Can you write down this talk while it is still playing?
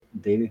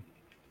2,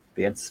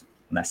 5,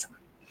 nesam.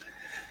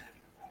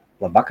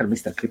 Labvakar,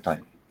 Mr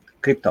Bitkoinu.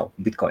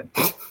 Bitkoinu.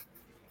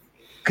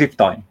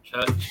 Kriptoinu.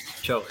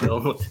 Čau,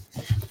 Helmut.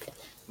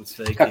 Un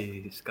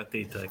sveiki,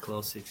 skatītāji,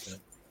 klausītāji.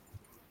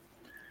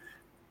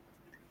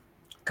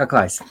 Kā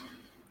klājas?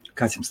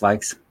 Kāds jums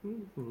laiks?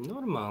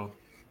 Normāli.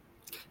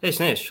 Es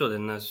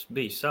šodien esmu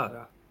bijis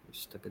ārā.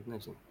 Es tagad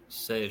nezinu.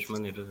 Sēžu,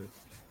 man ir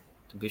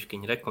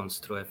bišķiņi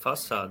rekonstruē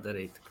fasādi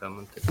arī, tā kā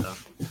man te tā,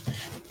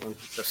 un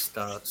tas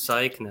tā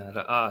saikne ar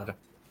āra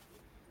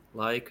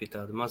laiku ir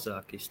tāda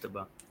mazāka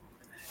istabā.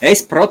 Es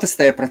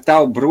protestēju pret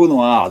tavu brūno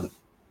ādu.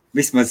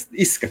 Vismaz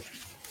izskatu.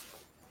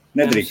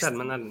 Nedrīkst.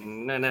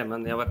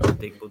 Man jau var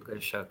patīk būt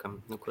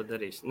gaišākam. Nu, ko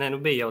darīs?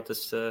 Bija jau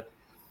tas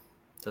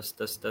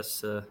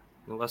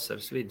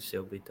vasaras vidus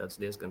jau bija tāds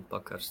diezgan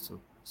pakarsts un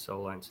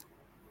saulains.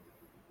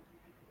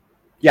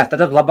 Jā,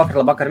 tad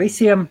labvakar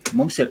visiem.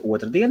 Mums ir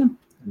otrdiena,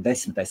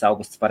 10.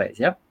 augusts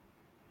pareizi, ja?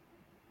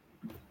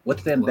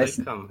 Otrdiena,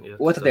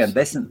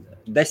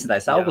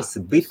 10. augusts,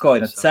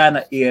 Bitkoina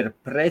cena ir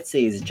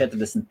precīzi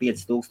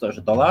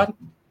 $45,000.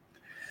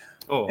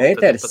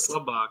 Ēteris. Tad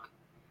pat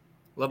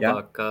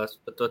labāk kā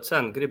par to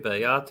cenu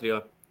gribēju ātri,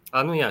 jo,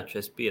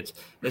 45.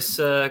 Es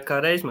kā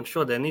reiz man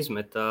šodien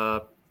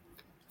izmeta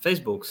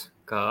Facebooks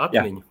kā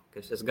atmiņu, ka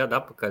es gadu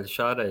apakaļ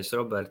šāreiz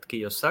Roberta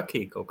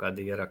Kiyosaki kaut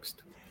kādu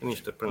ierakstu.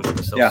 Viņš tur, protams,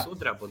 par savu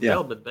sudrabu un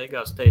vēl, bet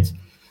beigās teica,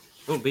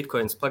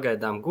 Bitcoins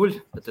pagaidām guļ,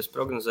 bet es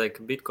prognozēju,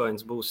 ka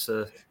Bitcoins būs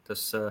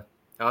tas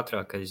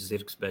ātrākais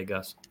zirgs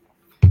beigās.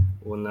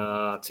 Un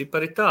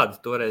cipari tādi,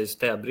 toreiz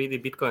tajā brīdī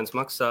Bitcoins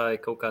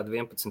maksāja kaut kādu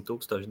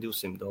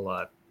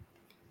 $11,200.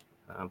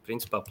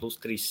 Principā plus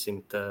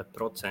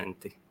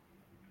 300%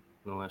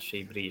 no šī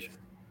brīža.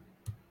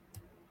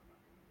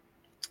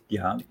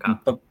 Jā,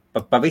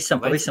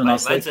 pavisam nav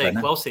slikti. Vajadzēja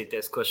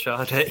klausīties, ko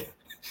šāreiz.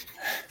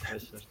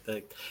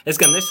 Es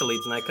gan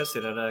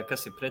nesalīdzināju,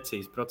 kas ir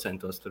precīzi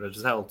procentos, tur ar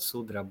zeltu,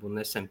 sudrabu un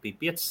S&P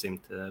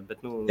 500, bet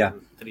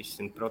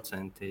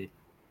 300%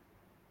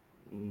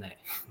 nē.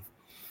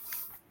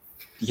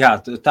 Jā,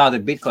 tādi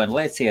Bitcoin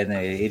lēcieni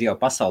ir jau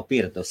pasauli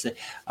pieradusi.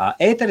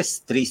 Ēteris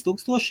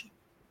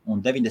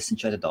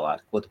 $3,094.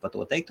 Ko tu par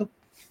to teiktu?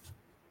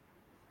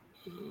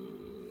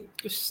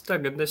 Es tā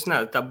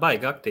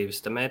baigi aktīvi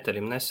tam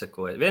ēterim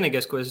nesekoju.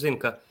 Vienīgais, ko es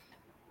zinu, ka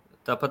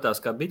tāpatās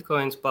kā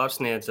Bitcoins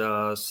pārsniedza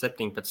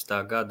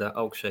 17. gada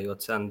augšējo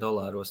cenu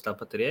dolāros,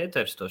 tāpat arī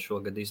ēteris to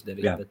šogad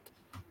izdarīja,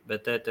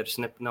 bet ēteris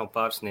nav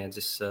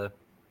pārsniedzis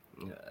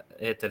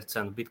ēteri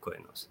cenu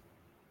Bitcoinos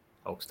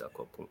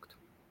augstāko punktu.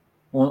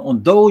 Un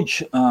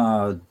Doge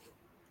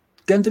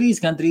gandrīz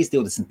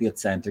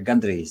 25 centi,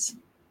 gandrīz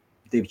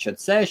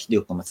 2,46,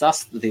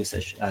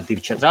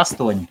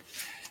 2,48.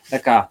 Tā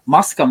kā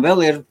Maskam vēl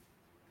ir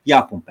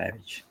jāpumpē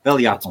viņš. Vēl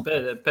jāpumpē.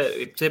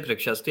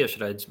 Iepriekšējās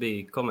tiešraides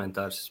bija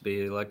komentārs,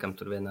 bija laikam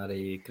tur vienā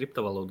arī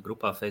kriptovalūtu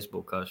grupā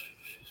Facebookā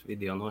šis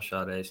video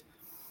nošārējis.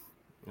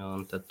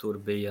 Un tad tur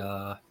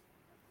bija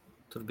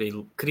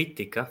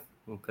kritika,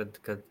 un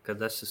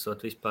kad es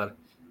esot vispār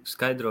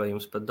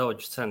skaidrojums par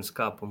Doge cenas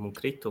kāpumu un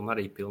kritumu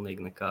arī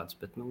pilnīgi nekāds,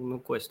 bet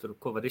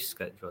ko var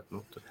izskaidrot?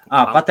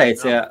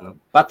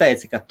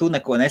 Pateici, ka tu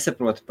neko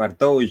nesaproti par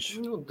Doge.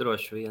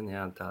 Droši vien,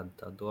 jā, tā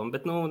doma,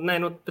 bet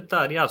bet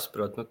tā ir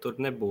jāsaprot, tur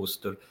nebūs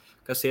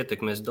kas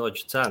ietekmēs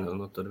Doge cenu,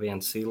 tur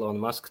viens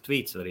Elon Musk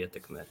tweets var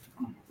ietekmēt,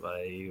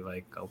 vai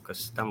kaut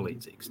kas tam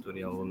līdzīgs, tur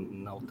jau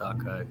nav tā,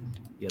 ka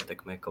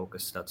ietekmē kaut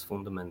kas tāds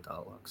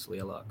fundamentālāks,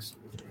 lielāks.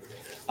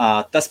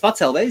 Tas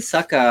pats LV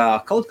saka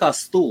kaut kā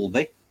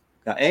stulbi,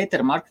 ka ētera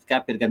market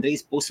cap ir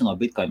gandrīz pusi no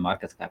Bitcoin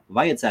market cap.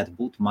 Vajadzētu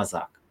būt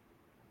mazāk.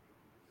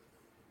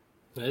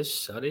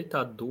 Es arī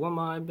tā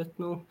domāju, bet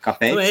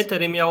kāpēc?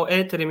 Ēterim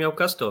jau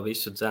kas to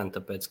visu dzen,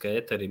 tāpēc, ka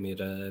ēterim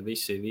ir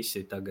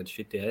visi tagad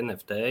šitie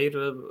NFT ir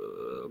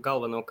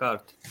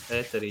galvenokārt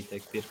ēterī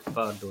tiek pirkt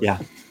pārdot.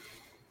 Jā.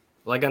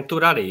 Lai gan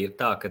tur arī ir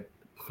tā, ka,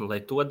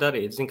 lai to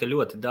darīt, zinu, ka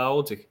ļoti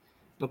daudzi,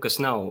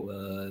 kas nav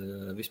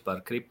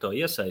vispār kripto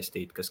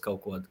iesaistīti, kas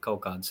kaut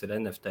kādas ir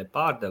NFT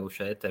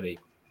pārdevuši ēterī,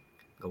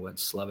 kaut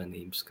kādas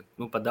slavenības, ka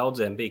pa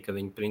daudziem bija, ka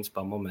viņi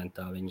principā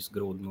momentā viņus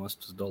grūd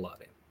nost uz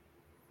dolāriem.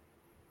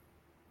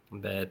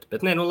 Bet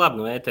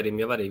labi, ēterim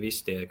jau arī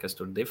visi tie, kas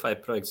tur DeFi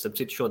projekts, starp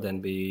citu šodien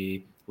bija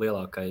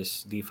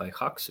lielākais DeFi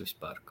hacks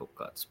vispār, kaut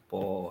kāds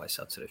es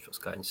atcerēšos,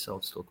 kā viņas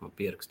sauc, tur man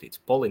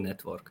pierakstīts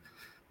Polynetwork,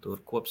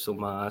 tur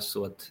kopsumā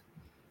esot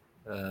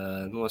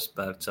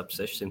nospērts ap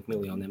 600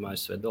 miljoniem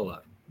ASV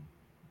dolāru.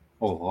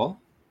 Oho.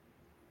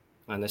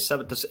 Es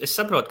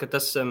saprotu, ka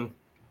tas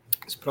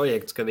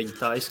projekts, ka viņi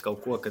taisa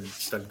kaut ko, kad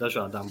starp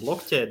dažādām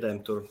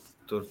blokķēdēm,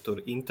 tur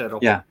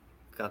interop,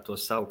 kā to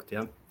saukt,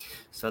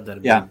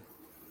 sadarbība. Jā.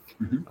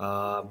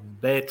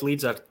 Bet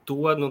līdz ar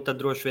to, tad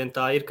droši vien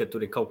tā ir, ka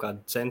tur ir kaut kādi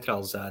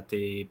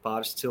centralizēti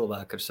pāris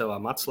cilvēki ar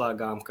savām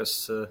atslēgām, kas,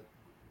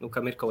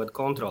 kam ir kaut kāda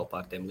kontrola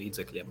pār tiem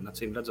līdzekļiem. Un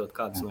acīm redzot,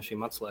 kādas no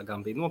šīm atslēgām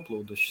bija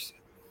noplūdušas.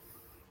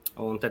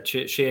 Un tad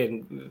šie ir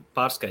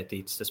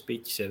pārskaitīts, tas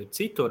piķis jau ir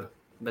citur,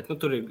 bet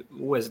tur ir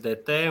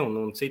USDT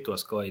un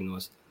citos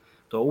koinos.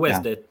 To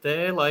USDT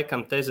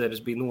laikam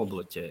Tezeris bija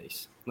nobloķējis.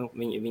 Nu,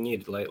 viņi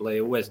ir, lai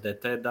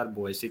USDT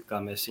darbojas, it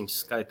kā mēs viņus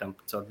skaitām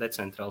caur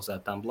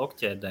decentralizētām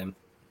blokķēdēm,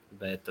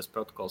 bet tas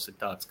protokols ir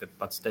tāds, ka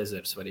pats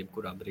Tezeris var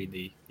jebkurā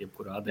brīdī,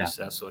 jebkurā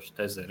adresē esošu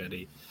Tezeri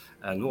arī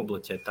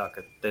nobloķēt tā,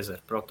 ka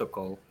Tezera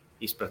protokolu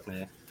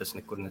izpratnē tas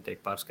nekur netiek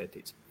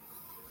pārskaitīts.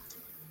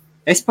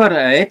 Es par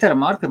Ethera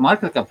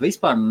market cap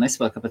vispār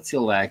nesaprotu, kāpēc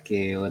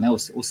cilvēki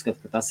uzskata,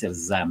 ka tas ir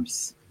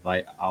zems vai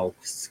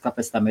augsts.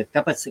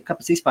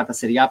 Kāpēc vispār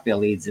tas ir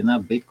jāpielīdzina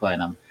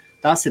Bitcoinam?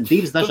 Tās ir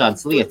divas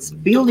dažādas lietas.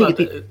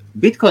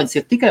 Bitcoins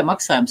ir tikai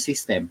maksājuma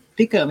sistēma,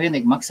 tikai un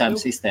vienīgi maksājuma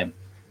sistēma.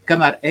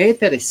 Kamēr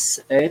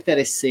Etheris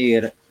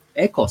ir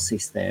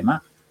ekosistēma,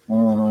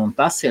 un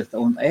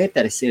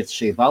Etheris ir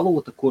šī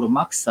valūta, kuru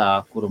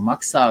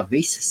maksā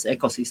visas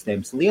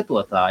ekosistēmas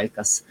lietotāji,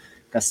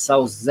 kas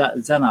savus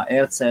dzenā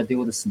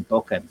ERC20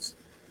 tokenus.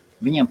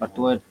 Viņiem par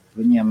to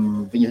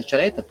viņi taču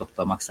ar Ether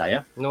to maksā, ja?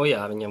 Nu jā,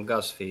 viņiem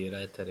gas fee ir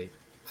Etherī.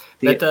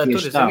 Bet tur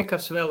ir zini,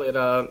 kas vēl ir,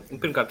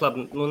 pirmkārt,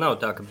 labi, nav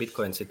tā, ka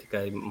Bitcoins ir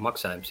tikai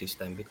maksājuma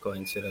sistēma,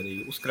 Bitcoins ir arī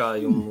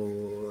uzkrājumu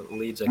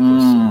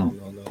līdzeklis.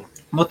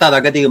 Nu, tādā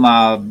gadījumā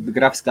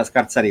grafiskās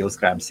kartes arī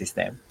uzkrājuma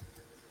sistēma.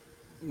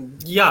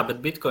 Jā,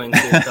 bet Bitcoins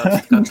ir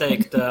tāds, kā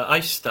teikt,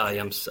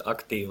 aizstājams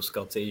aktīvs,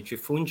 kaut cīši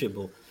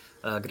fungible.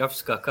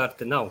 Grafiskā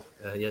karte nav,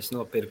 ja es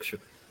nopirkšu.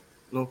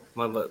 Nu,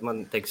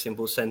 man teiksim,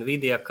 būs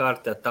Nvidia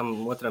karte,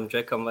 tam otram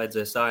džekam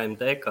vajadzēs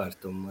AMD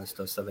kartu, un es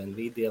to savu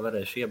Nvidia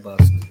varēšu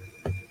iebāzt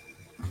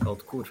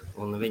kaut kur,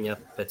 un viņa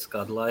pēc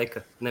kāda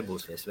laika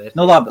nebūs vairs vērtīga.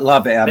 Nu,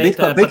 labi, jā.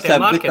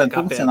 Bitcoin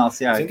funkcionāls,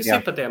 jā. Zini, kas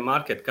ir par tiem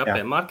market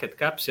capiem? Market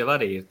caps jau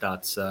arī ir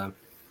tāds,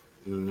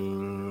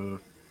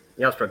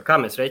 jāsaprot, kā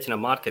mēs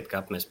rēķinām market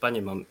cap, mēs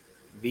paņemam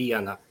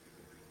viena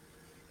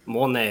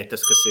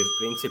monētas, kas ir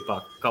principā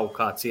kaut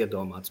kāds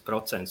iedomāts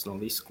procents no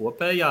visu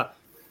kopējā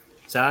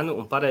cenu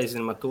un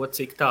pareizinām to,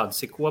 cik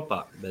tādas ir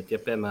kopā. Bet, ja,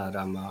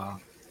 piemēram,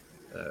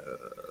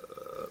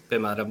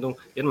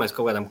 ir mēs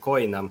kaut kādam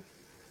coinam,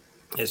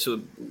 es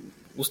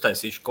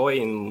uztaisīšu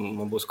coinu,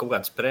 man būs kaut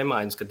kāds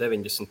premaiņas, ka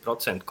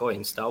 90%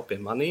 coin stāv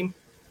pie manīm.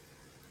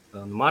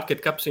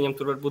 Market caps viņam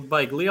tur var būt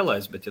baigi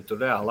lielais, bet ja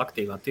tur reāli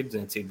aktīvā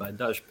tirdzniecībā ir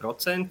daži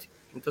procenti,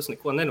 tas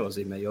neko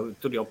nenozīmē, jo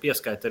tur jau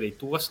pieskaita arī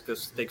tos,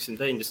 kas, teiksim,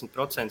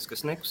 90%,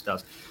 kas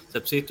nekustās.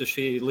 Starp citu,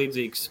 šī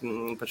līdzīgs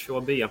par šo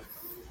bija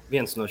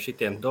viens no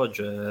šitiem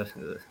Dodge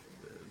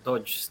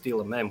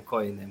stila meme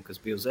coiniem, kas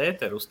bija uz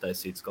Etheru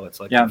uztaisīts kaut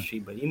kāds laikam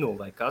Shiba Inu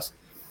vai kas.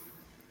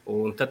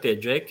 Un tad tie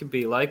džeki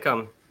bija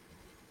laikam,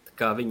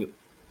 kā viņu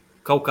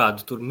kaut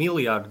kādu tur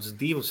miljārdus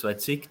divus vai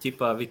cik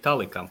ķipā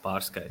Vitalikam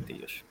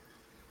pārskaitījuši.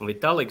 Un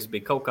Vitaliks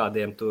bija kaut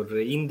kādiem tur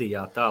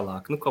Indijā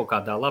tālāk, kaut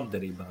kādā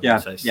labdarībā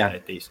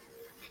aizskaitījis.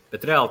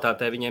 Bet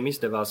realitātē viņiem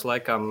izdevās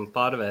laikam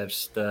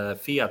pārvērst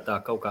fiatā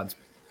kaut kāds,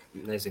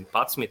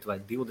 11 vai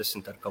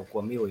 20 ar kaut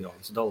ko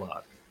miljonus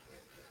dolāru.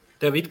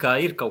 Tev it kā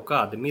ir kaut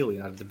kādi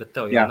miljardi, bet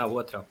tev jau nav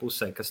otrā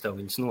pusē, kas tev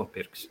viņus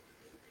nopirks.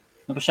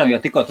 Nu, pašām, jo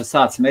tikko tu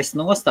sāc mest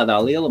nost tādā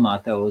lielumā,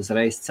 tev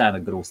uzreiz cena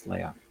grūst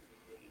lejā.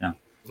 Jā.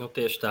 Nu,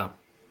 tieši tā.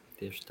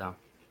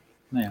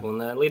 Nu,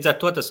 un līdz ar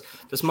to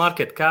tas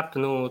market cap,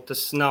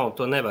 tas nav,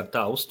 to nevar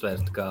tā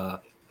uztvert, kā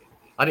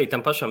arī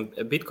tam pašam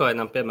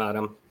Bitcoinam,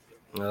 piemēram,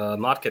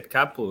 market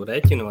capu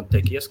reķinot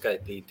tiek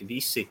ieskaitīti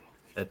visi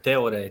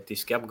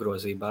teorētiski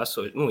apgrozībā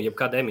esoši,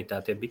 jebkāda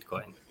emitētie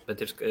Bitcoini.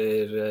 Bet ir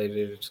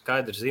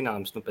skaidrs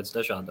zināms, pēc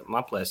dažādām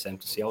aplēsēm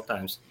tas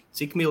jautājums,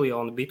 cik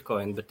miljonu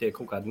Bitcoin, bet tie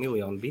kaut kādi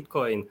miljoni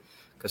Bitcoin,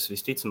 kas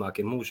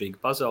visticamāk ir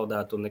mūžīgi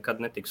pazaudēti un nekad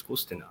netiks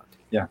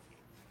kustināti. Jā.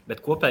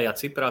 Bet kopējā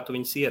ciprā tu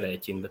viņus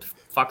ierēķini, bet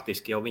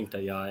faktiski jau viņi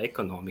tajā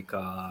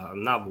ekonomikā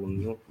nav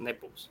un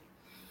nebūs.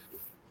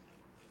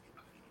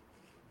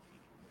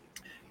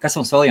 Kas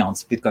mums vēl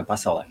jauns Bitcoin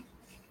pasaulē?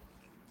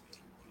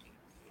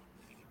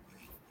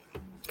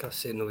 Kas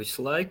ir,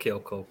 visu laiku jau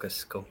kaut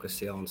kas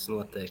jauns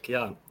notiek,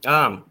 jā.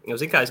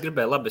 Zin kā, es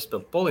gribēju labi, es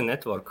par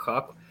Polynetwork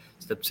haku,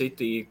 starp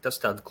citu, tas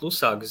tāda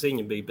klusāka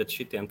ziņa bija, bet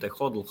šitiem te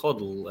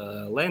hodl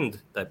lend,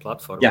 tai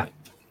platformai.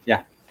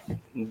 Jā.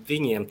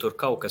 Viņiem tur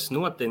kaut kas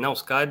notiek, nav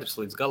skaidrs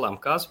līdz galām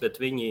kas, bet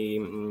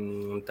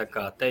viņi tā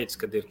kā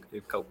teica, kad ir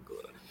kaut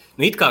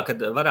it kā, kad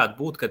varētu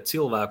būt, kad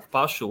cilvēku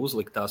pašu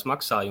uzliktās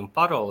maksājuma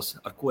paroles,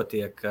 ar ko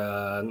tiek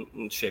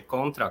šie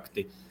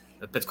kontrakti,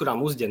 pēc kurām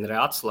uzģenerē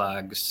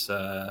atslēgas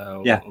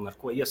un ar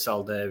ko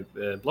iesaldē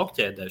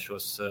blokķēdē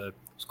šos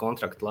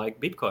kontraktu laika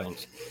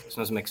bitcoins. Tas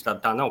nozīmē, ka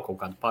tā nav kaut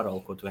kāda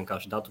parola, ko tu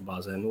vienkārši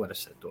datubāzē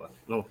noresē to.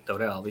 Tev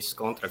reāli viss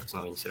kontrakts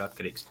no viņas ir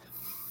atkarīgs.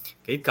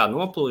 Ka it kā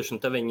noplūši, un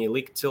te viņi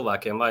likt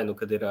cilvēkiem vai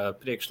kad ir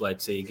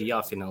priekšlaicīgi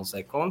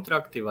jāfinalizē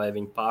kontrakti, vai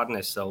viņi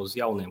pārnesa uz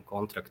jauniem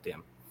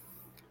kontraktiem.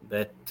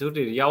 Bet tur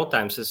ir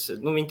jautājums,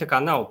 viņi tā kā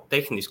nav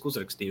tehniski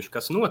uzrakstījuši,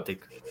 kas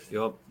notika,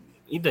 jo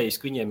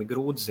idejiski viņiem ir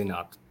grūti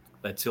zināt,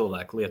 vai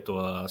cilvēki lieto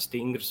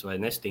stingras vai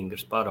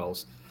nestingras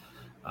paroles.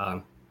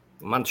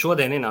 Man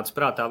šodien ienāca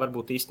prātā,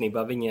 varbūt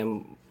īstenībā viņiem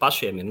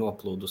pašiem ir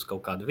noplūdus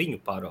kaut kādu viņu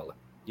paroli,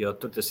 jo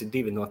tur tas ir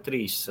 2 no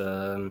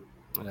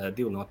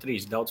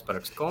 3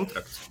 daudzparakstu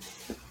kontrakts,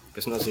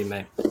 kas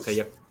nozīmē, ka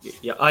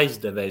ja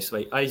aizdevējs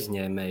vai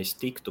aizņēmējs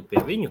tiktu pie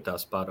viņu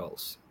tās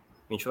paroles,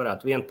 viņš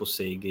varētu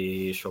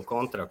vienpusīgi šo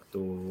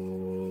kontraktu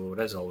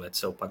rezolvēt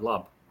sev par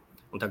labu.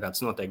 Un tagad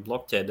tas noteikti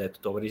blokķēdē,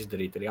 tu to var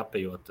izdarīt arī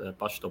apējot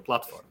pašu to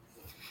platformu.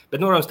 Bet,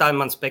 protams, tā ir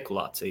mana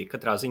spekulācija.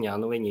 Katrā ziņā,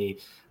 viņi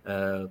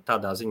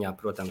tādā ziņā,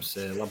 protams,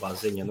 labā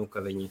ziņa,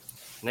 ka viņi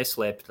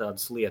neslēp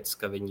tādas lietas,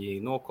 ka viņi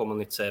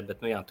nokomunicē,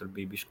 bet, tur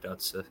bija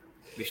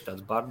bišķi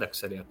tāds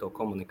bardaks arī ar to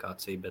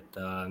komunikāciju, bet,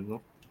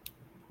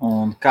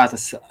 Un kā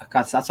tas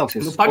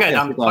atsauksies?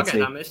 Pagaidām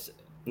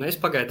es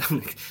pagaidām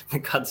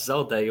nekādas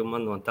zaudējumi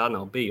man no tā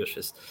nav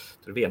bijušas.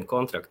 Tur vienu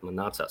kontraktu man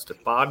nācās tur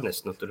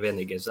pārnest, tur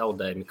vienīgie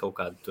zaudējumi kaut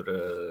kādi tur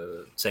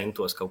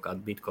centos kaut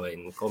kādu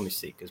Bitcoinu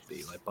komisiju, kas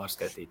bija, lai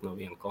pārskaitītu no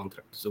vienu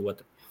kontraktu uz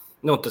otru.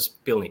 Tas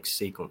pilnīgs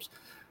sīkums.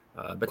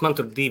 Bet man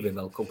tur 2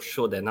 vēl kaut kas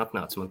šodien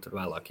atnāca, man tur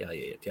vēlāk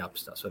jāiet,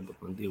 jāpastās.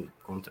 Varbūt man 2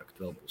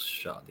 kontrakti vēl būs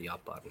šādi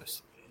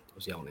jāpārnes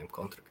uz jauniem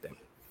kontraktiem.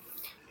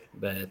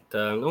 Bet,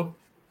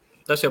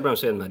 tas jau,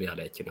 protams, vienmēr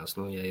jārēķinās.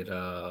 Ja ir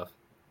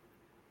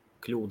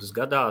kļūdas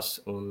gadās,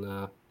 un,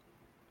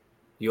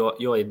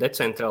 jo ir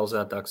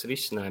decentralizētāks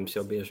risinājums,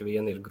 jo bieži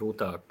vien ir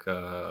grūtāk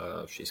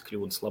šīs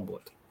kļūdas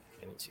labot,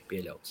 ja viņas ir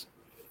pieļautas.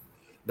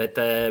 Bet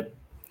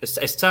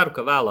es ceru,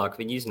 ka vēlāk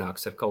viņi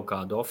iznāks ar kaut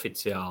kādu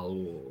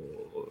oficiālu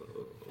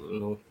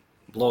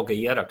bloga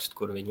ierakstu,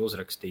 kur viņi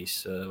uzrakstīs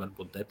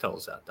varbūt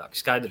detalizētāk.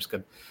 Skaidrs, ka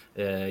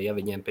ja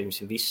viņiem,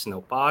 piemēram, viss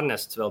nav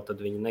pārnests vēl,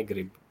 tad viņi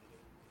negrib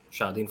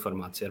šādu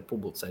informāciju ar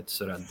publicēt, tas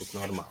varētu būt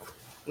normāli.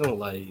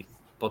 Lai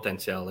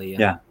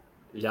potenciālajiem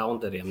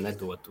ļaundariem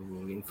nedotu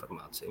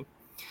informāciju.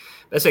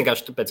 Es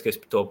vienkārši tāpēc, ka es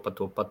par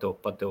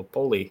to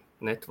poly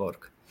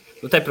network.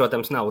 Te,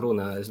 protams, nav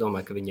runa. Es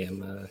domāju, ka viņiem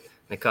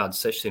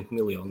nekādas 600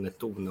 miljoni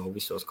netuvu nav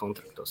visos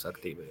kontraktos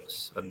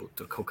aktīvajos. Varbūt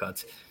tur kaut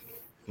kāds,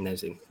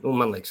 nezinu.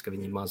 Man liekas, ka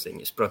viņi ir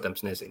maziņi. Es,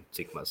 protams, nezinu,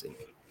 cik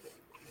maziņi.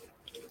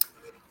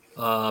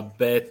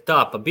 Bet tā,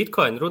 pa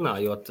Bitcoinu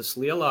runājot, tas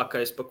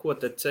lielākais, pa ko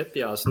te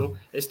cepjās,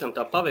 es tam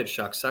tā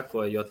paviršāk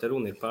sekoju, jo te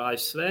runa ir par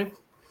ASV.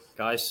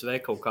 Ka ASV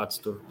kaut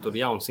kāds tur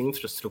jauns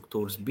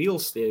infrastruktūras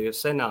bils ir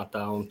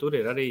senātā, un tur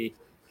ir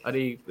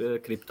arī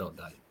kripto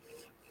daļa.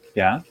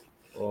 Jā.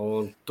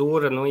 Un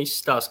tur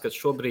izstāsta, ka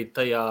šobrīd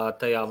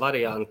tajā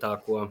variantā,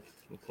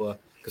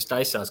 kas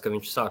taisās, ka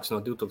viņš sāks no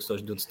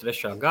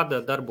 2023. gada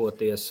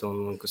darboties,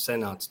 un ka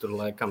senāts tur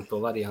laikam to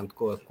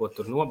variantu, ko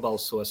tur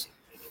nobalsos,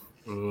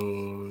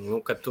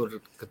 ka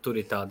tur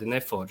ir tādi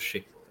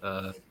neforši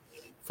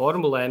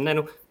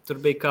formulējumi. Tur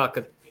bija kā,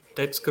 ka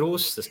Teds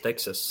Krūzs, tas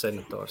Teksas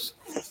senators,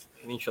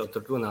 viņš jau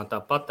tur runā tā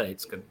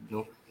pateica,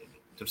 ka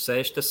tur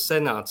sēž tas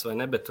senāts vai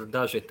ne, bet tur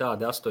daži ir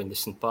tādi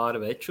 80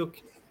 pāri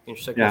večuki.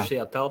 Viņš saka, ka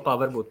šajā telpā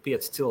varbūt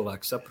 5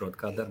 cilvēki saprot,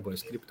 kā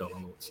darbojas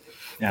kriptovalūtas.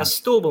 Tas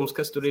stulbums,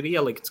 kas tur ir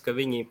ielikts, ka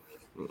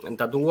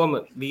tā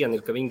doma viena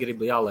ir, ka viņi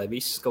grib jālai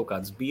visas kaut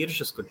kādas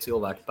biržas, kur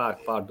cilvēki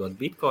pārdod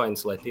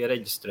bitcoins, lai tie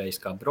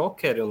reģistrējas kā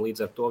brokeri, un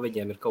līdz ar to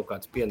viņiem ir kaut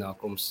kāds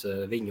pienākums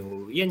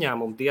viņu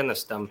ieņēmumu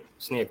dienestam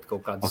sniegt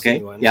kaut kādas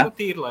ziņojumus,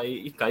 tīri, lai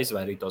it kā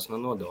izvairītos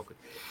no nodokļu.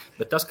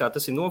 Bet tas, kā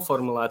tas ir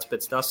noformulēts,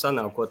 pēc tā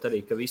sanākot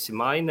arī, ka visi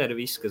mineri,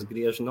 visi, kas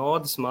griež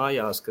nodas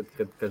mājās,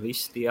 ka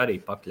visi tie arī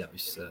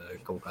pakļaujas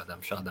kaut kādām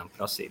šādām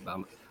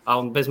prasībām.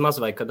 Un bez maz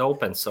vai, kad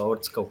open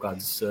source, kaut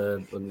kādas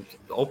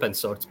open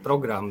source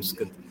programmas,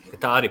 ka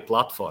tā arī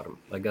platforma.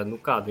 Lai gan,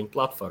 kāda viņa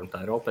platforma,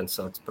 tā ir open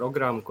source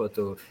programma, ko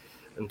tu,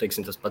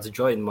 teiksim, tas pats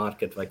Join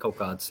Market vai kaut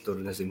kāds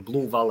tur, nezinu,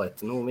 Blue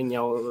Wallet,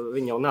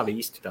 viņi jau nav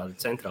īsti tāda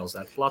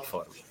centralizēta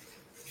platforma.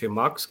 Ir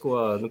maks, ko,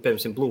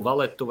 piemēram, Blue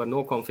Wallet tu var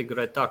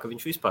nokonfigurēt tā, ka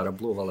viņš vispār ar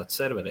Blue Wallet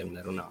serveriem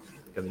nerunā,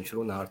 ka viņš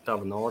runā ar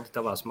tavu nodi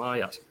tavās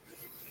mājās.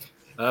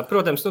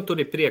 Protams,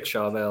 tur ir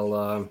priekšā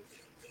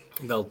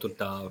vēl tur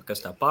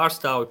tā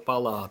pārstāvju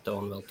palāta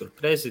un vēl tur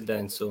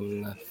prezidents.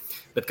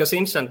 Bet kas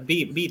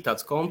interesanti, bija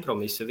tāds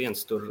kompromiss,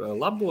 viens tur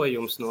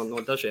labojums no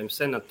dažiem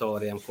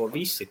senatoriem, ko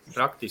visi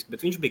praktiski,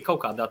 bet viņš bija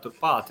kaut kādā tur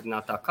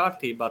pātrinātā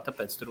kārtībā,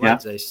 tāpēc tur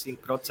vajadzēja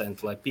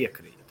 100%, lai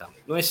piekrīt tam.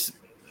 Es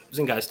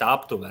tā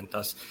aptuveni,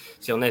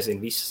 es jau nezinu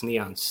visas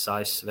nianses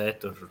ASV,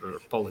 tur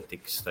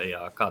politikas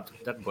tajā, kā tur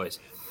darbojas.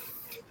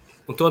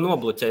 Un to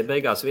nobloķēja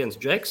beigās viens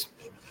džeks,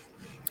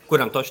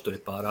 kuram toši tur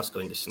ir pār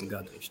 80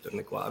 gadu, viņš tur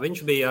neko.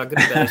 Viņš bija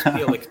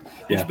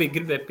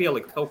gribēja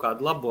pielikt kaut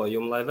kādu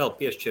labojumu, lai vēl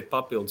piešķir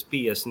papildus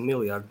 50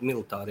 miljārdu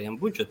militāriem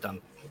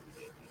budžetam.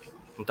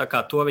 Un tā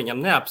kā to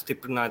viņam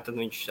neapstiprināja, tad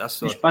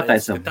viņš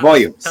pateica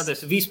vojums. Tad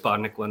es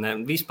vispār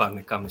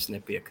nekam es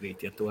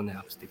nepiekrītu, ja to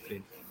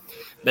neapstiprina.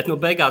 Bet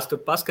beigās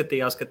tur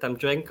paskatījās, ka tam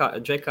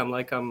džekam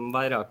laikam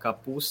vairāk kā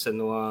puse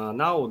no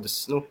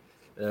naudas,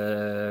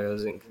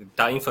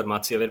 tā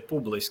informācija ir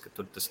publiska,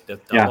 tur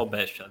tā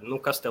lobēšana.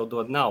 Kas tev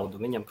dod naudu?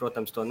 Viņam,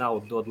 protams, to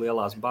naudu dod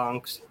lielās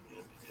bankas.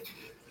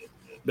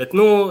 Bet,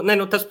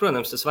 tas,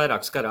 protams, tas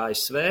vairāk skar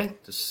ASV,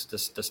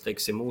 tas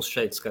teiksim, mūs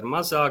šeit skar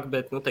mazāk,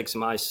 bet,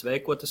 teiksim, ASV,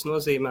 ko tas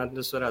nozīmē?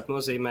 Tas varētu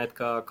nozīmēt,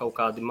 ka kaut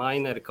kādi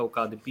mineri, kaut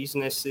kādi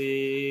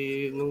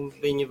biznesi,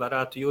 viņi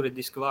varētu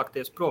juridiski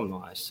vākties prom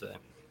no ASV.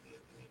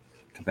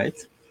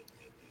 Kāpēc?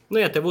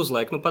 Ja tev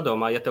uzliek,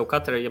 padomā, ja tev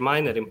ja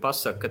minerim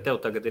pasaka, ka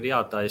tev tagad ir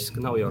jātaisa,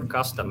 know your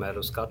customer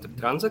uz katru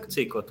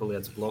transakciju, ko tu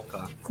liec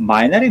blokā.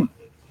 Minerim?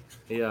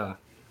 Jā.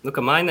 Nu,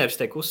 ka mineris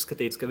tiek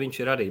uzskatīts, ka viņš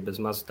ir arī bez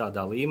maz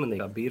tādā līmenī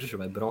kā birža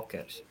vai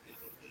brokeris.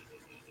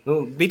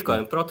 Nu,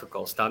 Bitcoin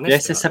protokols tā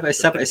nestrādā.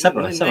 Es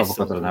saprotu,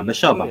 ko tu runā, bez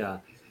šaubām.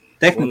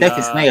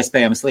 Tehniski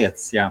neiespējams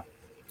lietas, jā.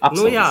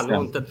 Absolūti. Nu jā, nu,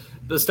 tad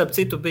starp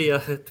citu bija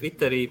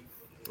Twitterī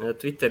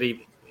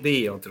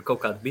bija jau tur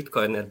kaut kādi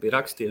bitcoineri bija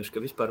rakstījuši,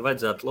 ka vispār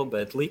vajadzētu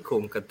lobēt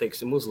likumu, kad,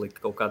 teiksim,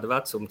 uzlikt kaut kādu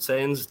vecumu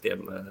cenzu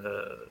tiem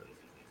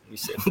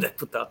visiem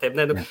deputātiem.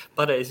 Ne, nu,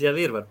 pareizi jau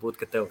ir, varbūt,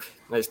 ka tev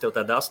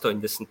tādi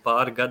 80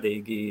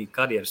 pārgadīgi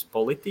karjeras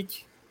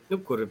politiķi,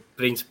 nu, kur,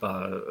 principā,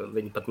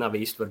 viņi pat nav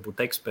īsti,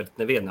 varbūt, eksperti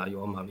nevienā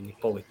jomā, viņi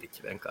ir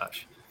politiķi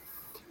vienkārši.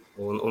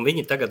 Un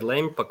viņi tagad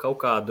lemj pa kaut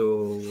kādu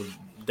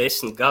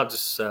 10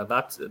 gadus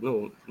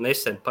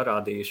nesen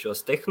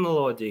parādījušos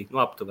tehnoloģiju,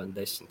 aptuveni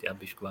 10, jā,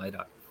 bišķi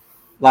vairāk.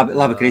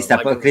 Labi, Kristā,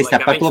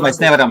 par to mēs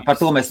nevaram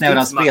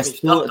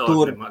spriest.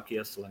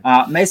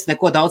 Mēs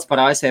neko daudz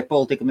par ASV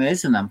politiku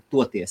nezinām,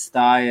 toties.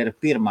 Tā ir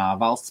pirmā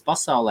valsts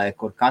pasaulē,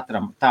 kur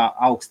katram tā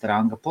augsta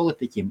ranga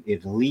politiķim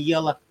ir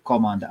liela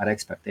komanda ar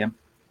ekspertiem,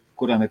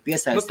 kuram ir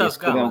piesaistīts,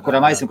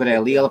 kuram aizmugurē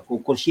liela,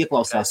 kurš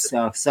ieklausās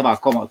savā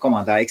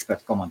komandā,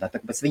 ekspertu komandā.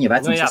 Tāpēc viņa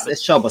vecums,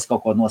 es šaubos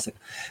kaut ko nosaka.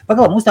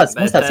 Pagalau, mums tāds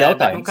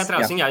jautājums.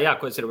 Katrā ziņā,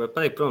 ko es ir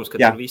pateikt, protams, ka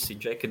tur visi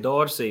Džeki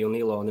Dorsey un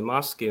Iloni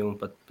Maski un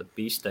pat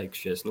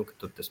izteikšies, ka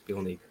tur tas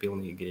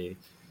pilnīgi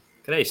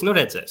kreisi. Nu,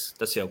 redzēs.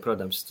 Tas jau,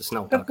 protams, tas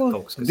nav tā,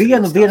 kaut kas,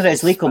 kas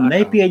vienreiz likumu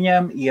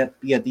nepieņem,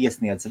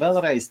 iesniedz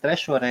vēlreiz,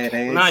 trešo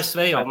reizi. Un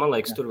ASV jau, man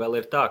liekas, tur vēl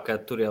ir tā, ka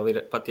tur jau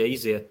ir, pat ja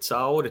iziet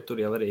cauri,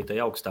 tur jau arī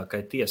tai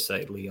augstākai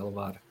tiesai ir liela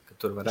vara, ka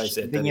tur var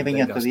aiziet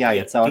viņa tur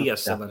jāiet cauri.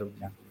 Tiesa var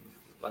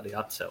arī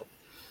atcelt.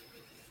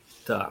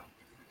 Tā,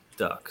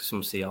 kas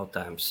mums ir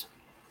jautājums.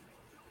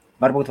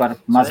 Varbūt var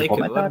mazu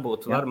komentāru?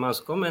 Varbūt var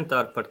mazu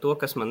komentāru par to,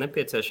 kas man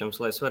nepieciešams,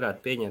 lai es varētu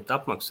pieņemt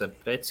apmaksu ar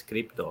preci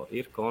kripto.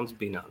 Ir konts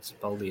Binance.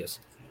 Paldies.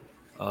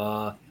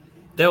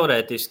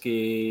 Teorētiski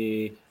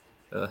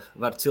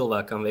var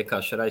cilvēkam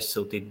vienkārši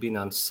aizsūtīt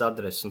Binance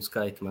adresi un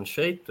skaiti man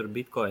šeit, tur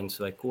bitcoins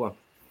vai ko.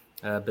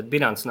 Bet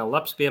Binance nav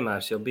labs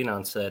piemērs, jo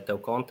Binance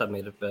tev kontam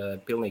ir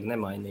pilnīgi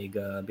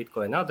nemainīga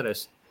bitcoin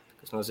adrese,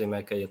 kas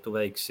nozīmē, ka ja tu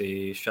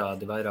veiksi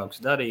šādi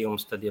vairākus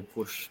darījumus, tad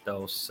jebkurš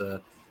tavs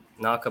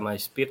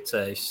nākamais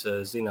pircējs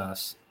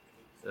zinās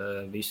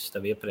visus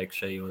tev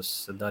iepriekšējos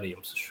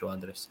darījumus uz šo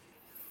adresi.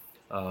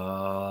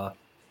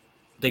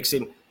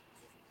 Teiksim,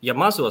 ja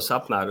mazos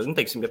apmēros,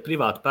 teiksim, ja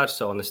privāta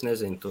persona, es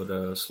nezinu, tur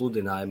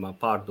sludinājumā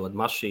pārdod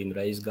mašīnu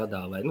reizi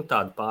gadā vai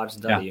tādu pāris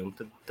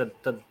darījumu,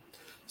 tad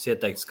es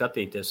ieteiktu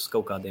skatīties uz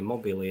kaut kādiem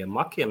mobiliem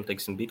makiem,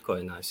 teiksim,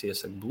 Bitcoinā es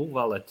iesaku Blue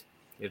Wallet,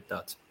 ir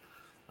tāds.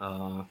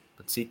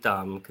 Pa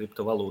citām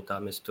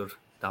kriptovalūtām es tur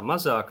tā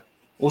mazāk.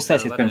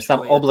 Uztaisiet pirms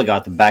tam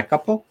obligātu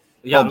backupu.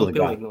 Jā,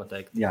 pilnīgi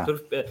noteikti. Jā.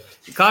 Tur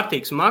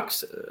kārtīgs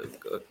maks,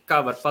 kā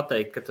var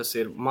pateikt, ka tas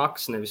ir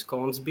maks nevis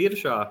konts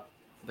biržā,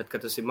 bet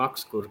ka tas ir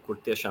maks, kur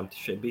tiešām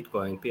šie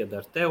bitcoini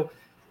piedara tev.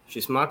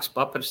 Šis maks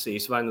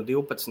paprasīs vai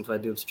 12 vai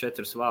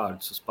 24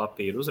 vārdus uz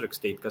papīra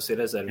uzrakstīt, kas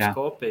ir rezerves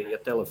kopija. Ja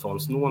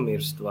telefons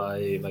nomirst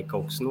vai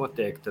kaut kas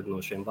notiek, tad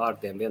no šiem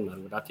vārdiem vienmēr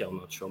var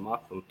atjaunot šo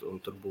maku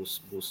un tur būs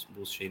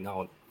šī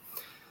nauda.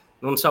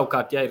 Un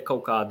savukārt, ja ir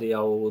kaut kāda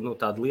jau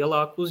tāda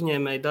lielāka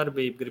uzņēmēja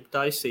darbība, grib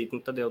taisīt,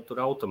 tad jau tur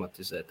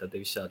automatizē. Tad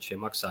ir visādi šie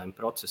maksājuma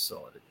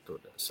procesori. Tur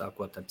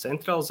sākot ar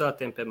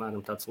centralizētiem,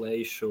 piemēram, tāds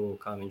Leišu,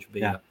 kā viņš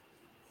bija. Jā.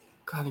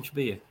 Kā viņš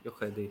bija,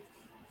 Johaidī?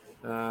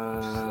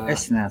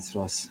 Es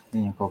neatceros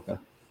viņam kaut kā.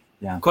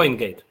 Jā.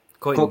 CoinGate.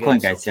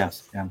 CoinGate,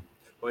 jā.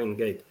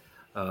 CoinGate.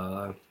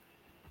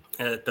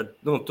 Tad,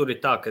 tur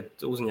ir tā, ka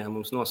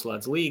uzņēmums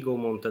noslēdz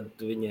līgumu, un tad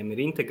viņiem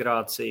ir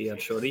integrācija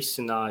ar šo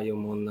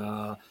risinājumu, un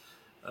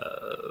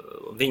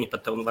viņi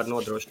pat tev var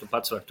nodrošināt, tu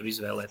pats var tur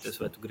izvēlēties,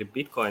 vai tu gribi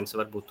bitcoins,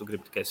 varbūt tu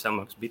gribi tikai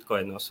samaks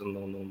bitcoinos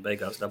un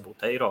beigās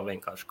dabūt eiro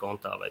vienkārši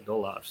kontā vai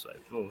dolārus vai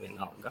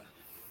vienalga.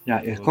 Jā,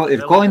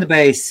 ir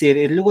Coinbase,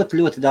 ir ļoti,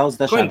 ļoti daudz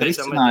dažādu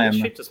risinājumu.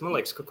 Šitas, man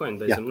liekas, ka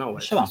Coinbase nav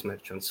vairs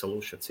merchant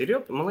solutions. Ir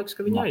jau, man liekas,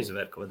 ka viņi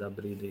aizvēr kaut kādā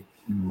brīdī.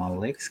 Man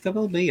liekas, ka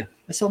vēl bija.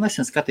 Es vēl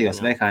nesen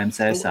skatījos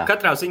VHMCS.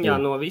 Katrā ziņā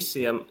no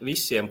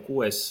visiem,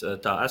 ko es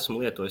tā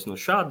esmu lietojis no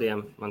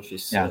šādiem, man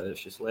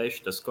šis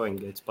Leišu, tas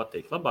CoinGates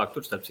patīk labāk.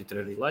 Tur starp citu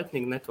arī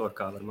Lightning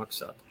networkā var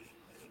maksāt.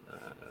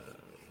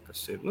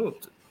 Kas ir,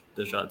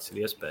 dažādas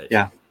ir iespējas.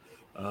 Jā.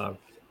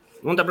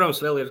 Un tā,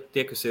 protams, vēl ir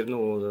tie, kas ir,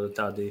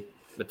 tādi,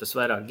 bet tas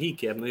vairāk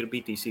geekiem, ir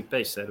BTC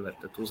Pay serveri,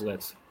 tad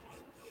uzliec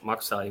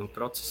maksājumu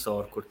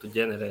procesoru, kur tu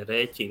ģenerē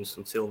rēķinus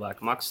un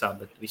cilvēki maksā,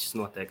 bet viss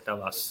notiek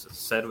tavās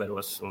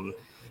serveros un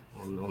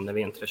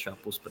neviena trešā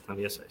puse pat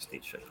nav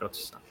iesaistīta šajā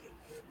procesā.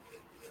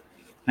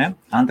 Ja?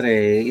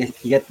 Andrej,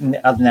 ja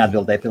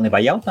neatbildēja pilnībā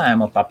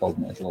jautājumu,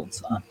 papildiniet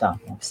lūdzu. Tā,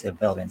 mums ir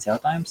vēl viens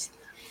jautājums.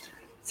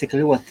 Cik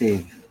ļoti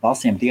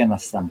valstīm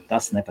dienestam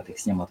tas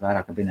nepatiks, ņemot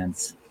vērā, ka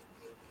Binance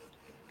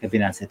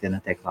tie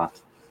netiek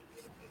klāt?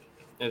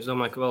 Es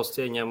domāju, ka valsts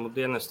ieņēmumu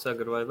dienests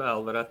agri vai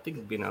vēl varētu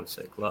tikt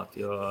Binance klāt,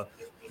 jo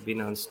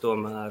Binance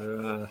tomēr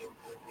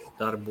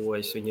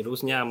darbojas, viņi ir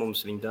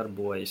uzņēmums, viņi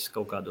darbojas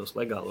kaut kādos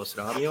legālos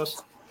rāmjos.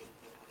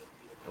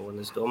 Un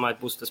es domāju,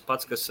 būs tas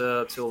pats, kas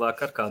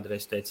cilvēki ar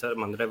kādreiz teica, ar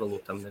man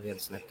Revolutam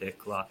neviens netiek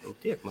klāt. Un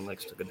tiek, man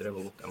liekas, tagad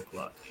Revolutam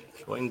klāt.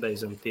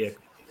 Coinbase'am tiek.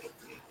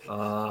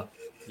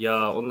 Jā,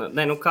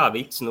 un kā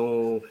vics,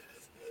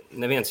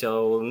 neviens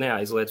jau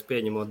neaizliedz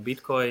pieņemot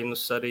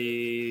bitkoinus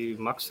arī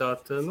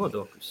maksāt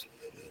nodokļus.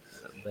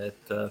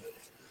 Bet,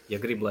 ja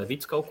grib, lai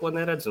vics kaut ko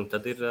neredz, un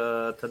tad ir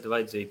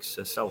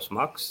vajadzīgs savs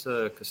maks,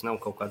 kas nav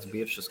kaut kāds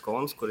biržas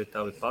konts, kur ir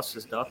tavi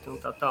pases dati un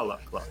tā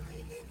tālāk klāt.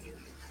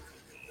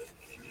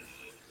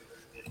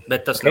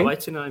 Bet tas nav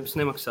aicinājums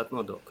nemaksāt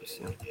nodokļus.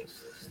 Ja?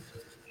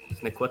 Tas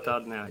neko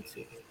tādu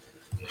neaicina.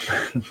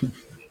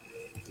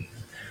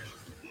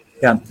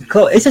 Jā,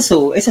 es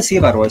esmu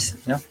ievērojis.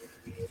 Ja?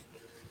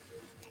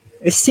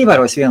 Es esmu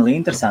ievērojis vienu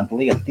interesantu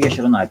lietu,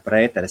 tieši runājot par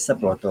ēteru. Es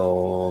saprotu,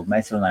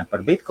 mēs runājam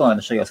par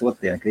Bitcoinu šajos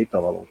otrdienas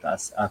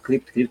kriptovalūtās,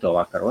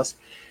 kriptovakaros.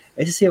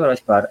 Es esmu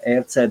ievērojis par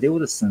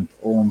ERC20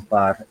 un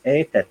par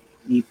ēteru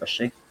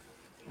īpaši.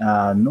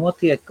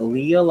 Notiek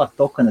liela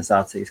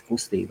tokenizācijas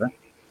kustība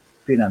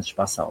finanšu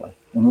pasaulē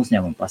un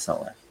uzņēmumu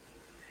pasaulē.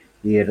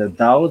 Ir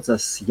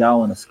daudzas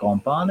jaunas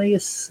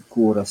kompānijas,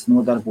 kuras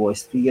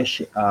nodarbojas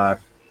tieši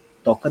ar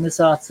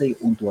tokenizāciju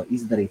un to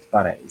izdarīt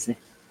pareizi.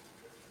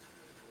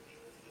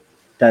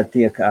 Tad,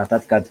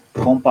 kad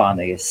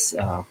kompānijas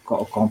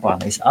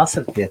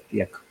aseti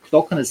tiek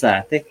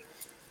tokenizēti,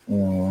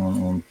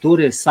 un tur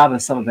ir sava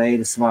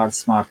veida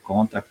smart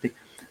kontrakti.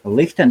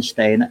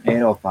 Lichtensteina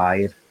Eiropā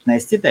ir,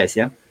 neesi dzirdējis,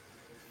 ja?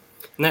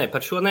 Nē,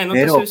 par šo nē.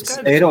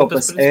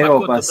 Eiropas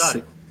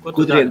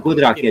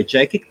gudrākie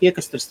džeki, tie,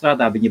 kas tur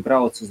strādā, viņi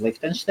brauc uz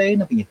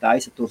Lichtensteinu, viņi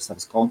taisa tur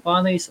savas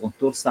kompānijas un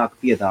tur sāk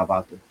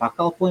piedāvāt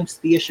pakalpojums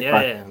tieši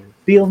par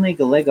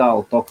pilnīgi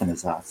legālu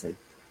tokenizāciju.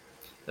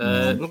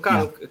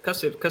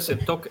 Kas ir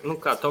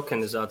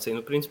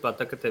tokenizācija? Principā,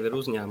 tā, ka tev ir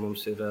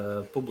uzņēmums, ir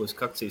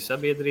publiska akciju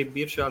sabiedrība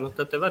biržā,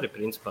 tad tev arī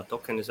principā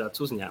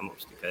tokenizēts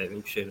uzņēmums, tikai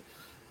viņš ir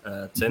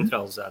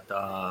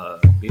centralizētā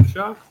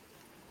biržā.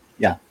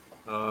 Jā.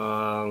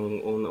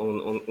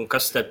 Un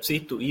kas starp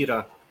citu ir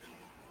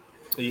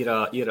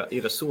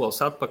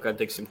solis atpakaļ,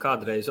 teiksim,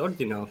 kādreiz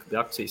oriģināli, kad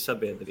bija akcijas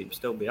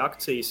sabiedrības, tev bija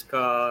akcijas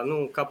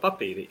kā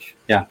papīrīši.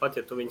 Jā. Pat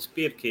ja tu viņus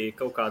pirki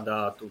kaut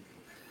kādā,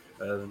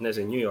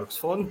 New Yorkas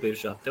fondu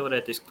biržā,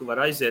 teorētiski tu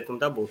vari aiziet un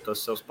dabūt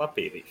tos savus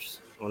papīrīšus.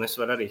 Un es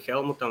varu arī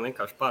Helmutam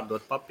vienkārši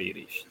pārdot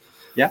papīrīšus.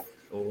 Jā.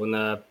 Un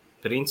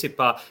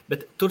principā,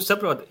 bet tur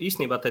saprot,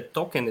 īstenībā te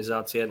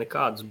tokenizācijai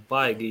nekādus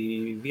baigi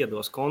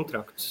viedos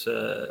kontraktus,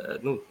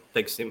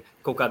 teiksim,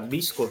 kaut kādu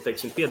visu, ko,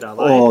 teiksim,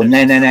 piedāvā.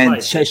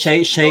 Nē,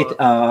 šeit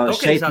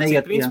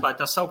tokenizācija, principā,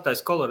 tā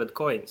sauktais colored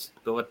coins.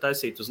 To var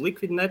taisīt uz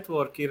Liquid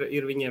Network,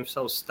 ir viņiem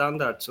savs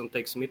standarts, un,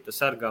 teiksim, ir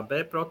tas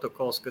RGB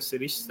protokols, kas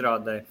ir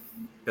izstrādē,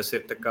 kas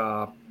ir tā kā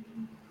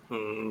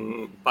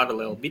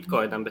paralēli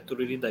Bitcoinam, bet tur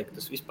ir ideja, ka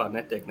tas vispār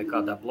netiek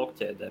nekādā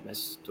blokķēdē.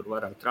 Mēs tur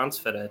varam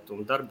transferēt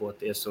un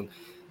darboties, un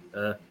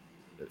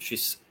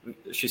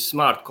šis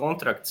smart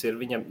kontrakts ir,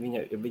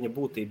 viņa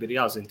būtība ir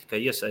jāzina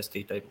tikai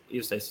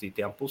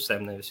iesaistītajām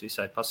pusēm, nevis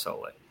visai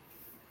pasaulē.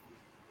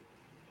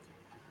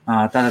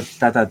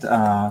 Tātad,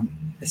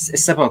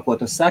 es saprotu, ko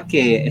tu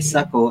saki. Es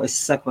saku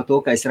par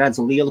to, ka es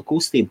redzu lielu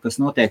kustību, kas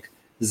notiek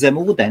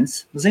zem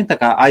ūdens. Zini, tā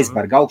kā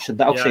aizberga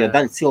augšējā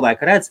daļa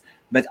cilvēka redz,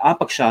 bet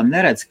apakšā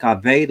neredz, kā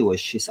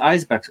veidojas šis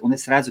aizbergs, un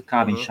es redzu,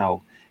 kā viņš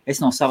aug.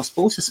 Es no savas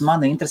puses,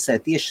 mani interesē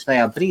tieši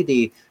tajā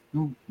brīdī,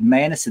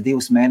 mēnesi,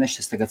 2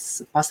 mēnešus tagad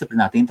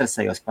pastiprināti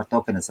interesējos par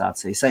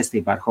tokenizāciju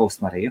saistībā ar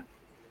Host Mariju.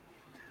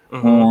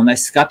 Un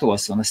es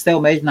skatos, un es tev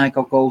mēģināju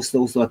kaut ko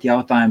uzdot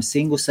jautājumu,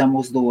 Singusam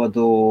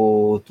uzdodu,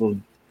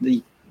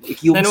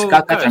 jums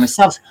katram ir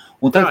savs.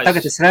 Un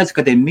tagad es redzu,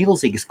 ka ir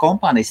milzīgas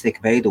kompānijas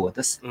tiek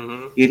veidotas,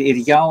 ir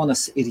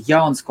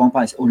jaunas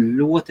kompānijas un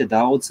ļoti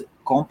daudz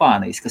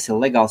kompānijas, kas ir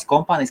legāls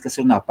kompānijas,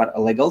 kas runā par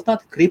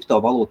legalitāti,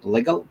 kriptovalūtu,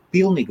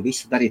 pilnīgi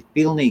visu darīt,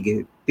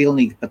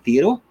 pilnīgi pa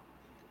tīro.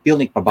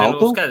 Pilnīgi pa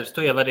baltu. Skaidrs,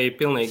 tu jau arī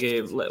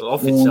pilnīgi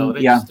oficiāli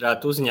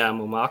reģistrētu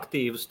uzņēmumu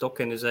aktīvus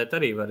tokenizēt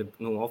arī var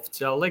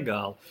oficiāli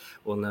legāli.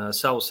 Un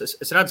es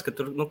redzu, ka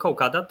tur kaut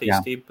kāda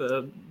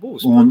attīstība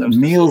būs. Un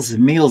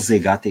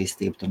milzīga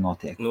attīstība tur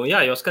notiek.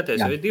 Jā, jo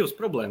skaties, jau ir 2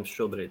 problēmas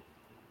šobrīd.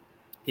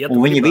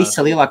 Un viņi visa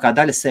lielākā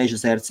daļa sēž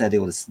uz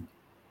ERC20.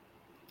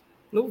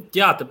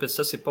 Jā, tāpēc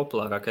tas ir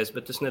populārākais,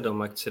 bet es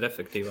nedomāju, ka tas ir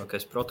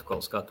efektīvākais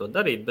protokols, kā to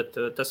darīt. Bet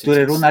tas tur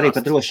ir runa arī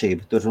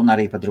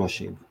par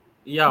drošību.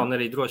 Jā, un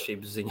arī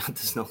drošības ziņā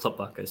tas nav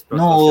labākais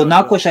protokols.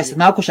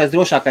 Nākošais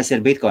drošākais ir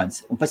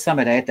Bitcoins, un pēc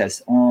tam ir ēters.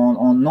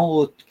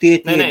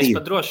 Nē, es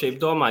par drošību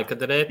domāju, ka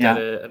ar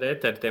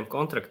ēteri tiem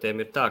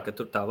kontraktiem ir tā, ka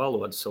tur tā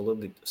valoda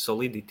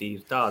solidity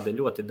ir tāda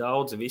ļoti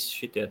daudz, visi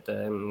šitie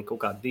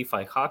kaut kādi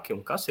DeFi haki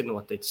un kas ir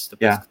noticis,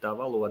 tāpēc, ka tā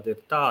valoda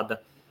ir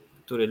tāda,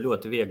 tur ir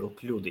ļoti viegli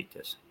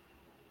kļūdīties.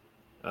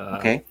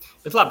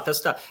 Bet labi, tas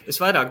tā. Es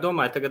vairāk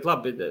domāju, tagad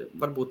labi,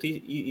 varbūt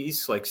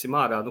izslēgsim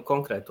ārā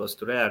konkrētos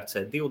tur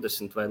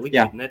ERC20 vai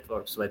Liquid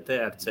Networks vai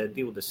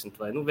TRC20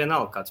 vai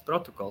vienalga kāds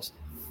protokols.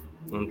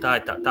 Un tā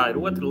ir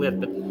otra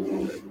lieta, bet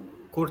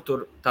kur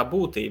tur tā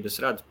būtība, es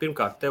redzu,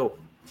 pirmkārt tev,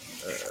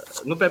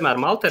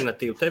 piemēram,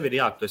 alternatīva tev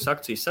ir tu esi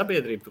akcijas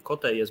sabiedrība, tu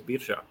kotējies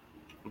biržā.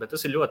 Bet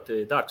tas ir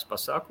ļoti dārgs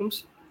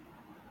pasākums.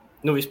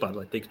 Vispār,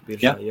 lai tiktu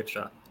biržā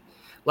iekšā.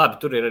 Labi,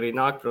 tur ir arī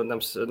nāk,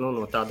 protams,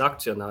 no tāda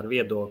akcionāra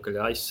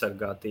viedokļa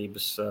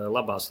aizsargātības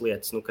labās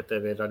lietas, ka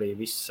tev ir arī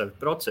visi savi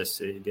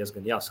procesi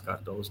diezgan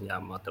jāsakārto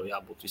uzņēmumā, tev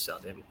jābūt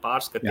visādiem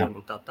pārskatiem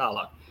un tā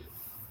tālāk.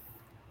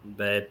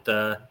 Bet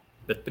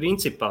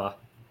principā,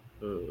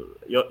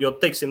 jo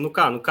teiksim,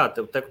 kā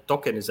tev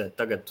tokenizēt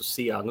tagad tu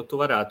SIA, tu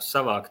varētu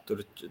savākt,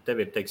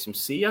 tev ir, teiksim,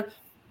 SIA,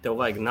 tev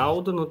vajag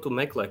naudu, tu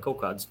meklē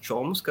kaut kādas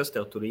čomus, kas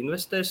tev tur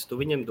investēs, tu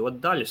viņiem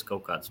dod daļas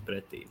kaut kādas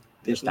pretī.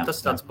 Tas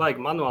tāds baigi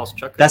manuāls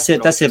čakars.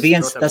 Tas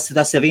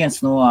ir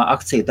viens no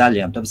akciju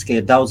daļiem, tāpēc, ka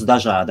ir daudz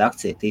dažādi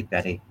akciju tipi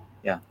arī.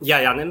 Jā,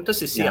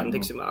 tas ir SIA,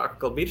 teiksim,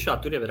 atkal biržā,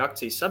 tur jau ir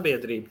akcijas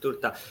sabiedrība, tur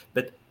tā,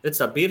 bet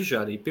tā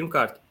biržā arī,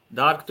 pirmkārt,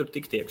 dārgi tur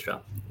tikt iekšā.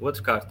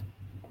 Otrkārt,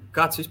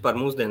 kāds vispār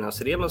mūsdienās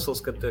ir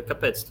iemesls,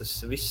 kāpēc tas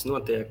viss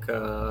notiek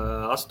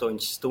 8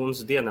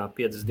 stundas dienā,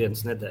 5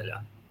 dienas nedēļā?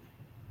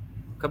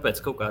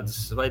 Kāpēc kaut kādas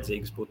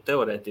vajadzīgas būtu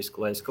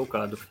teorētiski, lai es kaut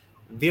kādu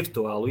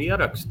virtuālu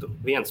ierakstu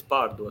viens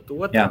pārdot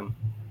otram?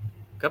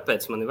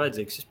 Kāpēc man ir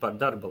vajadzīgs vispār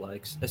darba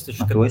laiks? Es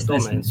taču,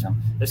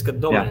 kad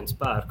domēns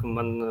pērku,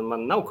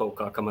 man nav kaut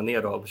kā, ka man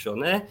ierobežo,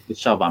 nē?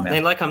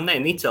 Laikam,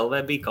 NICLV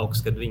bija kaut kas,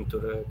 kad viņi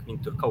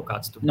tur kaut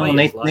kāds tur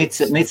paiet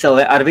laiks.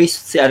 NICLV, ar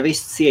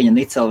visu cieņu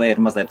NICLV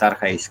ir mazliet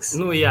arhaisks.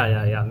 Jā,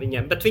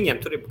 bet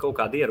viņiem tur ir kaut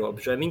kāda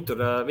ierobežo.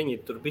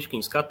 Viņi tur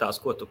bišķiņi skatās,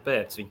 ko tu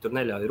pēc. Viņi tur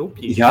neļauj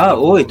rupjīt. Jā,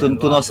 tu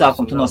no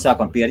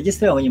sākuma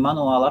piereģistrē, un viņi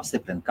manuāli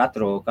apstiprina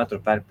katru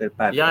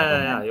pērku.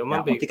 Jā, jo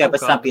man bija tikai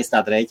pēc tam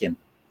piestāt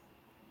rēķinu.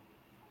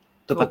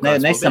 Tu pat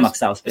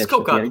nesamaksā uz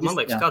priekšu. Man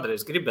liekas,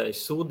 kādreiz gribēju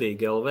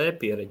sūdīgi LV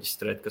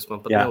piereģistrēt, kas man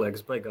pat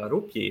neliekas baigā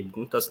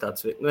rupjība. Tas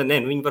tāds,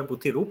 viņi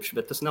varbūt ir rupši,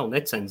 bet tas nav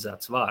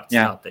necenzēts vārds,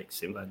 tā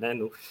teiksim, vai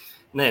ne?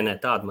 Nē,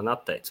 tāda man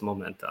atteica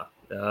momentā.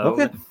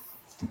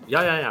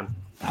 Jā.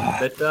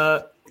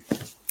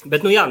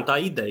 Bet tā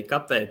ideja,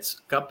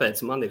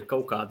 kāpēc man ir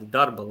kaut kādi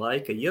darba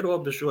laika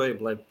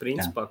ierobežojumi, lai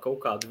principā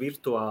kaut kādu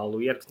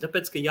virtuālu ierakstu.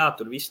 Tāpēc, ka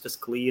tur viss tas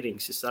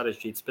klīrings ir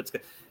sarežģīts, pēc,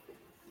 ka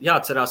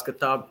jāatcerās, ka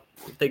tā,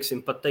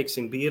 teiksim,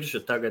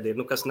 birža tagad ir,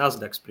 kas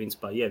Nasdaqs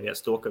principā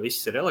ievies to, ka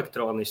viss ir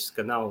elektronisks,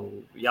 ka nav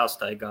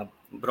jāstaigā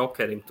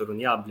brokerim tur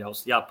un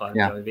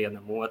jāpārļauj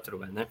vienam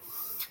otru, vai ne?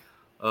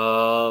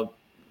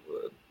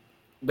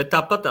 Bet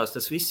tāpatās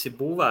tas viss ir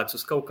būvēts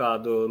uz kaut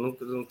kādu,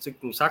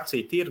 cik mums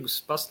akciju tirgus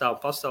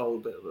pastāv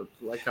pasauli,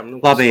 laikam,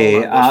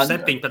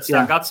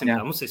 17.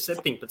 gadsimtā. Mums ir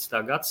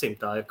 17.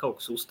 gadsimtā ir kaut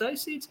kas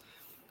uztaisīts.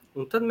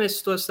 Un tad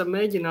mēs to esam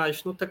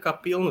mēģinājuši, tā kā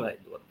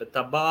pilnveidot, bet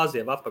tā bāze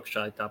jau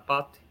apakšā ir tā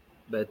pati.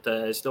 Bet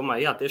es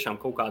domāju, tiešām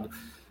kaut kādu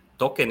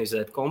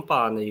tokenizēt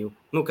kompāniju,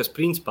 kas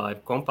principā ir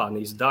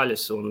kompānijas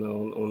daļas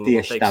un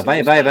tieši tā,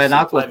 vai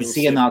nākotnes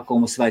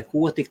ienākumus, vai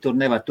ko tik tur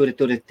nevar. Tur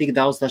ir tik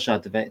daudz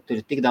dažādu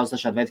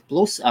veidu.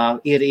 Plus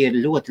ir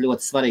ļoti,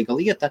 ļoti svarīga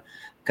lieta,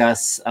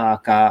 kas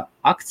kā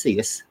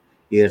akcijas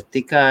ir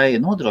tikai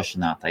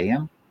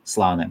nodrošinātajiem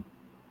slāniem.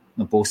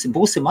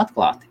 Būsim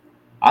atklāti.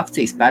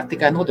 Akcijas pērk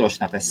tikai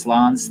nodrošinātais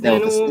slānis,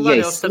 tev tas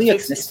ieejas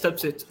slieksnis. Starp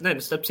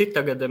citu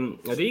tagad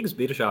Rīgas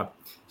biržā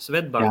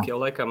Svetbank jau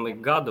laikam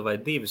gadu vai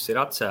 2 ir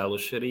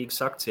atcēluši Rīgas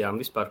akcijām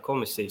vispār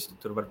komisijas.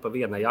 Tur var pa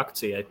vienai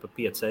akcijai pa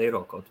 5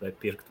 eiro kaut vai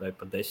pirkt vai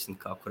pa 10,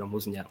 kā kuram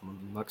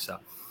uzņēmumam maksā.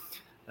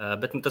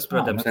 Bet tas,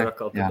 protams, tur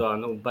atkal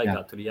baigā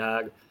tur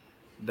jēga.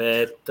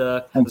 Bet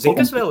zini,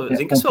 kas vēl?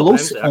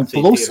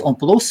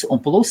 Un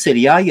plus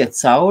ir jāiet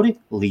cauri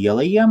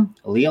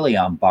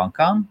lielajām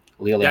bankām,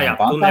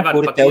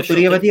 kuri tev tur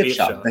ieved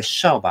iekšā, bez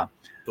šaubām.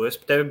 Tu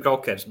esi tevi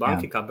brokers,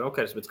 banki kā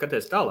brokers, bet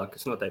skaties tālāk,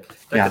 kas notiek.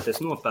 Tagad es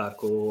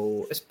nopērku,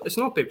 es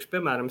nopirkšu,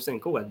 piemēram,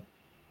 kaut kādu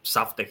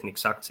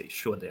saftehnikas akcijas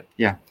šodien.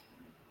 Jā.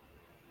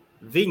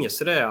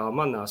 Viņas reāli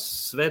manās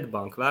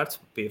Svetbank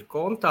vērtspapīra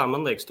kontā,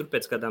 man liekas, tur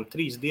pēc kādām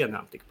 3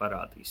 dienām tik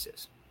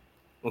parādīsies.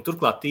 Un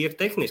turklāt tīri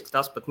tehniski,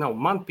 tas pat nav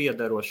man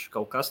piederošs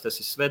kaut kas,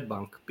 tas ir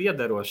Svetbank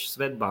piederošs,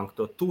 Svetbank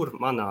to tur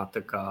manā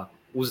tā kā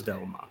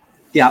uzdevumā.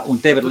 Jā, un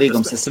tev ir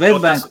līgums ar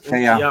Svetbank.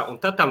 Jā, un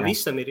tad tam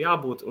visam ir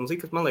jābūt, un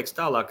man liekas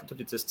tālāk, ka tur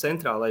ir tas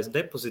centrālais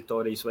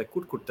depozitorijas vai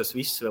kur tas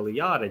viss vēl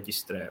ir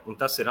jāreģistrē, un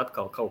tas ir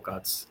atkal kaut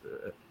kāds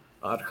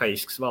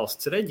arhaisks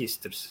valsts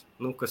reģistrs,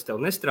 kas tev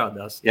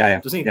nestrādās.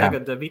 Tu zini,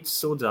 tagad viss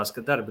sūdzās,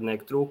 ka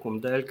darbinieku trūkuma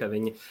dēļ, ka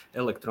viņi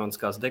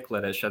elektroniskās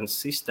deklarēšanas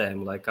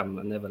sistēmu laikam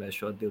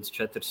nevarēšot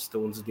 24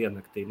 stundas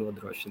diennaktī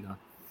nodrošināt.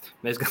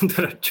 Mēs gan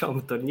tur ar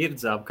čomu tur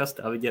ņirdzām, kas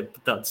tā viņiem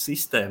tāda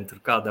sistēma, tur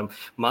kādam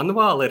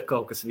manuāli ir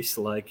kaut kas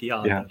visu laiku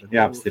jādara.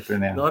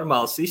 Jāapstiprina, jā.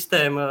 Normāla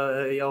sistēma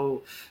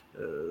jau,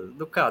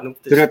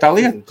 tur jau tā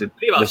lieta.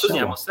 Privāts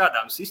uzņēmums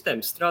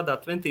sistēmas strādā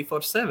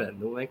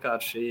 24/7,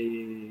 vienkārši,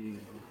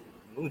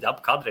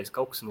 kādreiz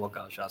kaut kas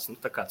nogāžās,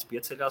 tā kāds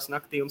pieceļās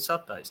naktī un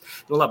satais.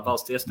 Labi,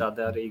 valsts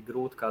iestādē arī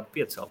grūti kādu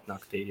piecelt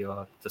naktī, jo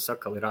tas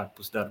atkal ir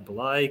ārpus darba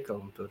laika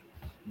un tur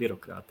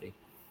birokrātija.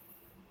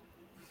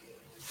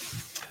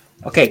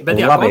 Okay, bet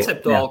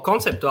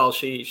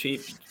konceptuāli šī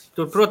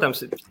tur,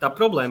 protams, tā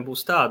problēma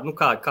būs tāda,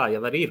 kā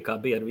jau arī ir, kā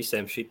bija ar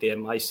visiem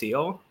šitiem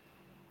ICO,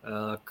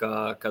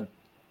 ka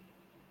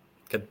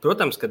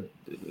Protams, ka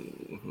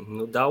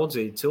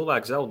daudzi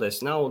cilvēki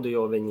zaudēs naudu,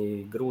 jo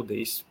viņi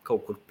grūdīs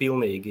kaut kur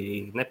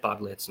pilnīgi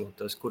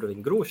nepārliecinoties, kur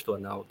viņi grūž to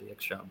naudu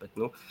iekšā, bet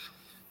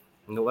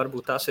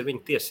varbūt tās ir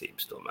viņa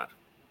tiesības tomēr.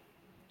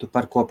 Tu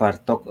par ko par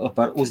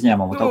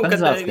uzņēmumu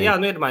tokenizāciju? Jā,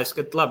 iedomājies,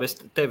 ka labi, es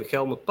tevi,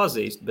 Helmut,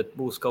 pazīstu, bet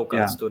būs kaut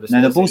kāds tur.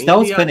 Būs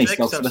daudz penīs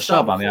kaut kas bez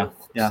šābām, jā.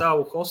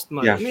 Savu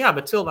hostmaņu. Jā,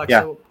 bet cilvēks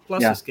jau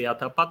klasiskajā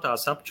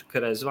tāpatās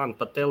apčakarē zvana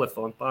pa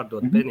telefonu,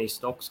 pārdot penīs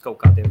stokus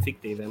kaut kādiem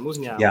fiktīviem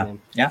uzņēmumiem.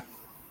 Jā.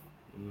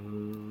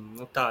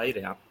 Tā ir,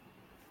 jā.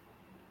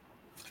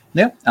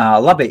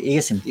 Labi,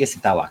 iesim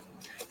tālāk.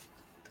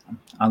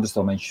 Andrus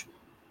Tomiņš.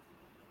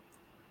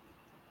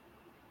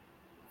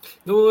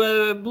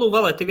 Blue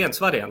Wallet ir viens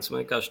variants.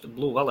 Man vienkārši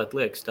Blue Wallet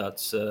liekas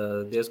tāds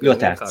diezgan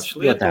vienkārši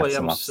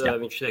lietojams.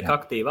 Viņš tiek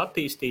aktīvi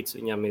attīstīts,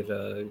 viņam ir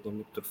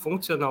tur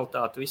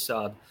funkcionalitāte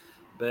visādi.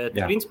 Bet,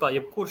 principā,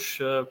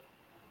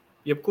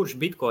 jebkurš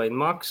Bitcoin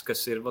maks,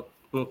 kas ir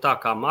tā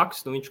kā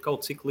maks, viņš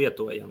kaut cik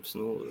lietojams.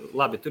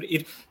 Labi, tur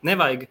ir,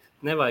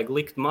 nevajag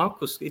likt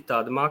makus, ir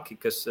tādi maki,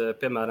 kas,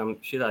 piemēram,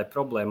 šitā ir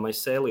problēma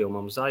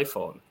sēlījumam uz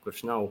iPhone,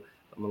 kurš nav,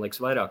 man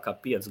liekas, vairāk kā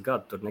 5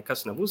 gadu, tur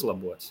nekas nav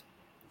uzlabots.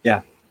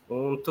 Jā.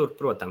 Un tur,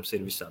 protams,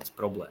 ir visādas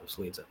problēmas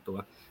līdz ar to.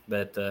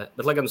 Bet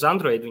lai gan uz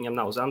Android, viņam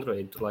nav uz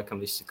Android, tur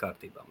laikam viss ir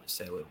kārtībā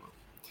sēlījumam.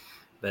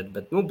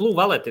 Bet Blue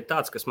Wallet ir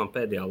tāds, kas man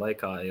pēdējā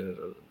laikā ir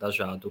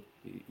dažādu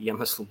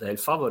iemeslu dēļ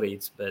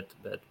favorīts, bet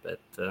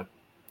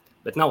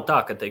nav tā,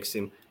 ka,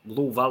 teiksim,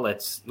 Blue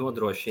Wallets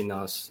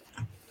nodrošinās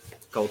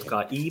kaut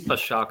kā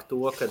īpašāk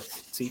to, ka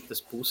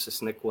citas puses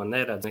neko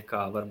neredz,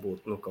 nekā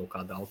varbūt kaut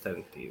kāda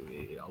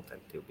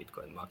alternatīva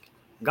Bitcoin maki.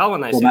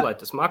 Galvenais ir, lai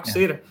tas maks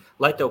ir,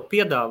 lai tev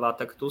piedāvā,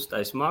 tā, ka tu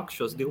uztaisi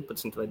maksu šos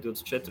 12 vai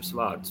 24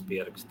 vārdus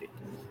pierakstīt.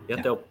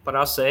 Ja tev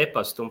prasa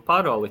e-pastu un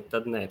paroli,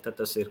 tad nē, tad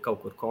tas ir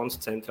kaut kur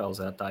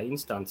koncentralizētā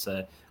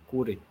instancē,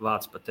 kuri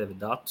vāc pa tevi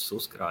datus,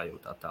 uzkrāj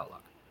un tā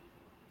tālāk.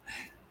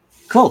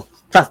 Cool.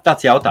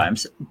 Tāds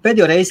jautājums.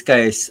 Pēdējo reizi,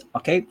 ka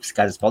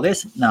skaidrs,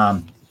 paldies.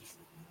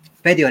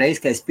 Pēdējo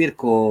reizi, ka es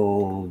pirku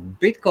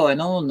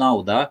Bitcoinu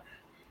naudā,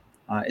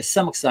 es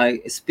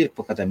pirku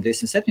par kādiem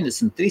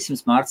 270,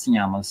 300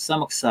 mārciņām un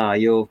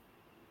samaksāju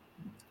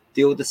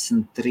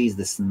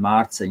 20-30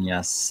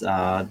 mārciņas.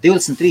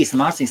 23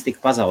 mārciņas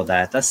tika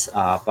pazaudētas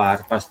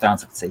par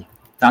transakciju.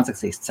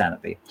 Transakcijas cena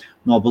bija.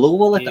 No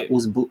Blue Walleta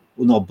uz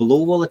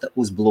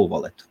Blue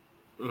Walletu.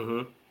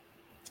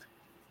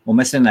 Un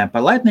mēs runājam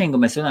par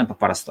Lightningu, mēs runājam par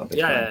parasto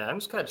Bitcoinu. Jā,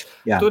 skaidrs.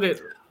 Tur ir...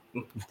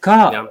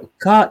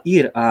 Kā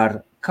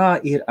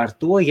ir ar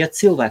to, ja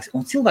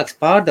cilvēks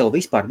pārdeva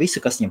vispār visu,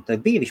 kas viņam te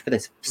bija, viņš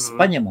pateica,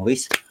 paņemu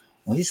visu.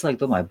 Un visu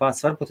laiku domāju,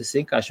 varbūt es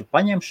vienkārši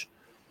paņemšu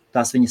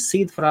tās viņas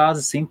seed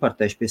frāzes,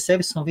 importēšu pie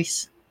sevis un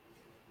viss.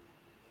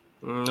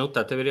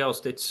 Tā tev ir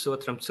jāuzticis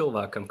otram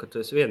cilvēkam, ka tu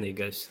esi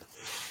vienīgais.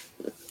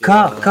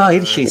 Kā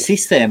ir šī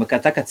sistēma,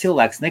 ka tā, ka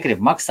cilvēks negrib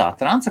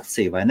maksāt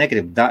transakciju vai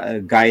negrib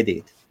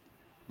gaidīt?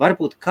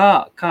 Varbūt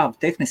kā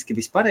tehniski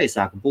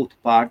vispareizāk būtu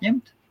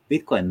pārņemt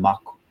Bitcoin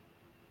maku?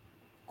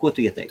 Ko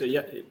tu ieteiktu?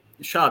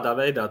 Šādā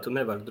veidā tu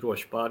nevari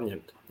droši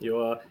pārņemt,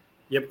 jo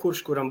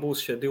jebkurš, kuram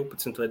būs šie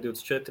 12 vai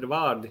 24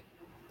 vārdi,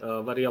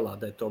 var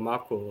ielādēt to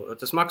maku.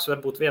 Tas maks var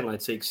būt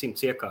vienlaicīgi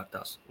 100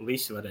 iekārtās, un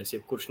visi varēs,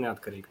 jebkurš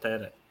neatkarīgi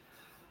tērēt.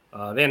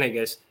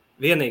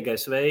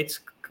 Vienīgais veids,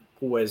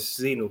 ko es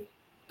zinu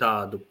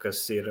tādu,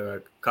 kas ir,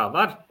 kā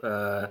var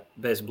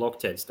bez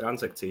blokķēdes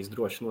transakcijas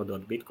droši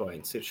nodot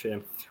bitcoins, ir šie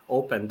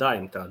Open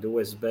Dime, tādi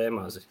USB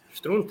mazi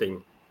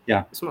štruntiņi.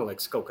 Jā. Es, man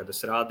liekas, kaut kad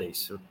es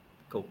rādīju,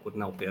 kaut kur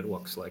nav pie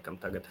rokas laikam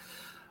tagad.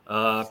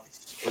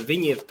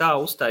 Viņi ir tā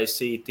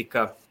uztaisīti,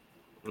 ka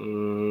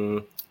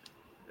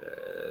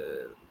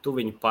tu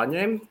viņu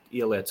paņem,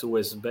 ieliec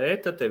USB,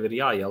 tad tev ir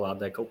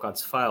jāielādē kaut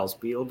kāds fails,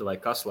 bilde vai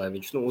kas, lai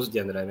viņš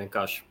uzģenerē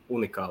vienkārši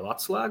unikālu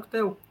atslēgu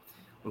tev.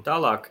 Un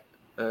tālāk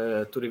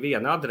tur ir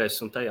viena adrese,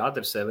 un tajā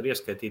adresē var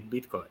ieskaitīt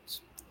bitcoins.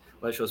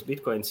 Lai šos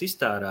bitcoins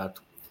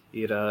iztērētu,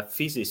 ir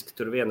fiziski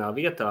tur vienā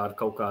vietā ar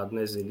kaut kādu,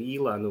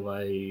 īlenu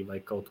vai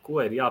kaut ko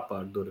ir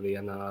jāpārdur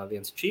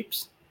viens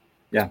čips,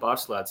 kas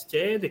pārslēdz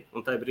ķēdi,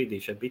 un tajā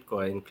brīdī šie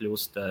bitcoini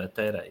kļūst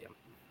tērējami.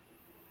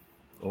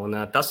 Un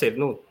tas ir,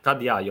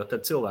 tad jo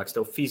tad cilvēks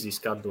tev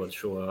fiziski atdod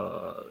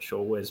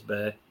šo USB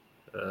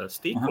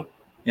stiku,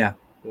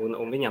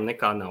 un viņam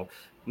nekā nav.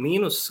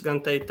 Mīnus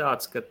gan te ir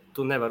tāds, ka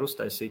tu nevar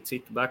uztaisīt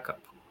citu backup.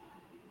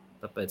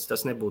 Tāpēc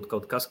tas nebūtu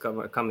kaut kas,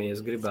 kam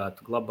es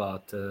gribētu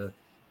glabāt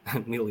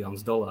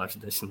miljonus dolārus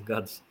 10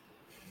 gadus.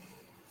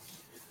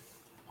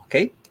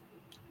 Ok.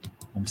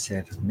 Mums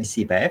ir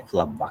misija BF.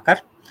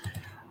 Labvakar.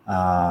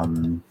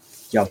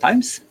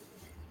 Jautājums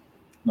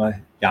no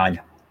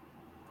Jāņa.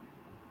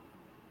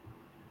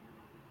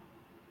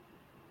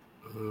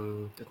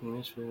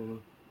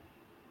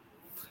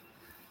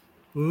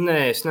 Nē,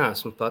 es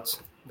neesmu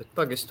pats. Bet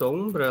pagaidzi to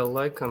umbrelu,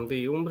 laikam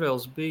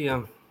umbrels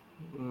bija...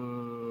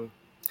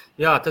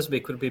 Jā, tas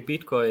bija, kur bija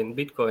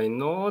Bitcoin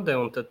node,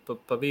 un tad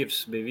pa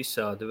virs bija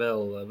visādi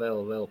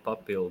vēl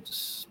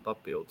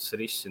papildus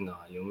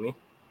risinājumi.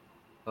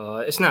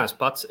 Es neesmu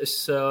pats,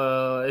 es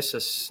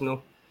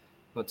esmu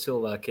no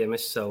cilvēkiem,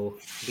 es savu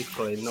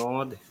Bitcoin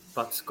nodi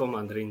pats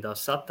komandrindā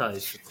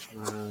sataisu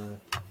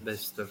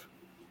bez tur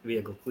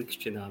viegli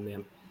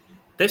klikšķināmiem.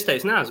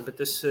 Testējis neesmu, bet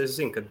es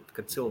zinu,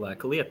 ka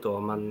cilvēki lieto,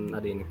 man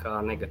arī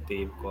nekā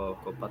negatīva,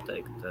 ko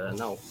pateikt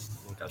nav.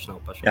 Vienkārši nav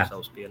pašam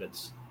savas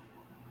pieredzes.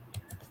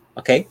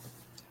 Ok.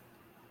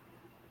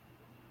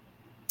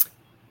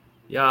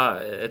 Jā,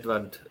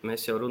 Edvard,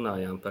 mēs jau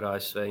runājām par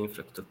ASV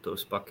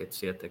infrastruktūras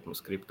paketes ietekmi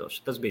uz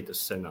kriptošu. Tas bija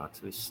tas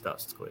senāts, viss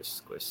stāsts, ko es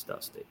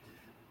stāstīju.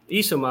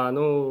 Īsumā,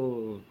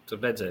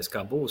 tur redzēs,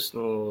 kā būs.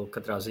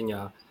 Katrā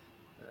ziņā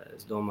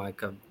es domāju,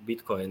 ka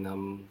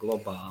Bitcoinu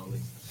globāli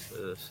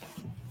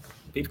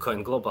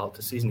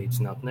tas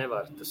iznīcināt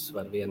nevar. Tas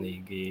var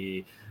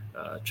vienīgi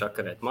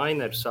čakarēt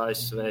minerus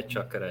ASV,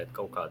 čakarēt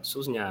kaut kādus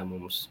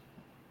uzņēmumus.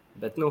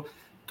 Bet,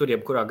 tur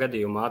jebkurā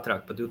gadījumā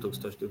ātrāk pa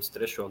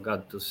 2023.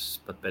 gadu tas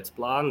pat pēc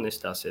plāna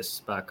nestāsies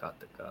spēkā.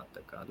 Tā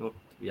kā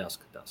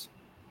jāskatās.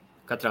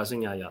 Katrā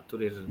ziņā, jā,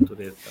 tur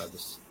ir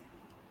tādas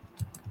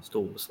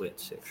stulbas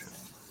lietas iekšā.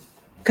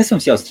 Kas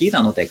jums jau Ķīnā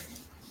notiek?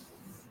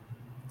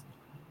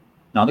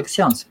 Nav nekas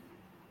jauns?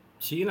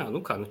 Ķīnā,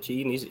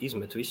 Ķīna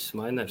izmet visus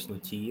minerus no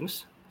Ķīnas.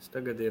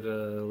 Tagad ir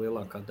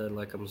lielākā daļa,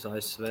 laikam, uz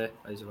ASV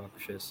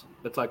aizvākušies.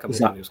 Bet, laikam,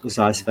 uz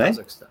ASV?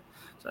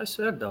 Uz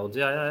ASV ir daudz,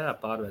 jā,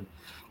 pārved.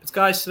 Pēc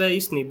kā ASV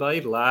īstenībā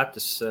ir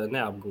lētas,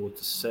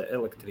 neapgūtas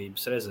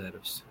elektrības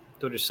rezerves.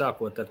 Tur ir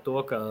sākot ar to,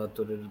 ka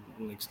tur ir,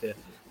 tie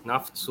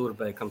naftas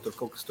urbēji, kam tur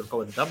kaut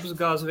kāda dabas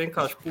gāze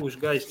vienkārši pūš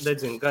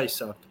dedzina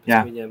gaisā,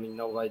 tāpēc viņiem viņi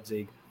nav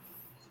vajadzīgi.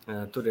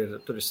 Tur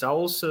ir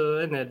saules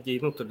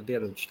enerģija, tur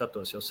dienvidu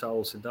štatos jau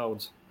saules ir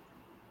daudz.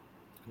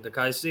 Tā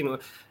kā es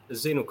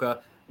zinu, ka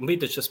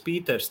bija taču tas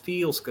Pīters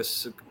Tīls,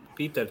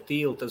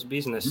 tas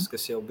bizness,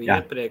 kas jau bija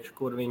iepriekš,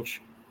 kur viņš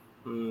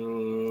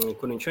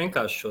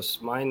vienkārši šos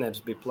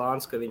minerus bija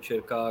plāns, ka viņš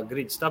ir kā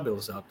grid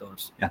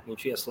stabilizators. Jā.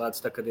 Viņš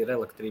ieslēdz, kad ir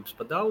elektrības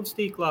pa daudz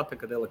tīklā,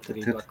 kad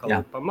elektrība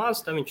ir pa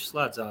maz, tad viņš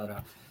slēdz ārā.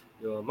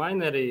 Jo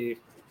mineri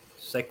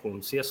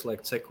sekundes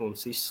ieslēgt,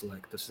 sekundes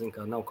izslēgt. Tas,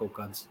 nav kaut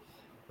kāds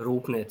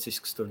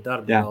rūpniecisks tur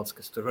darbināls,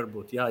 kas tur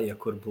varbūt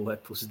jāiekurbulē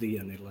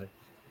pusdienu ir,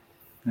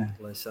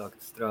 lai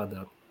sāktu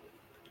strādāt.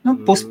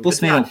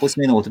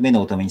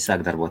 Pusminūte viņi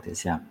sāk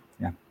darboties, jā.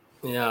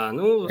 Jā,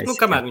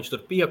 kamēr viņš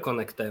tur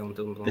piekonektē un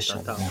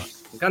tā.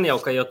 Gan jau,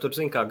 ka ja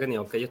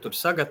tur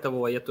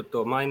sagatavo, ja tur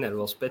to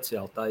mineru vēl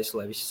speciāli taisa,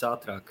 lai viss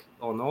ātrāk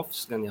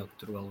on-offs, gan jau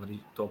tur vēl var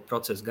to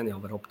procesu gan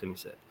jau var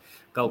optimizēt.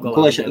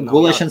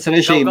 Gulēšanas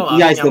režīmu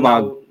jāizdevā.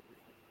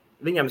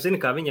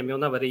 Viņam jau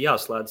nav arī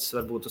jāslēdz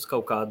varbūt uz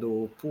kaut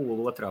kādu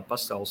pūlu otrā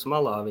pasaules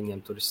malā,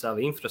 viņiem tur ir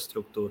sava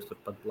infrastruktūra, tur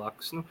pat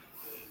blakus.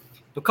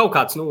 Kaut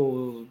kāds,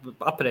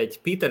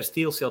 aprēķi, Pīters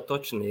Tīls jau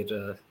točni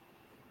ir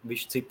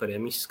višu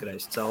cipariem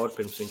izskrējis cauri,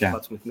 pirms viņš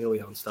 11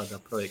 miljonus tādā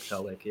projektā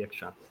liek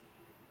iekšā.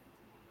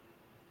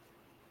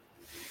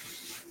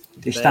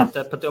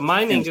 Pat jau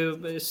miningu,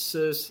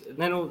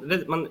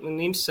 man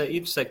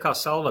interesē, kā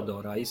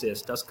Salvadorā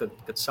izies tas,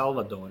 kad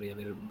Salvadori jau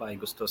ir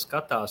baigus to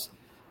skatās,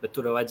 bet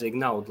tur ir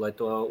vajadzīga nauda, lai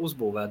to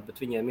uzbūvētu,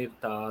 bet viņiem ir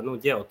tā,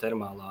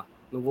 ģeotermālā,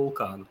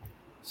 vulkāna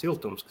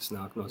siltums, kas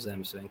nāk no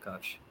zemes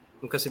vienkārši.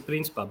 Kas ir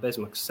principā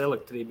bezmaksas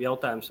elektrība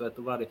jautājums, vai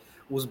tu vari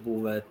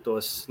uzbūvēt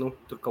tos,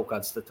 tur kaut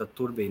kāds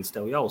turbīnas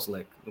tev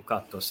jāuzliek, kā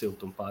to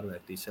siltumu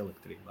pārvērtīs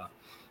elektrībā.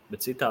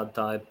 Bet citādi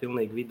tā ir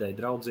pilnīgi videi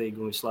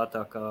draudzīga un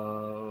vislētākā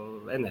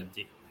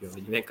enerģija, jo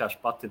viņi vienkārši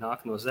pati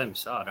nāk no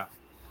zemes ārā.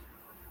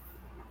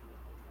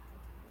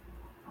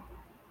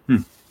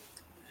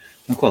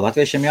 Ko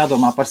latviešiem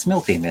jādomā par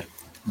smiltīm ir?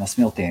 No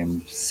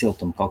smiltīm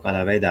siltumu kaut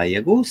kādā veidā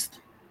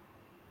iegūst?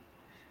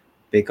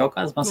 Bija kaut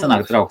kāds, man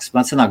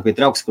sanāk bija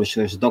draugs,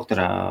 kurš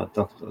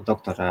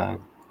doktora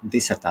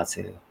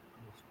disertāciju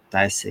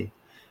taisīja.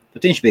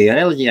 Bet viņš bija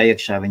reliģijā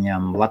iekšā,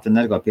 viņam Latvijas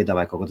Energo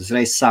piedāvāja kaut kādu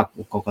uzreiz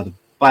sāku, kaut kādu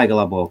baigi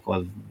labo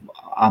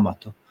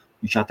amatu.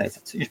 Viņš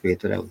atteicās, viņš bija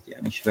tur reliģijā,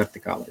 viņš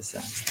vertikālais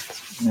zēns.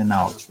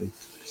 Nenaudas.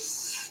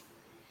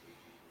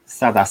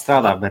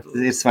 Strādā, bet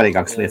ir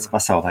svarīgākas lietas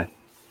pasaulē.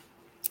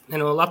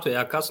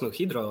 Latvijā kas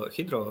hidro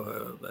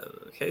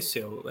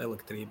Hesio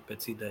elektrība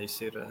pēc idejas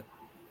ir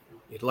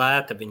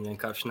lēta, viņi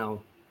vienkārši nav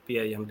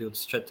pieejami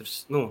 24,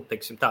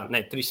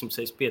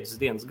 365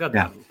 dienas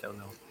gadā. Tev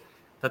nav.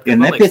 Tad, ir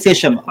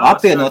nepieciešama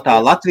apvienotā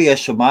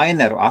latviešu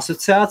mineru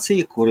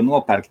asociācija, kuru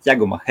nopērk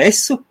ķeguma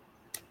Hesu.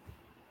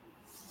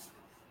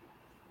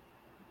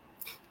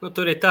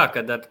 Tur ir tā,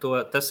 ka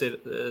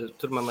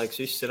tur, man liekas,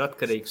 viss ir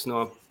atkarīgs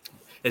no...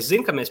 Es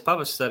zinu, ka mēs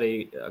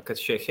pavasarī, kad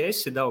šie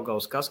Hesi,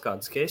 Daugavas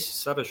kaskādas Hesi,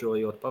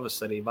 saražojot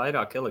pavasarī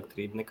vairāk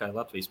elektrību nekā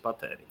Latvijas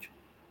patēriņš.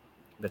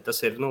 Bet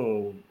tas ir,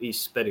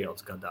 īsts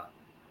periods gadā.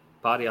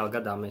 Pārējā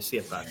gadā mēs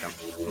iepērkam.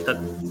 Un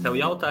tad tev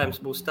jautājums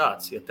būs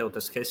tāds, ja tev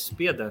tas Hesi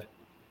pieder,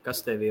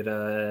 kas tev ir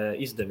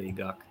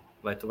izdevīgāk?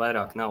 Vai tu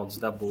vairāk naudas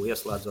dabū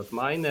ieslēdzot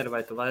mineru,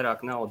 vai tu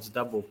vairāk naudas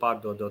dabū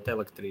pārdodot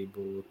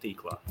elektrību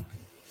tīklā?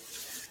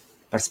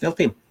 Par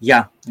smiltīm?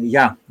 Jā,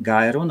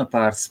 gāja runa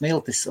par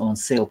smiltis un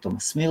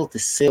siltumu.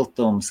 Smiltis,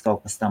 siltums,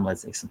 kaut kas tam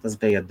līdzīgs. Tas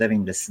bija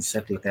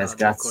 97.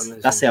 gads.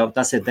 Tas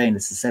ir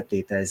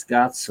 97.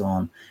 gads,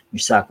 un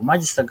viņš sāka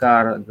maģistra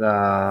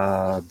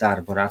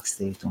darbu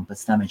rakstīt, un pēc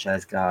tam viņš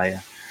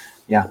aizgāja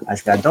Jā,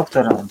 aizgāja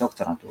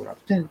doktorantūrā.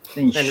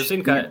 Viņš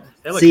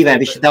dzīvē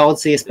viņš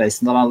daudz iespējas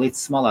līdz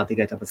smalā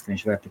tikai tāpēc, ka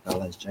viņš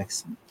vertikālais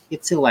džeks. Ir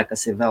cilvēki,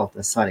 kas ir vēl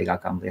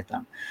svarīgākām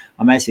lietām.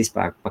 Un mēs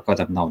vispār par kaut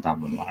kādām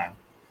naudām runājam.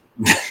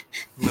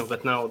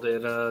 Bet nauda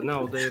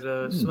ir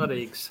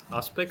svarīgs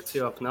aspekts,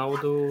 jo ap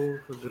naudu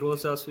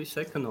grozās visa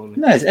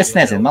ekonomika. Es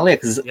nezinu, man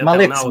liekas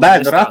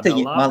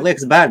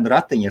bērnu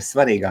ratiņi ir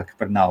svarīgāki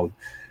par naudu.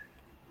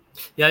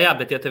 Jā,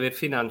 bet ja tev ir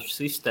finanšu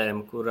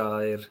sistēma,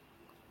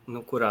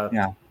 kurā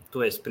tu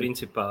esi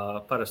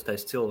principā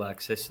parastais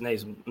cilvēks, esi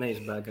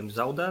neizbēgami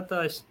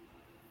zaudētājs,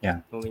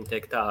 un viņi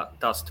tiek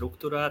tā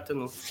strukturēta,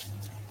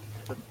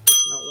 tad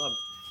tas nav labi.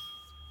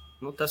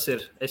 Tas ir,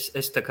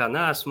 es tā kā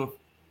neesmu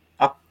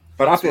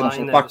par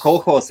apvienošanu, par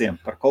kolhoziem.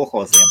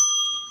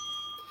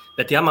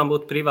 Bet ja man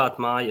būtu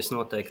privāta māja, es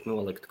noteikti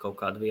noliktu kaut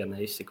kādu vienu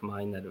izsika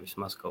maineru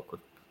vismaz kaut kur,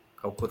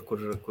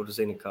 kur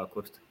zini,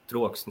 kur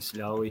troksnis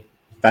ļauj.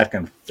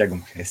 Pērkam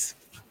ķegumkais.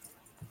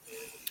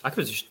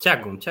 Kāpēc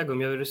ķegum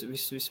jau ir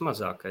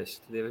vismazākais,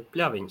 tad jau ir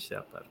pļaviņas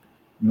jāpērk.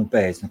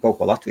 Pēc, kaut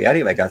ko Latvijā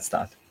arī vajag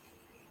atstāt.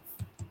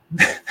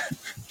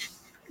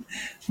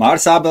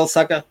 Māris Ābels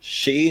saka,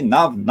 šī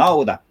nav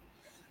nauda.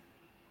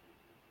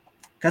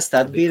 Kas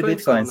tad ir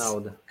bitkoins?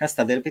 Kas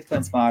tad ir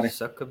bitkoins, Māri?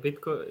 Saka,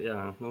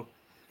 jā.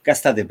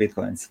 Kas tad ir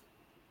bitkoins?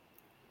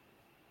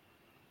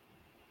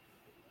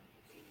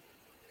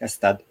 Kas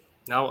tad?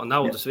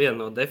 Naudas viena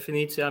no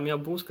definīcijām jau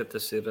būs, ka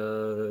tas ir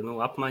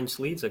apmaiņas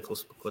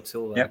līdzeklis, par ko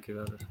cilvēki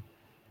var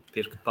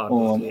pirkt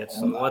pārdot lietas.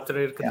 Un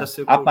otra ir, ka tas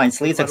ir... Apmaiņas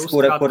līdzeklis,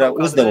 kura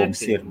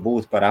uzdevums ir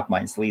būt par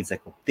apmaiņas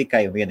līdzekli.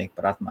 Tikai un vienīgi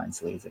par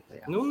apmaiņas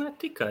līdzekli. Ne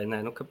tikai,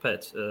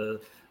 kāpēc?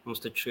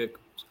 Mums taču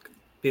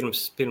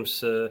pirms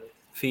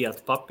fiat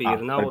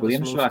papīra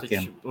naudas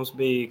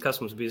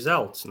mums bija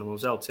zelts.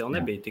 Zelts jau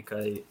nebija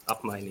tikai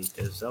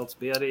apmainīties. Zelts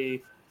bija arī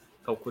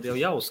kaut kur jau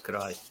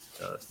jāuzkrāj.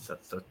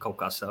 Kaut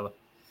kā sava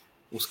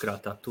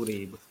uzkrātā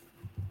turība.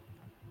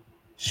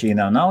 Šī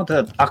nav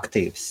nauda,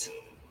 aktīvs.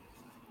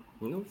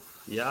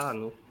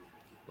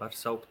 Var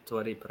saukt to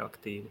arī par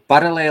aktīvu.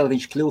 Paralēli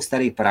viņš kļūst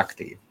arī par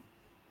aktīvu.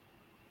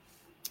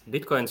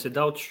 Bitkoins ir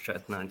daudz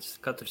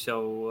šķētnēns. Katrs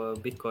jau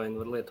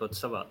bitkoinu var lietot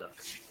savādāk.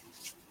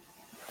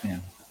 Jā.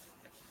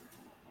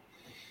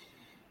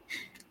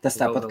 Tas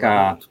tāpat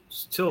kā...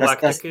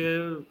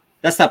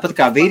 Tas tāpat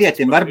kā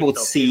vīrietim var būt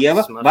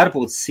sieva,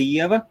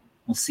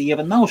 un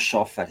sieva nav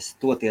šoferis.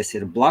 Toties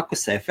ir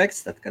blakus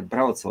efekts, tad, kad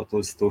braucot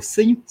uz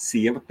tusiņu,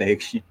 sieva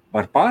pēkšņi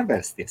var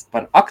pārvērsties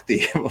par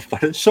aktīvu,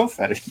 par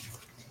šoferi.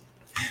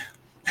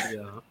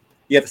 Jā.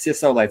 Ja tas ir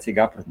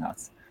saulaicīgi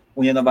aprunāts.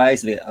 Un ja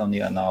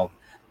nav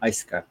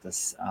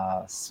aizskartas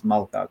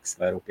smalkākas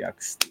vai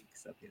rupjākas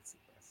stīgas attiecībās.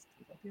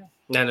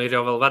 Ir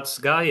jau vēl vecs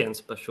gājiens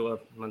par šo.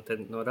 Man te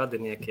no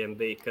radiniekiem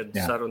bija, kad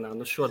sarunā,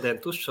 šodien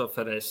tu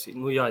šoferēsi.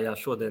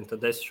 Šodien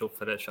tad es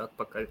šoferēšu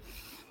atpakaļ.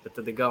 Bet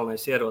tad ir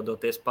galvenais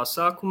ierodoties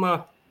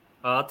pasākumā,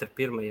 ātri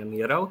pirmajam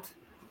ieraut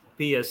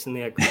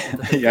 50.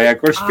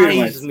 Kurš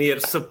pirmais?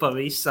 Aizmirsu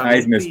pavisam.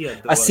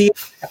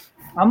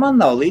 Man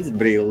nav līdz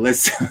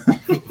brilles.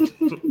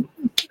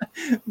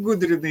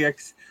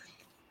 Gudrinieks.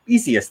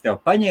 Izies tev,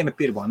 paņēma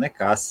pirmo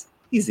nekas.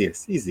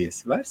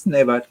 Izies. Vairs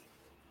nevar.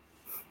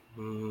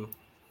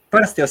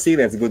 Parasti jau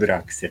sīvietes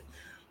gudrākas ir.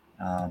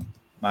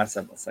 Māris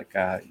Ābels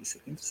saka, jūs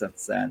ir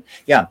interesants zēni.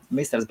 Jā,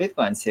 Mr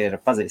Bitkoins ir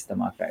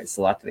pazīstamākais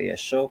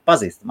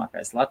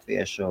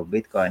latviešu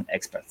bitcoin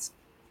eksperts.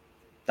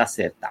 Tas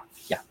ir tā,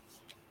 jā.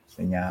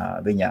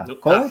 Viņa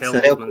kods,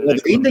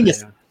 rindiņas,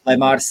 lai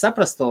Māris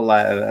saprastu,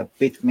 lai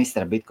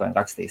Mr Bitcoin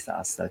rakstīs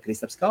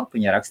Kristaps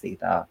Kalpiņa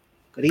rakstītā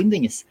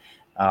rindiņas,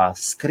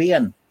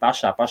 skrien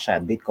pašā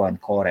Bitcoin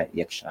core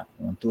iekšā.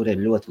 Un tur ir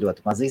ļoti,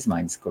 ļoti maz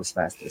izmaiņas, kuras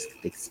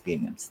vēsturiski tiks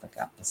pieņemts. Tā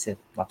kā tas ir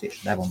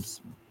latviešu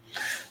devums.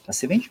 Tas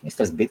ir viņš,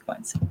 Mr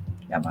Bitkoins.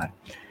 Jā, Māri.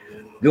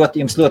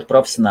 Jums ļoti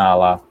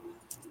profesionālā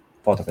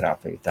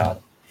fotografija tāda.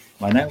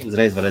 Vai ne?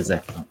 Uzreiz var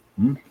redzēt.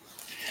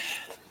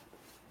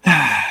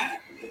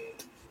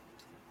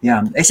 Jā,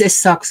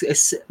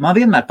 man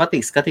vienmēr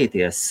patīk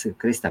skatīties,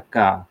 Kristap,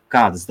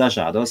 kādus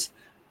dažādos.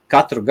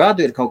 Katru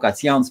gadu ir kaut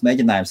kāds jauns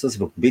mēģinājums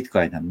uzbrukt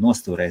Bitcoinam,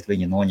 nostūrēt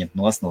viņu, noņemt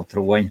no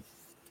troņa.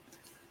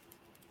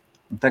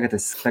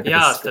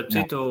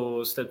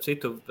 Starp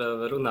citu,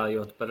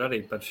 runājot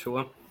arī par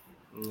šo,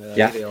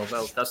 ir jau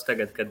vēl tas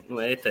tagad, kad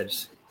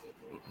ēteris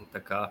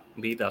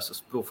bīdās uz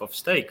proof of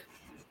stake.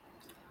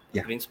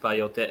 Principā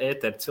jau tie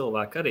ēteri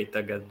cilvēki arī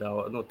tagad,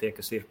 tie,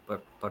 kas ir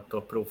par to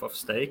proof of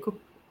stake,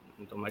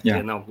 domāju, tie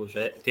nav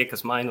gluži, tie,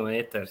 kas maino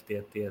ēteri,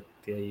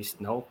 tie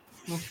īsti nav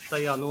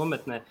tajā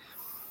nometnē.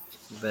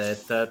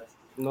 Bet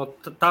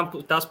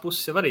tās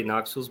puses jau arī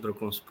nāks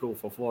uzbrukums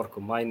proof of work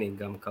un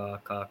mainīgam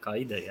kā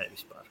idejai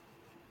vispār.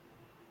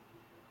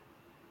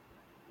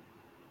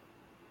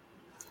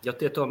 Jo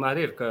tie tomēr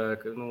ir, ka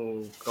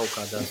kaut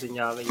kādā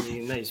ziņā viņi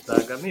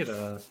neizbēgami ir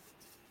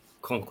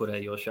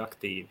konkurējoši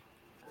aktīvi.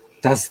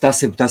 Tas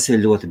ir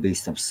ļoti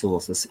bīstams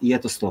solis. Tas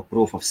iet uz to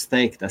proof of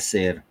stake, tas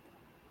ir...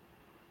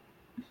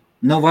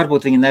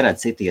 varbūt viņi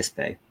neredz citu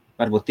iespēju.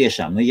 Varbūt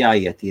tiešām,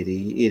 jāiet,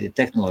 ir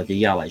tehnoloģija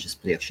jālaiž uz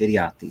priekšu, ir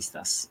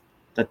jāattīstās.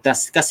 Tad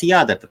tas, kas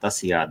jādara, tad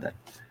tas jādara.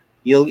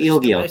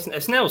 Ilgi jau.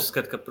 Es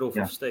neuzskatu, ka proof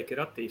of stake ir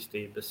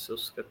attīstība. Es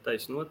uzskatu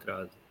taisnu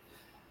otrādi.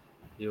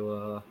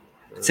 Jo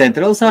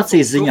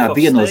Centralizācijas ziņā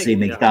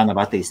viennozīmīgi tā nav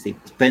attīstība.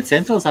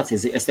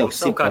 Centralizācijas ziņā es tev 100%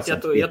 savukārt,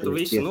 ja tu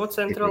visu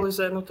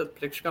nocentralizē, nu tad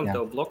priekš kam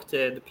tev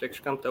blokķēdi,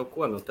 priekš kam tev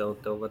ko, nu tev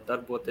var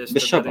darboties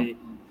bez tad arī,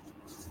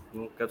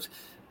 nu,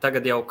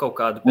 tagad jau kaut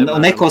kāda,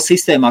 piemēram, un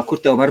ekosistēmā, kur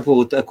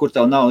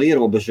tev nav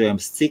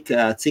ierobežojums,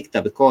 cik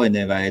tā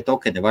bitkoini vai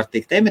tokeni var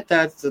tikt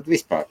emitēti, tad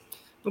vispār.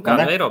 Nu kā,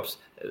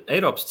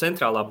 Eiropas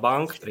centrālā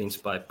banka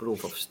principā ir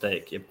proof of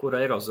stake,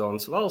 jebkura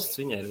Eirozonas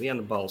valsts, viņai ir viena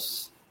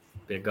balss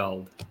pie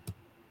galda.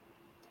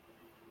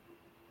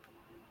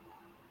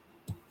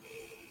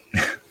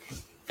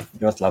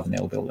 Ļoti labi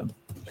neilbildami.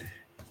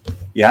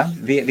 Jā,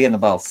 viena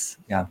balss,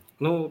 jā.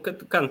 Nu,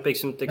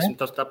 teiksim,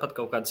 tas tāpat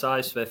kaut kādas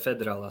ASV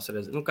federālās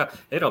rezerves. Nu, kā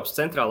Eiropas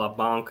centrālā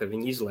banka,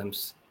 viņi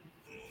izlems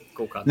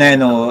kaut kādu... Nē,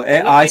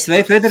 ASV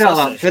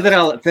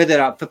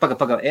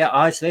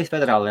ASV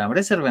federālajām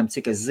rezervēm,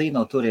 cik es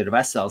zinu, tur ir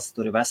vesels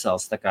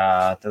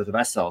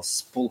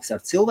pulks ar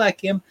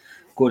cilvēkiem,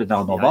 kuri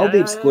nav no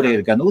valdības, kuri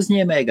ir gan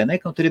uzņēmēji, gan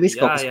ekonomi, tur ir viss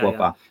kaut kas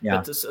kopā.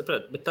 Jā.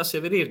 Bet tas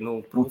jau ir,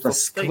 nu, proof of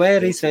stake.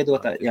 Square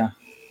izveidotāji, jā.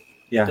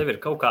 Tev ir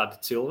kaut kādi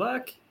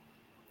cilvēki,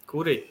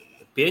 kuri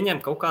pieņem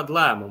kaut kādu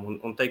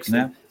lēmumu, un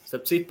teiksim,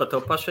 starp citu par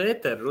to pašu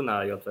ēteru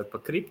runājot, vai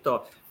par kripto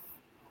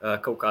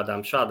kaut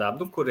kādām šādām,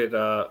 nu,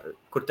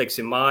 kur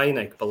teiksim,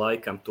 mainēk pa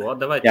laikam to,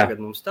 vai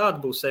tagad mums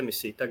tāda būs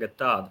emisija, tagad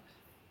tāda.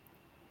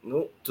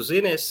 Nu, tu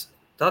zinies,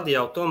 tad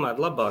jau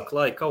tomēr labāk,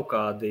 lai kaut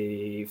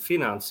kādi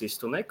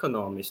finansisti un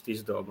ekonomisti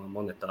izdomā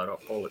monetāro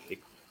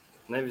politiku,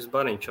 nevis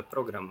bariņš ar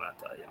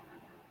programmētājiem.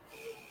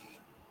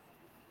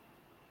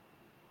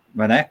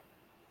 Vai ne?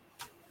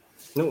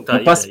 Nu,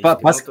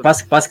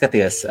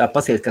 paskaties,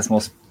 kas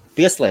mums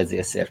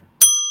pieslēdzies ir.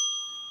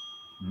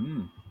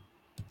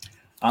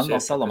 Anno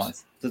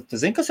Salamans. Tu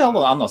zini, kas ir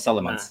Anno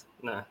Salamans?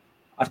 Nē.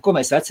 Ar ko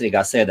mēs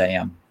vecrīgā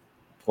sēdējām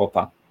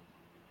kopā?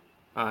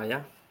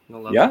 Jā?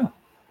 Nu, labi. Jā?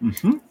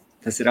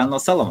 Tas ir Anno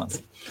Salamans.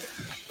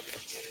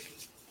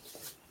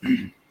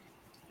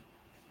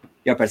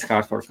 Jā, pēc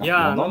hardforka.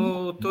 Jā,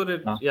 nu, tur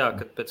ir,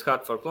 kad pēc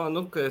hardforka,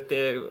 nu, ka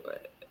tie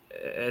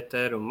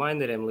Ethereum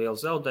mineriem liela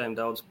zaudējumi,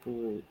 daudz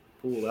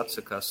pūli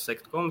atsakās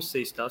sekt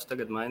komisijas, tās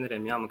tagad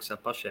mineriem jāmaksā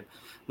pašiem.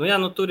 Nu jā,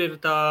 nu tur ir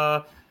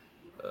tā,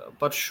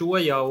 par šo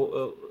jau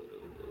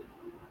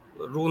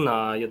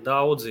runāja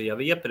daudzi jau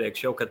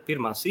iepriekš, jau kad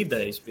pirmās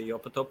idejas bija, jau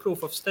par to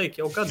proof of stake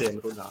jau gadiem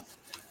runā.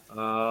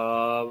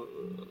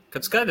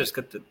 Kad skaidrs,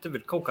 ka tev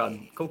ir kaut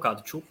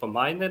kāda čupa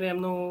mineriem,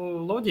 nu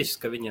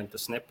loģiski, ka viņiem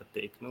tas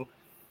nepatīk. Nu,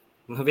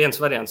 viens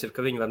variants ir,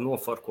 ka viņi var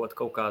noforkot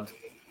kaut kādu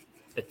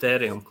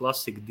Ethereum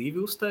Classic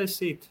 2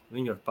 uztaisīt,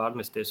 viņi var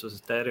pārmesties uz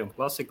Ethereum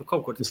Classic,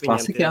 kaut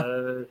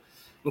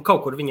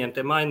kur viņiem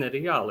tie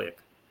mineri jāliek.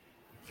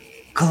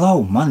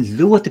 Klau, man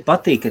ļoti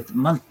patīk, ka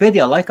man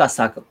pēdējā laikā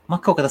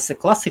man kaut kā tas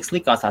klasiks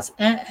likās tāds,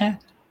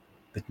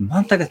 bet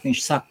man tagad viņš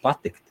sāk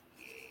patikt.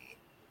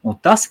 Un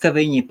tas, ka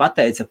viņi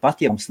pateica,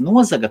 pat ja mums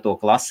nozaga to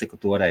klasiku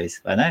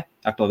toreiz, vai ne,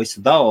 ar to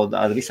visu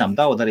ar visām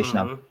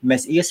darīšanām,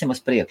 mēs iesim uz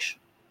priekšu.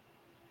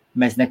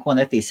 Mēs neko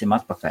netīsim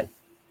atpakaļ.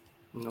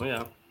 Nu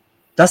jā.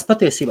 Tas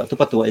patiesībā, tu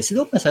par to esi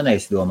domājis vai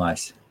neesi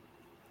domājis?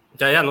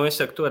 Jā, nu es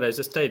saku, toreiz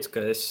es teicu,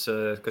 ka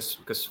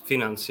kas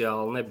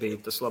finansiāli nebija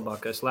tas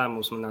labākais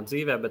lēmums manā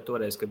dzīvē, bet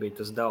toreiz, ka bija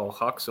tas DAO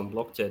haks un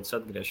blokķēdes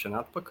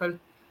atgriešana atpakaļ.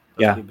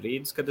 Tas bija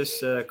brīdis, kad es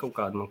kaut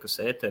kādu man, kas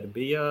ēteri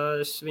bija,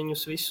 es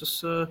viņus visus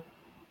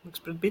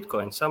pret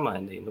Bitcoinu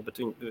samainīju. Nu, bet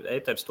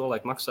ēteris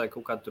tolaik maksāja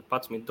kaut kādu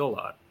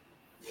 $11.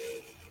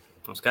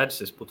 Un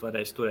skaidrs, es būtu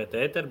varējis turēt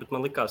ēteri, bet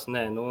man likās,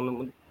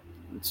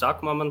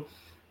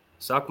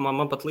 Sākumā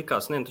man pat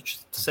likās,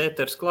 tas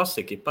ēteris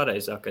klasika ir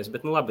pareizākais,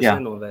 bet labi, es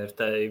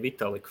nenovērtēju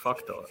Vitaliku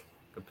faktoru,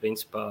 ka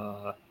principā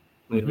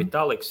ir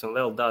Vitaliks un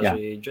vēl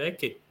daži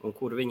džeki, un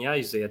kur viņi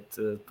aiziet,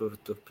 tur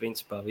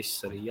principā viss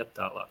arī iet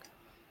tālāk.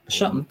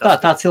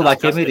 Tā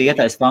cilvēkiem ir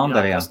ietais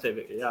founderiem.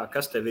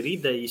 Kas tev ir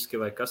idejiski,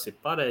 vai kas ir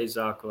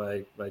pareizāk,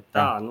 vai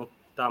tā,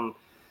 tam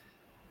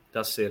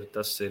tas ir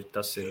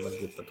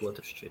varbūt pat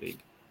otršķirīgi.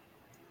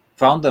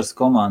 Founders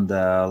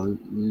komanda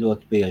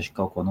ļoti bieži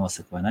kaut ko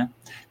nosaka, vai ne?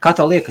 Kā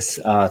tev liekas,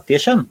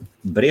 tiešām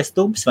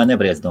briesdumps vai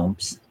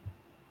nebriesdumps?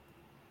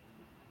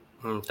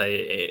 Tā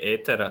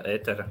ētera.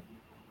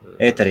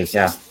 Ēterīs,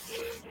 jā.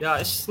 Jā,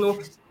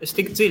 es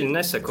tik dziļi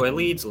nesekoju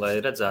līdzi, lai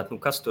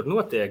redzētu, kas tur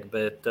notiek,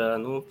 bet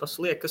tas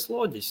liekas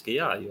loģiski,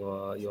 jā,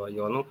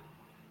 jo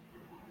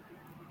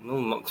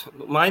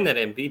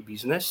mineriem bija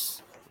bizness,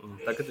 un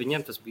tagad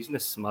viņiem tas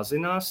bizness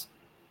mazinās.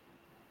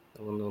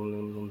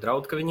 Un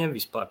draud, ka viņiem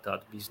vispār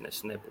tāda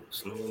biznesa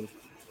nebūs.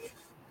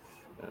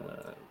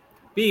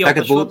 Bija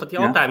jau pat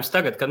jautājums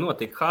tagad, kad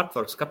notika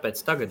hardforks, kāpēc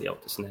tagad jau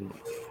tas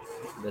nenotiek.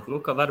 Bet,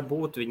 ka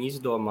varbūt viņi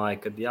izdomāja,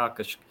 ka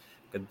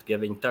ja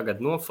viņi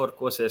tagad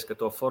noforkosies, ka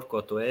to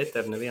forkoto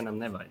ēteru nevienam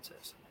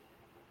nevajadzēs.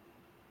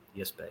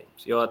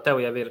 Iespējams. Jo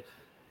tev jau ir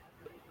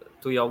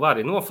tu jau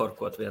vari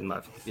noforkot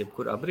vienmēr,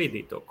 jebkurā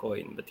brīdī to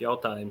koinu, bet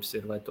jautājums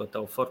ir, vai to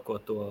tavu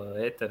forkoto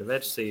ēteru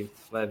versiju,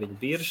 vai viņi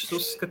biržas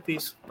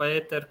uzskatīs pa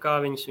ēteru, kā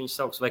viņus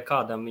sauks, vai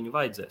kādam viņu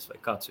vajadzēs, vai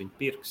kāds viņu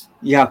pirks.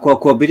 Jā,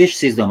 ko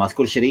biržas izdomās,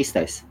 kurš ir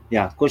īstais?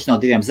 Jā, kurš no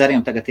 2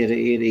 zariem tagad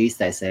ir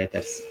īstais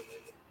ēters?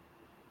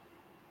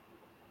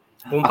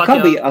 Un pat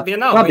kā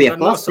bija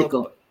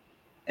klasika?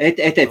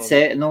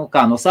 ETC,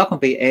 kā no sākuma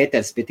bija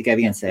ēters, bija tikai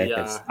viens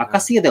ēters.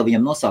 Kas iedeva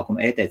viņam nosaukumu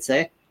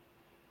ETC?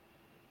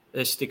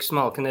 Es tik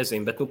smalki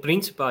nezinu, bet,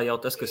 principā jau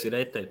tas, kas ir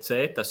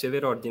ETC, tas jau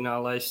ir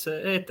oriģinālais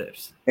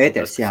ēters.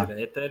 Ēters, jā.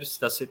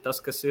 Tas ir tas,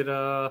 kas ir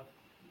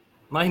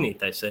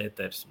mainītais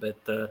ēters, bet,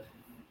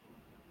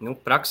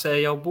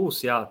 praksē jau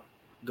būs, jā,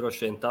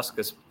 droši vien tas,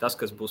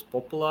 kas būs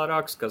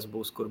populārāks, kas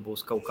būs, kur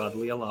būs kaut kāda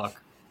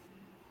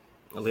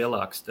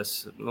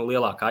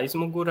lielāka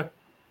aizmugura,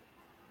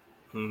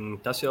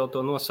 tas jau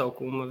to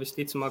nosaukumu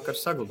visticamāk ar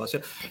saglabās.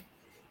 Ja?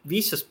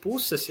 Visas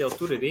puses jau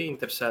tur ir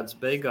ieinteresētas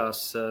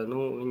beigās,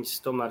 viņas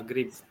tomēr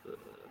grib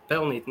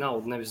pelnīt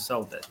naudu, nevis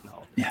zaudēt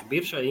naudu. Jā.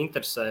 Biržai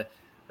interesē,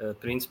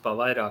 principā,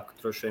 vairāk,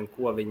 droši vien,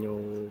 ko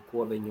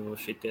viņu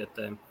šitie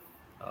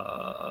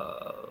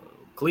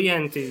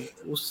klienti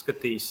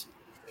uzskatīs.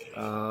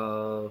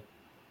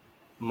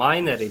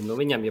 Minerim,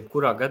 viņam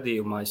jebkurā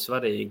gadījumā ir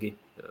svarīgi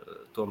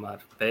tomēr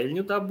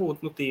peļņu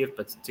dabūt, tīri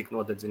pēc cik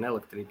nodedzina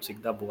elektrību, cik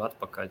dabū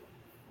atpakaļ.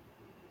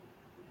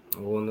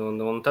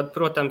 Un tad,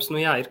 protams,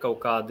 ir kaut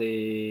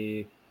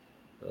kādi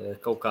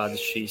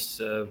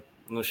šīs,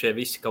 šie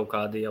visi kaut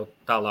kādi jau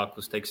tālāk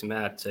uz, teiksim,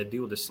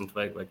 ERC20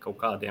 vai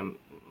kaut kādiem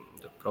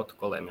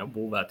protokoliem jau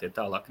būvētie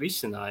tālāk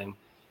risinājumi.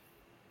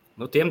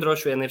 Tiem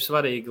droši vien ir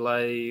svarīgi,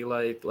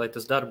 lai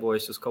tas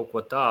darbojas uz kaut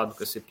ko tādu,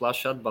 kas ir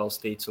plaši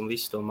atbalstīts un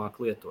visi to māk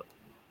lietot.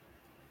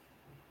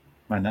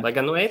 Lai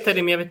gan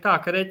ēterim jau ir tā,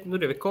 ka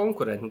tur jau ir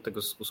konkurenti,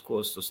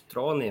 uz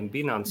troniem,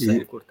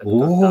 Binancēm, kur tagad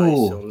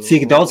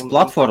cik daudz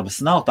platformas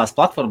nav, tās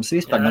platformas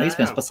vispār nav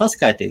iespējams pat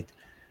saskaitīt,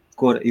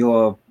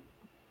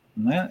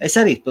 es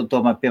arī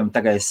tomēr, piemēram,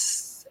 tagad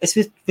es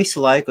visu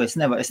laiku, es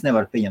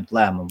nevaru pieņemt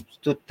lēmumu.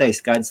 Tu teici,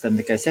 skaidrs, tam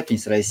tikai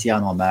 7 reizes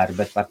jānomēra,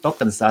 bet par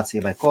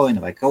tokenizāciju vai koinu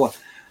vai ko.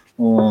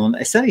 Un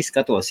es arī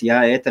skatos,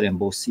 ja ēterim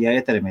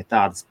ir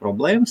tādas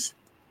problēmas,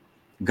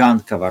 gan,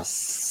 ka var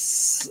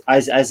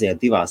aiziet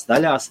 2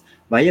 daļās,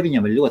 vai ja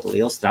viņam ir ļoti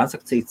liels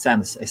transakciju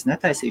cenas, es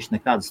netaisīšu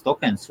nekādus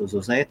tokenus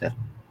uz ēteru.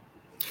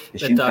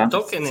 Bet ar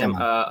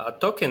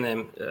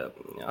tokeniem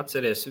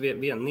atceries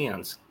vienu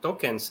niansu.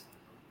 Tokens,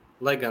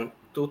 lai gan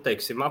tu,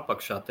 teiksim,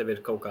 apakšā tev ir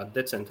kaut kāda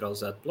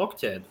decentralizēta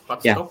blokķēde,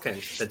 pats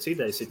tokens pēc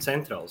idejas ir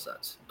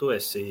centralizēts. Tu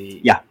esi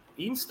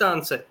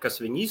instance, kas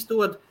viņu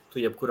izdod,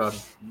 tu jebkurā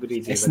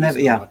brīdī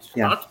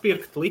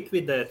atpirkt,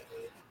 likvidēt.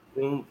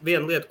 Un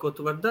viena lieta, ko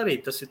tu vari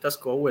darīt, tas ir tas,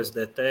 ko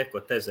USDT, ko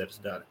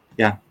Tezers dara.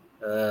 Jā.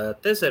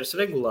 Tezers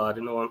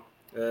regulāri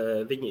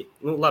viņi,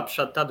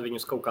 tad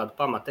viņus kaut kādu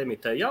pamatu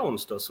emitē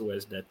jaunus tos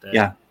USDT.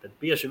 Jā. Bet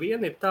bieži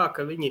vien ir tā,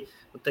 ka viņi,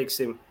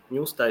 teiksim, viņi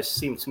uztais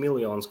 100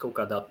 miljonus kaut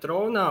kādā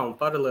tronā un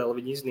paralēli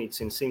viņi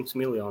iznīcina 100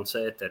 miljonus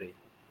ēterī.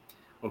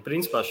 Un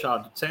principā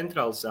šādu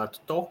centralizētu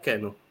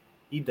tokenu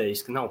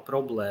idejiski nav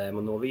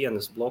problēma no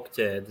vienas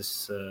blokķēdes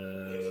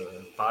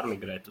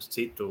pārmigrēt uz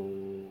citu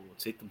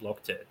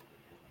blokķēdi.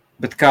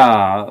 Bet kā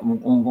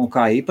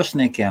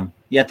īpašniekiem,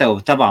 ja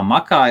tavā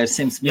makā ir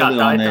 100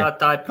 miljoni,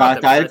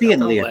 tā ir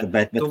viena lieta,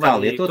 bet kā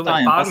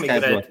lietotājiem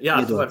paskaidrot? Jā,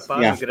 tu vari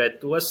pārmigrēt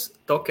tos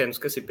tokenus,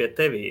 kas ir pie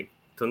tevī.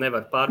 Tu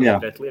nevari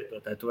pārmigrēt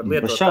lietotāju. Tu vari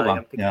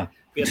lietotājiem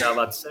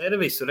piedāvāt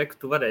servisu,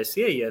 tu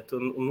varēsi ieiet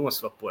un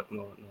nosvapot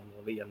no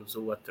vienu uz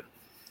otru.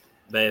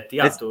 Bet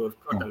tur,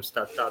 protams,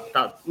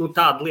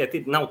 tāda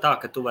lieta nav tā,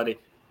 ka tu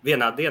vari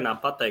vienā dienā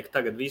pateikt,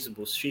 tagad viss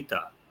būs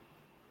šitā.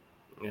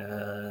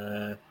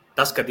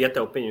 Tas, kad, ja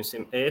tev,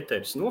 pieņemsim,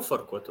 ēteris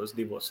noforkotos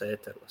 2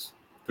 ēteros,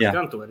 tad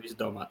gan tu vari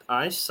izdomāt,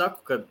 es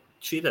saku, ka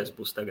šitais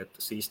būs tagad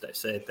tas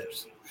īstais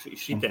ēteris.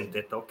 Šitiem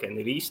tie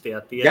tokeni ir īstie,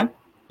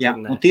 Jā,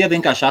 un tie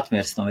vienkārši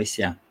atmirst no viss,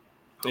 jā.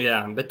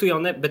 Jā, bet tu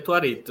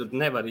arī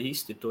nevari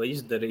īsti to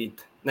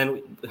izdarīt.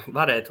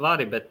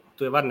 Vari, bet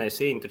tu jau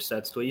neesi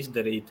ieinteresēts to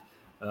izdarīt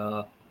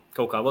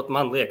kaut kā,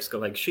 man liekas, ka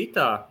vajag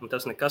šitā, un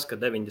tas nekas, ka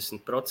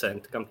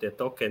 90%, kam tie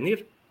tokeni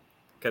ir,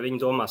 ka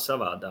viņi domā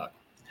savādāk.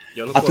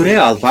 Tu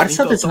reāli vari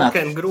sadedzināt?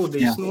 Tokeni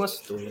grūdīs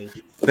nostūlīt.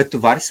 Bet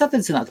tu vari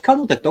sadedzināt? Kā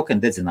notiek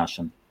tokenu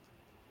dedzināšana?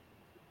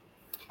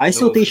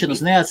 Aizsūtīšana uz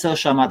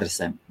neatcelšām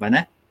adresēm, vai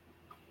ne?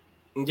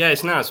 Ja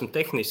es neesmu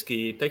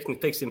tehniski,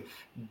 teiksim,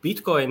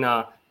 Bitkoinā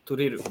tur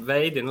ir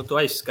veidi, tu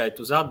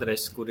aizskaiti uz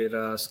adresi, kur ir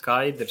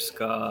skaidrs,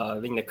 ka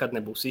viņi nekad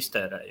nebūs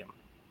iztērējami.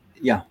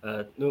 Jā.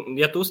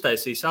 Ja tu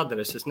uztaisīsi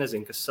adresi, es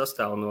nezinu, kas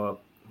sastāv no,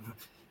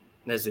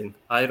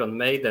 Iron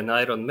Maiden,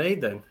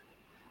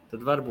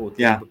 tad varbūt,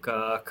 ka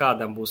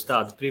kādam būs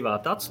tāda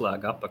privāta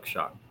atslēga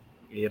apakšā,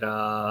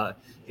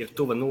 ir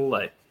tuva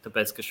nulai.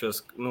 Tāpēc, ka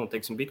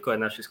teiksim,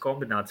 Bitcoinā šis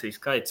kombinācijas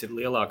skaits ir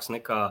lielāks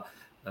nekā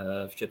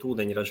šķiet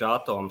ūdeņraža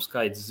atomu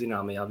skaits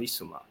zināmajā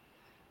visumā.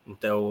 Un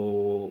tev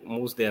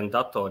mūsdienu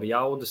datoru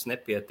jaudas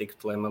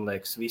nepietikt, lai, man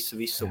liekas, visu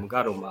visumu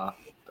garumā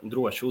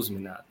droši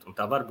uzminēt. Un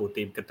tā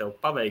varbūtība, ka tev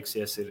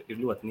paveiksies, ir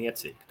ļoti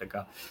niecīga. Tā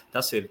kā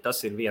tas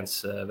ir viens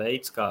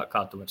veids,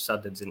 kā tu vari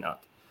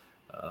sadedzināt.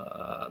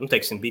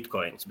 Teiksim,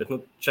 bitkoins, bet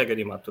šajā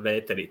gadījumā tur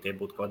ēterī tie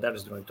būtu kaut kādi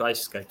droši, tu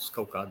aizskaiti uz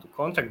kaut kādu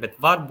kontraktu, bet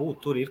varbūt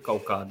tur ir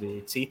kaut kādi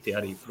citi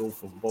arī proof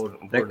of board.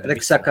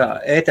 Reka saka,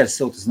 ēteris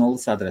sūta uz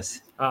nulles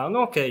adresi.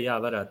 Ok, jā,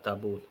 varētu tā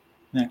būt.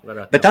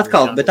 Bet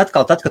atkal,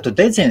 tad, kad tu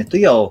dedzini, tu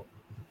jau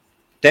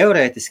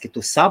teorētiski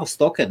tu savus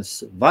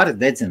tokenus vari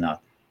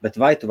dedzināt, bet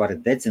vai tu vari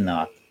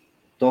dedzināt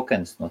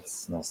tokenus no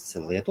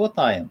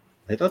lietotājiem?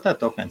 Lietotāju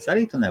tokenus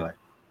arī tu nevari.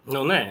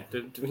 Nē,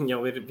 viņi jau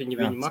ir, viņi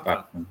makā.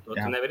 To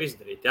tu nevar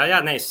izdarīt. Jā,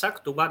 es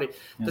saku, tu vari,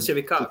 tas jau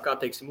ir kā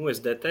teiksim,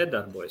 USDT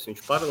darbojas.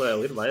 Viņš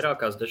paralēli ir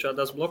vairākās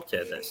dažādās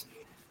blokķēdēs.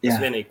 Tas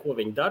vienīgi, ko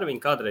viņi dara,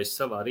 viņi kādreiz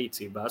savā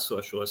rīcībā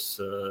esošos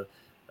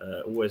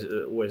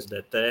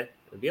USDT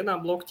vienā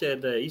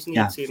blokķēdē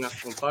iznīcina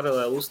un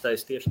paralēli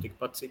uztais tieši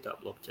tikpat citā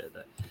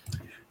blokķēdē.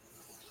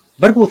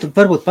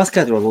 Varbūt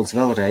paskaidro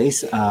lūdzu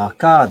vēlreiz,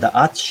 kāda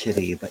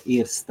atšķirība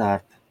ir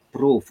starp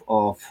proof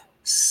of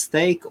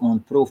stake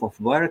un proof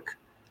of work,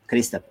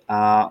 Kristap,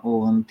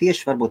 un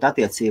tieši varbūt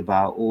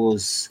attiecībā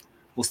uz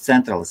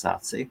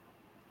centralizāciju.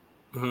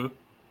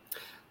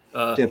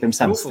 Tu jau pirms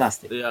tam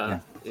stāstīji.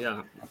 Jā.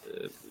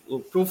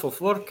 Proof of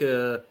work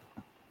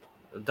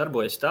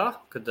darbojas tā,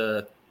 kad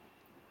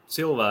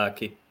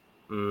cilvēki,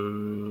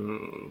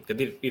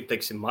 kad ir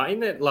teiksim,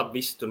 mineri, labi,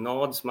 visi tur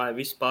nodas,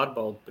 visi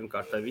pārbauda,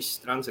 pirmkārt, vai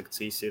visas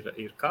transakcijas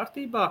ir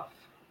kārtībā,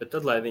 bet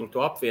tad, lai viņi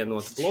to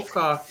apvienot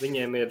blokā,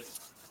 viņiem ir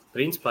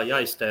principā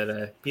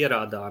jāiztērē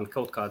pierādāmi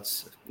kaut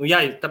kāds,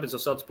 tāpēc to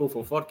sauc proof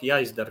of work,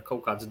 jāizdara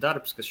kaut kāds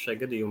darbs, kas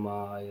šajā gadījumā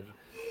ir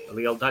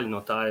liela daļa no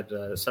tā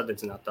ir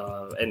sadedzinātā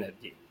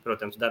enerģija.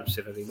 Protams, darbs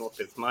ir arī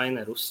nopirkt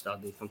mineru,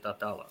 uzstādīt un tā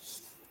tālāk.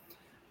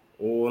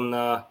 Un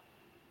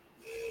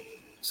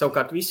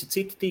savukārt visi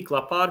citi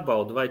tīklā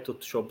pārbauda, vai tu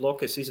šo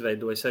bloku esi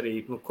izveidojis arī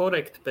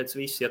korekti pēc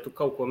visi, ja tu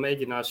kaut ko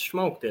mēģināsi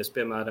šmaukties,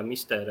 piemēram,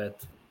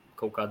 iztērēt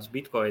kaut kādus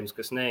bitkoinus,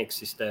 kas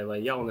neeksistē vai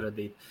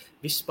jaunradīt.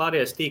 Viss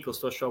pārējais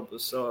tīkls to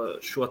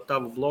šo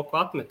tavu bloku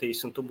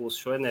atmetīs, un tu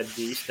būsi šo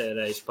enerģiju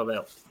iztērējis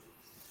pavēlti.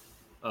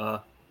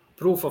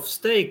 Proof of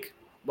stake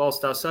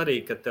balstās arī,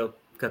 ka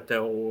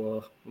tev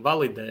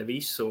validē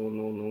visu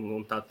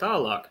un tā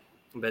tālāk,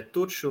 bet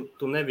tur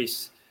tu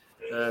nevis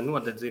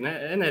nodedzini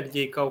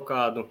enerģiju kaut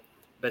kādu,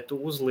 bet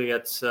tu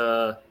uzliec,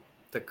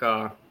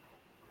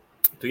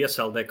 tu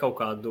iesaldē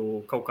kaut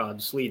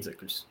kādus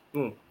līdzekļus.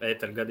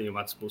 Ētera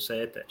gadījumā tas būs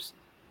ēters.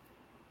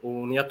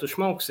 Un ja tu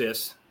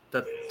šmauksies,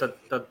 tad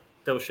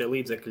tev šie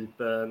līdzekļi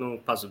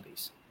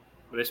pazudīs.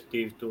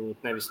 Respektīvi, tu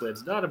nevis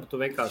liec darbu, tu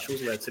vienkārši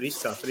uzliec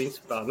riskā,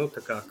 principā,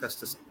 kas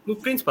tas,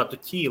 principā tu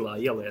ķīlā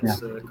ieliec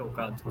kaut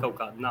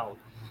kādu naudu.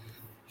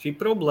 Šī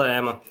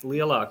problēma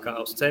lielākā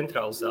uz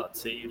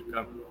centralizāciju ir,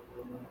 ka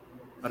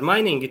ar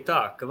mining ir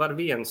tā, ka var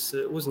viens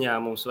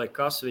uzņēmums vai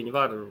kas, viņi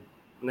var,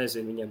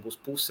 viņiem būs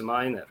puse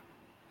mineru.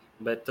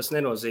 Bet tas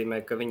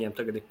nenozīmē, ka viņiem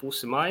tagad ir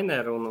pusi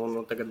mineru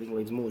un tagad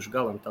viņi līdz mūža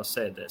galam tā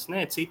sēdēs.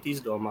 Nē, citi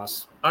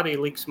izdomās arī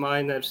liks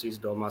minerus,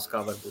 izdomās,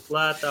 kā varbūt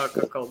lētāk,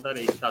 kā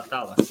darīt tā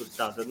tālāk. Tur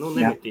tāda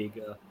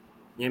nemitīga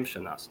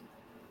ņemšanās.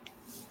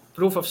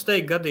 Proof of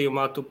stake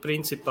gadījumā tu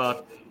principā,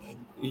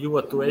 jo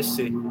tu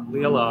esi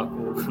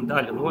lielāku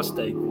daļu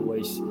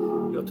nosteikojis,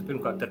 jo tu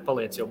pirmkārt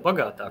paliec jau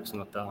bagātāks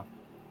no tā.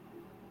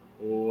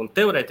 Un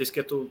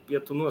teorētiski,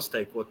 ja tu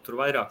nosteikot tur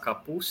vairāk kā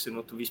pusi,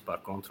 tu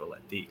vispār kontrolē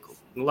tīklu.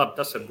 Labi,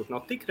 tas varbūt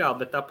nav tik reāli,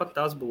 bet tāpat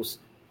tās būs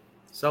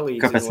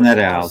salīdzinot. Kāpēc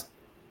nereāli?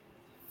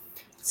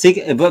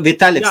 Cik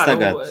Vitaļiks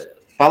tagad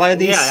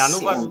palaidīs? Jā,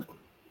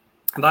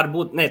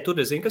 varbūt,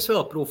 tur es zinu, kas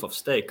vēl proof of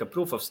stake, ka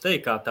proof of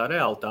stake kā tā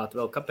realitāte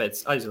vēl,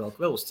 kāpēc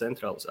aizvelk vēl uz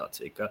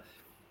centralizāciju, ka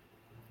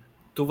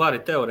tu vari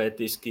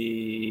teorētiski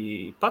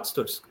pats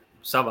tur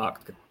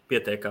savākt, ka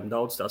pietiekami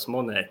daudz tās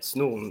monētas,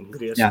 un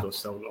griezt to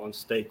savu un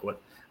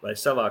steikot. Vai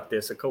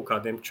savākties ar kaut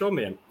kādiem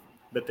čomiem,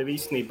 bet tev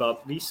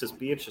īstenībā visas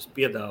biržas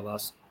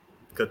piedāvās,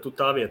 ka tu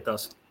tā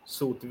vietās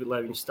sūti,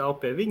 lai viņi stāv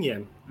pie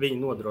viņiem,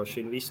 viņi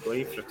nodrošina visu to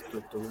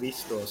infrastruktūru,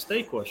 visu to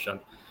steikošanu.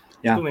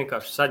 Tu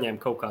vienkārši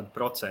saņem kaut kādu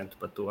procentu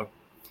par to.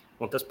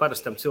 Un tas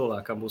parastam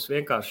cilvēkam būs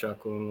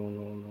vienkāršāk un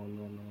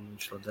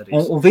viņš to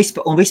darīs.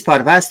 Un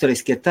vispār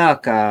vēsturiski ir tā,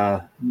 ka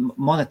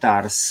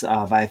monetāras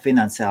vai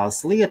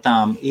finansiālas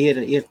lietām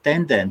ir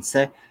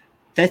tendence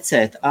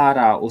tecēt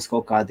ārā uz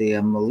kaut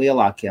kādiem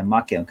lielākiem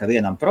makiem, ka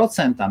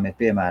 1% ir,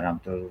 piemēram,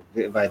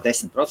 vai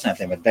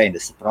 10% ir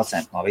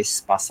 90% no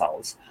visas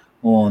pasaules.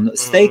 Un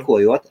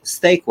steikojot,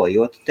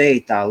 te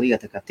ir tā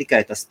lieta, ka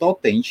tikai tas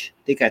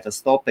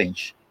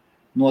topiņš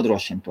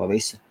nodrošina to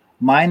visu.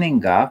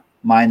 Miningā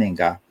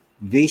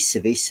visi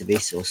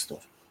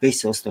uztur.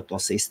 Visi uztur to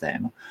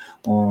sistēmu.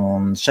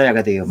 Un šajā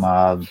gadījumā...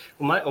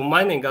 Un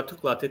miningā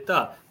turklāt ir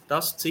tā,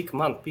 tas, cik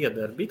man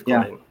pieder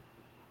bitkoinu,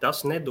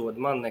 tas nedod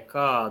man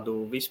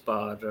nekādu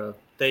vispār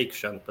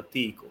teikšanu pa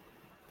tīklu.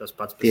 tas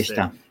pats par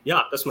sevi.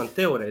 Jā, tas man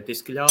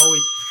teorētiski ļauj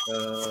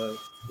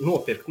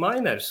nopirkt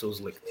minerus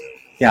uzlikt.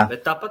 Jā.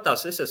 Bet tāpat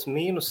tās es esmu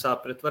mīnusā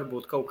pret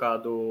varbūt kaut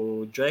kādu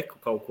džeku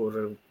kaut kur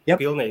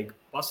pilnīgi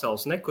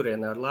pasaules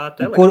nekurienē ar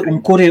lētu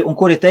elektrību. Un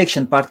kur ir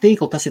teikšana par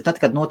tīklu, tas ir tad,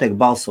 kad notiek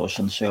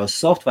balsošana šajos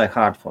soft vai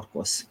hard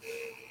forkos.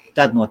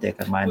 Tad notiek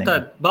ar mainību. Tā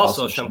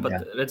balsošana pat,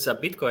 redzēt,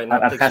 Bitcoinā.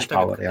 Ar hash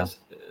power, jā.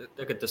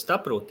 Tagad tas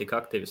taprūt tik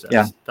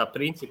aktivizēts. Tā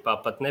principā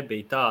pat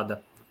nebija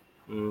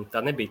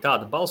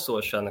tāda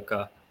balsošana,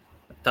 ka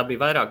tā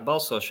bija vairāk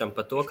balsošana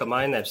par to, ka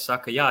mineri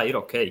saka, jā,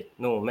 ir ok,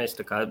 mēs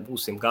tā kā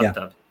būsim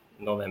gatavi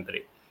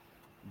novembrī.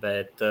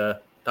 Bet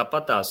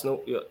tāpat tās,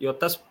 jo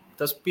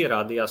tas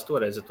pierādījās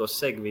toreiz ar to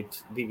Segwit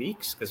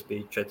 2X, kas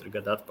bija 4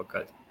 gadu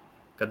atpakaļ,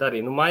 kad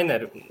arī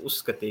mineri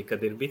uzskatīja, ka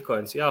ir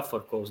Bitcoins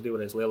jāforko uz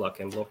 2 reiz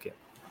lielākiem blokiem.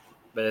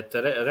 Bet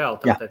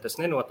realitātē tas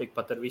nenotika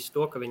pat ar visu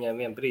to, ka viņiem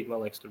vien brīdi,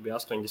 man liekas, tur bija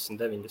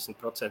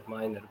 80-90%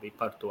 mineri bija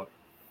par to.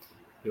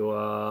 Jo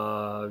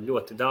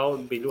ļoti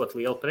daudz, bija ļoti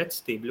liela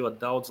pretestība,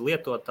 ļoti daudz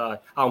lietotāju.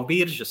 Un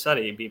biržas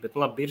arī bija, bet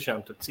labi,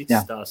 biržām tur cits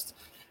stāsts.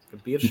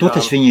 Tu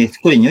taču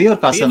kur viņi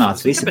Ņujorkā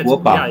sanāca visi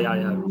kopā.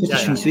 Tu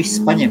taču viņus visus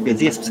paņem pie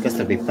dziesmas, kas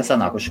tur bija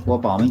sanākuši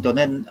kopā, un viņi to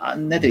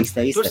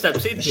nedrīkstēja izteikt. Tur starp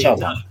citu bija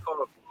daži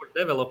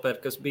developeri,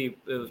 kas bija,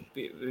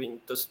 viņi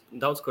tas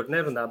daudz kur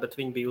nerunā, bet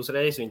viņi bija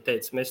uzreiz, viņi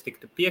teica, mēs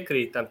tik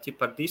piekrītam,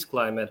 par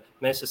disclaimer,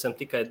 mēs esam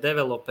tikai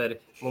developeri,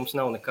 mums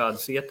nav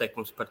nekādas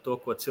ieteikums par to,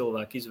 ko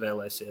cilvēki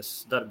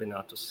izvēlēsies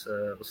darbināt uz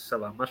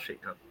savām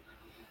mašīnām.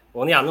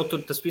 Un jā,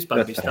 tur tas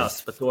vispār bija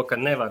stāsts par to, ka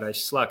nevar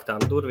aiz slēgtām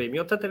durvīm,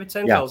 jo tad tev ir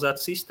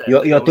centralizēta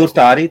sistēma. Jo tur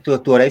tā arī,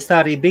 toreiz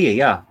tā arī bija,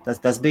 jā.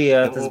 Tas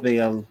bija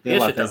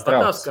lielākais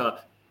drauds.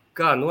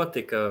 Kā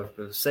notika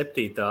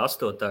 7.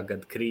 8.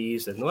 gada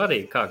krīze, arī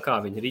kā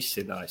viņi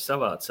risināja,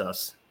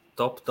 savācās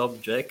top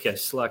džeki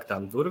aiz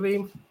slēgtām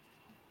durvīm,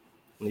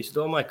 un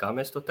izdomāja, kā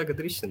mēs to tagad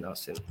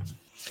risināsim.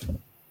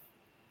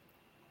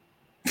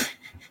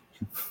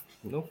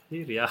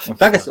 Ir jā.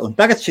 Un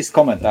tagad šis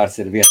komentārs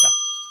ir vietā.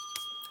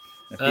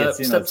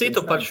 Starp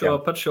citu par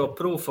šo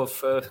proof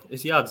of,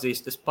 es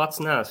jāatzīst, es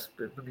pats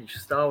neesmu, viņš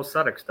stāv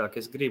sarakstā,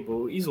 ka es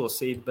gribu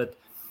izlasīt, bet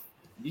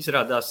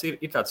izrādās ir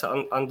tāds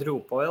Andrew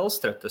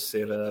Poelstra, tas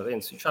ir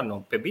viens, viņš arī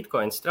pie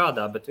Bitcoin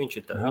strādā, bet viņš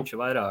ir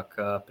vairāk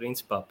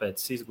principā pēc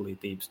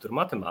izglītības tur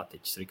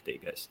matemātiķis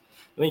riktīgais.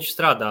 Viņš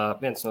strādā,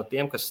 viens no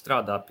tiem, kas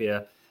strādā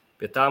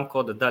pie tām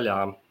koda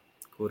daļām,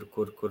 kur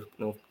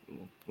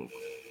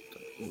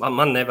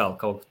man nevēl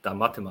kaut tā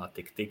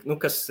matemātika tik,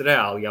 kas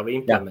reāli jau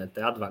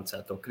implementē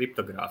advancēto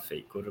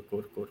kriptogrāfiju, kur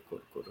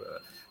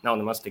nav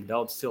nemaz tik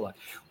daudz cilvēku.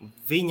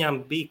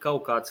 Viņam bija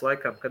kaut kāds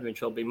laikam, kad viņš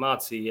vēl bija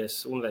mācījies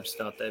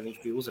universitātē, viņš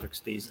bija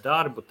uzrakstījis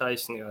darbu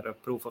taisni ar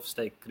proof of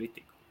stake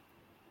kritiku.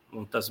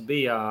 Un tas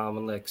bija,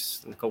 man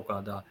liekas, kaut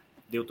kādā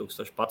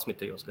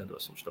 2011.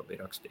 gados viņš to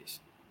bija rakstījis.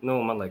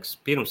 Man liekas,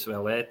 pirms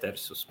vēl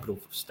ēteris uz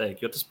proof of stake,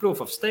 jo tas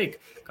proof of stake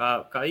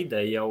kā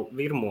ideja jau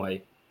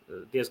virmoja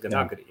diezgan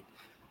agrīni.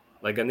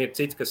 Lai gan ir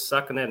cits, kas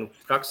saka,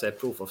 praksē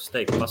proof of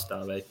stake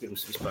pastāvēja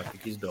pirms vispār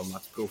tika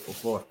izdomāts proof of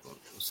work.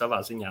 Un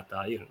savā ziņā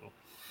tā ir.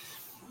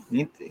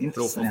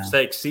 Proof of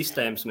stake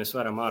sistēmas mēs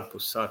varam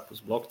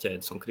ārpus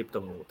blokķēdes un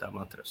kriptovalūtām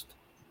atrast.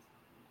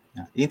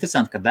 Jā.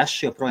 Interesanti, ka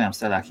Dash joprojām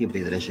strādā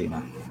hibrīda režīmā.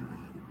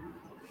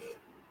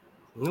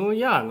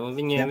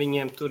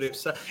 Viņiem tur ir,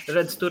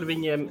 tur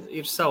viņiem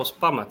ir savs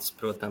pamats,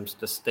 protams,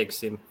 tas,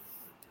 teiksim,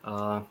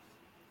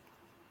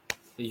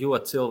 jo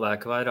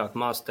cilvēki vairāk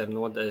master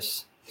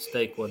nodēs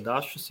steiko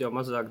dašus, jo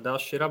mazāk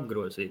daši ir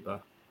apgrozībā,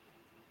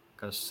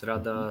 kas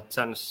rada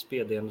cenas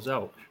spiedienu uz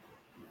augšu.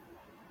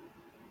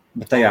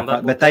 Bet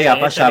tajā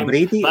pašā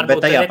brīdī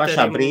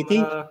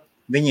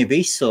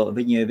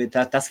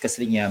tas, kas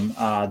viņiem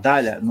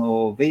daļa,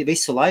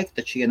 visu laiku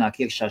taču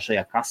ienāk iekšā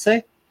šajā kasē,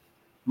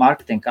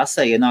 marketinga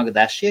kasē ienāk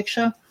daši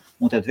iekšā,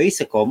 un tad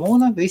visa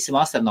komuna, visi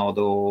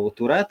masternaudu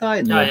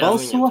turētāji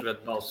nobalso,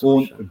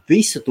 un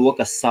visu to,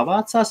 kas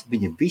savācās,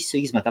 viņi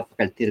visu izmet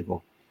atpakaļ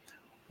tirgu.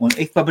 Un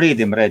ik pa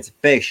brīdim redzi,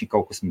 pēkšņi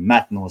kaut kas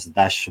metnos,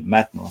 dašu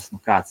metnos,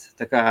 kāds.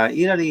 Tā kā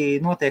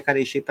notiek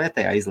arī šī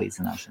pretējā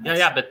izlīdzināšana.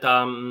 Jā, bet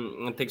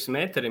teiksim,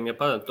 ēterim, ja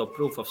padara to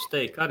proof of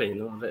stake arī,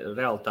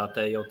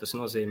 realitātē jau tas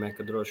nozīmē,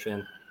 ka droši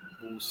vien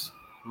būs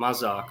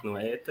mazāk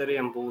no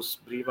ēteriem, būs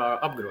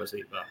brīvā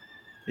apgrozībā.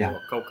 Jo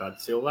kaut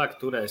kādi cilvēki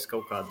turēs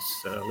kaut kādus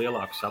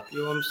lielākus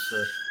apjomus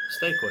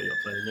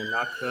steikojot, lai viņiem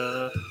nāk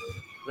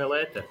vēl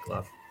ēteri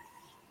klāt.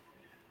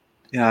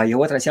 Jā, ja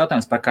otrais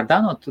jautājums par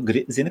Cardano, tu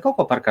zini kaut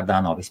ko par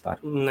Cardano vispār?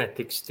 Ne,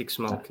 tik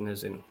smalki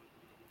nezinu.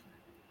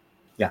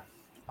 Jā,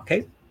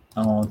 ok.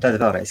 Un tad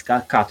vēlreiz,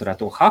 kā tur ar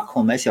to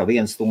haku, un mēs jau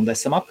 1 stundu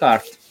esam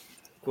apkārt.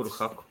 Kuru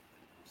haku?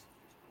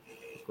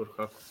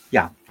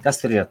 Jā, kas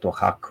tur ir ar to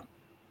haku?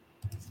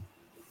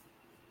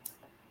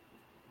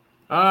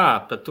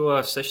 Par to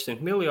 600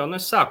 miljonu,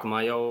 es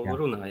sākumā jau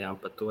runājām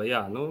par to,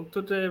 jā.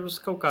 Tur ir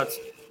kaut kāds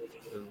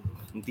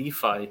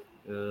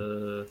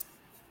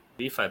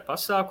DeFi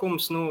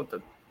pasākums,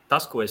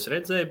 tas, ko es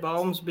redzēju,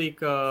 baumas bija,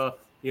 ka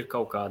ir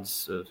kaut kādas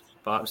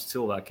pāris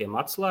cilvēkiem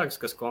atslēgas,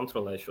 kas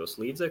kontrolē šos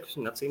līdzekļus,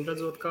 un acīm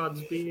redzot,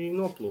 kādas bija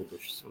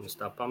noplūdušas. Un es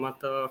tā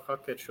pamatā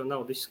hakeri šo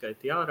naudu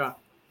izskaitīja ārā,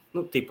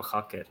 tipa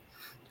hakeri.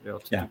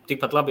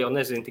 Tikpat labi jau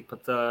nezinu,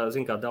 tikpat,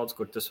 zin kā daudz,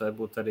 kur tas var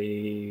būt arī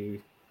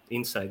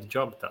inside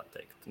job, tā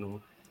teikt.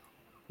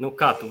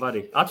 Kā tu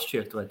vari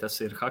atšķirt, vai tas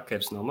ir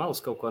hakeris no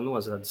malas kaut ko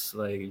nozadzis,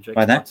 vai Džeks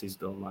pats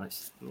izdomājis?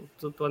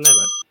 Tu to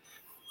nevari.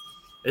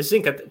 Es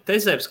zinu, ka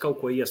Tezers kaut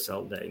ko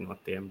iesaldēja no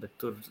tiem, bet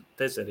tur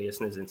Tezeri, es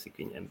nezinu, cik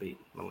viņiem bija.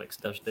 Man liekas,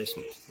 daži 10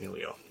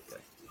 miljoni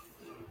tikai.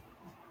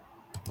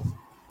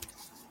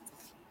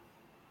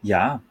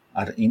 Jā,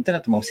 ar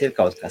internetu mums ir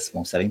kaut kas.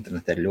 Mums ar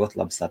internetu ir ļoti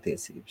labas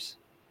attiecības.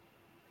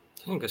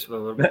 Kas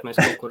varbūt mēs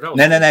kaut kur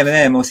raustam.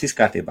 Nē, mums viss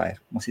kārtībā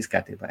ir. Mums viss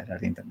kārtībā ir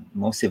ar internetu.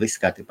 Mums ir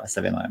viss kārtībā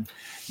savienojumi.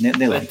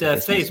 Bet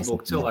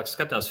Facebook, cilvēks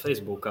skatās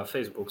Facebook, kā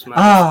Facebooks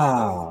mēdz.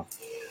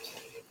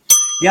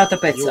 Jā,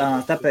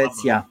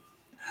 tāpēc, jā.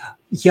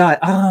 Jā,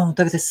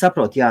 tagad es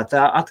saprotu, jā,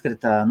 tā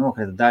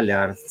nokrita daļa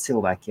ar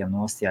cilvēkiem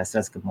nost. Jā, es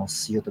redzu, ka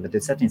mūsu YouTube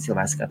 27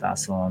 cilvēki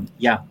skatās, un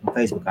jā,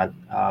 Facebookā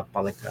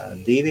palika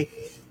 2,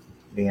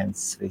 1,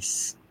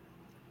 viss.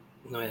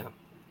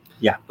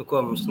 Jā.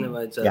 Ko mums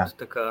nevajadzētu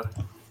tā kā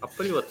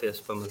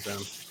apaļoties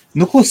pamazām?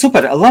 Ko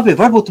super, labi,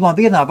 varbūt man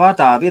vienā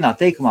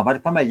teikumā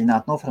vari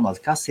pamēģināt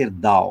noformulēt, kas ir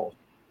DAO.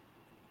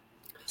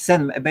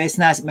 Mēs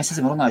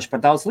esam runājuši par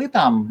daudz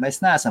lietām,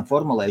 mēs neesam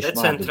formulējuši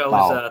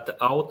decentralizēta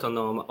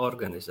autonoma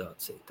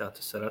organizācija, tā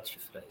tas ir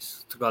atšifrējis.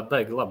 Turklāt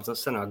baigi labi,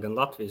 sanāk gan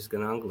latvijas,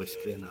 gan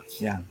angliski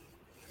vienāds. Jā,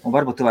 un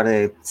varbūt tu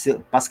vari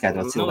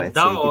paskaidrot cilvēcīgi.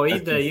 DAO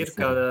ideja ir,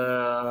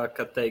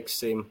 ka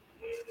teiksim,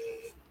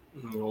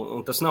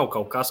 un tas nav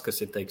kaut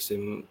kas ir,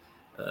 teiksim,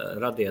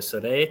 radies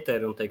ar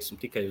ēteru un, teiksim,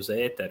 tikai uz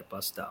ēteru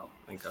pastāv.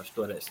 Vienkārši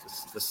toreiz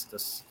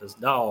tas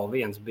DAO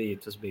viens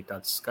bija, tas bija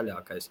tāds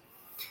skaļākais.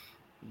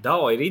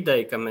 DAO ir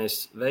ideja, ka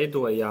mēs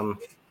veidojam,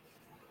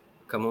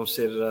 ka mums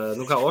ir,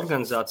 kā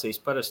organizācijas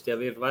parasti jau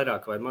ir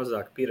vairāk vai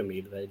mazāk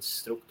piramīdu veids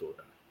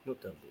struktūrā.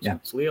 Tad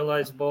būs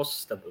lielais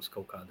boss, tad būs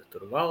kaut kāda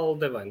tur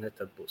valde, vai ne,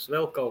 tad būs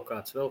vēl kaut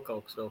kāds.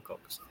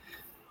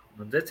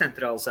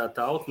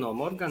 Decentralizētā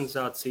autonoma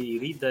organizācija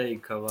ir ideja,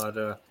 ka var,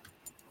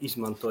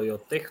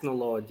 izmantojot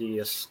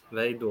tehnoloģijas,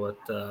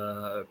 veidot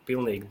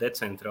pilnīgi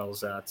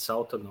decentralizētas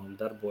autonomi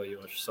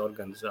darbojošas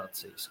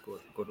organizācijas,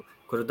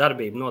 kuru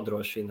darbību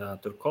nodrošina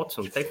tur kods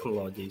un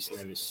tehnoloģijas,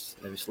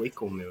 nevis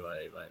likumi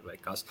vai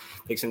kas.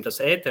 Teiksim, tas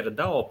ētera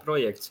DAO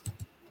projekts,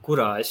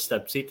 kurā es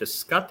starp citas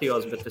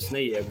skatījos, bet es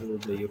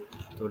neieguldīju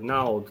tur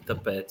naudu,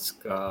 tāpēc,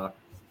 ka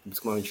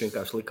man viņš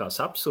vienkārši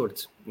likās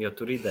absurds, jo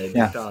tur ideja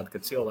bija tāda,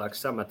 ka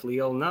cilvēks samet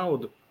lielu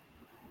naudu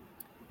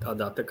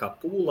tādā tā kā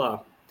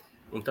pūlā,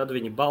 un tad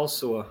viņi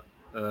balso,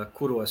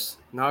 kuros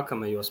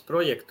nākamajos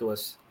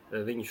projektos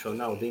viņi šo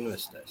naudu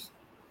investēs.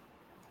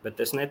 Bet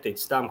es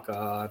neticu tam, ka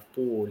ar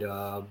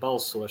pūļa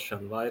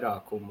balsošanu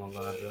vairākumu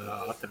var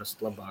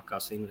atrast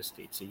labākās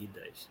investīcija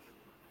idejas.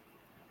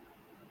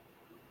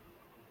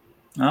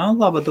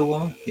 Laba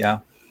doma,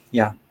 jā.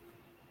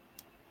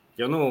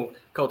 Jo,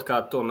 kaut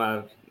kā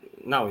tomēr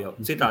nav jau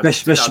citādi.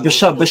 Bez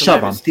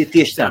šaubām,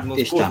 tieši tā.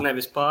 Mums būtu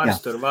nevis pāris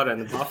tur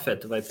Warren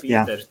Buffett vai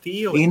Peter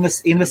Thiel.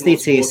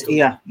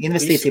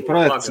 Investīcija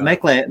projekts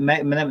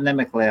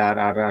nemeklē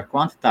ar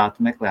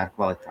kvantitāti, meklē ar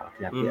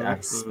kvalitāti, ar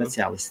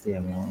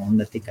speciālistiem un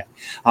ne tikai.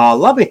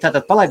 Labi,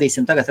 tātad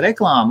palaidīsim tagad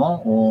reklāmu,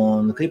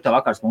 un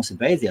kriptovakars mums ir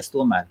beidzies.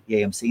 Tomēr,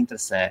 ja jums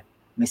interesē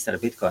Mr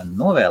Bitkoinu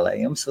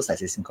novēlējums,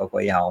 uztaisīsim kaut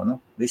ko jaunu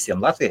visiem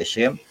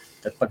latviešiem,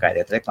 tad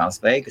pagaidiet reklāmas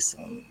beigas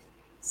un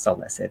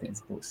saulēs ēdiens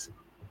būs.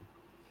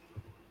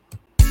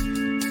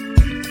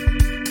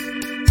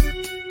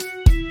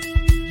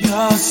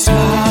 Your smile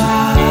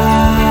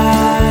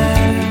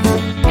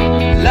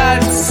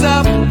lights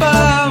up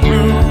a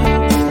room.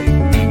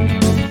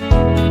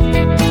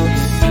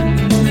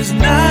 There's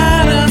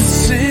not a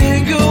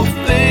single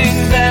thing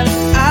that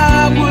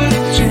I would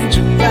change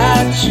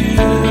about you,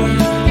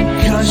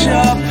 'cause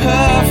you're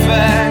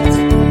perfect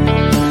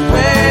the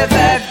way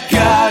that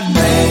God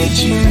made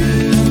you.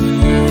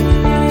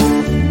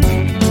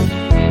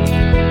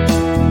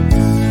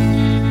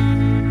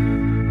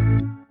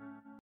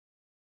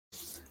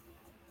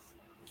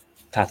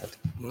 Tātad.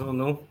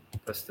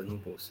 Kas tad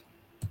būs?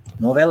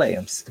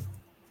 Novēlējums.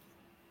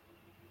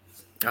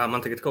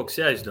 Man tagad kaut kas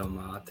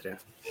jāizdomā ātri.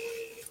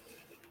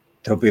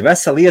 Tev bija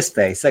vesela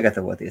iespēja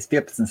sagatavoties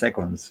 15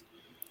 sekundes.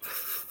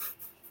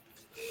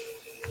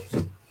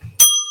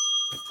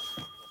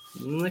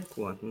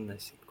 Neko,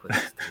 nesinu, ko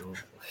es te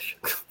novēlēšu.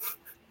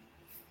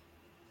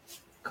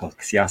 Kaut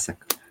kas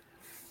jāsaka.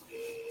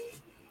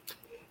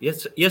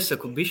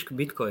 Iesaku bišķi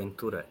Bitkoinu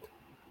turēt.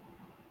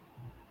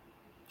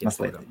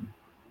 Mazliet.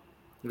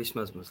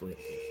 Vismaz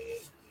mazliet.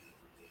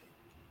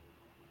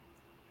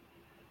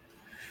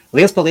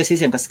 Liels paldies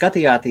visiem, kas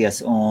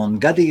skatījāties, un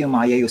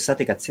gadījumā, ja jūs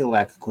satikat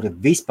cilvēku, kuri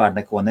vispār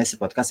neko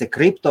nesaprot, kas ir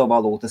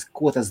kriptovalūtas,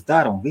 ko tas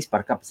dara un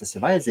vispār kāpēc tas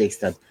ir vajadzīgs,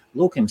 tad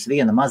lūk jums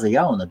viena maza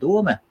jauna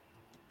doma,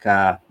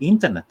 ka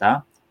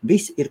internetā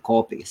viss ir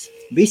kopijas.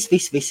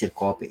 Viss ir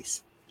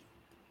kopijas.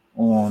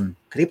 Un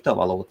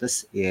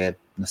kriptovalūtas ir,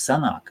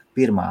 sanāk,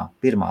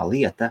 pirmā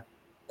lieta,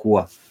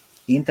 ko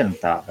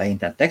internetā vai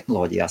internet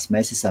tehnoloģijās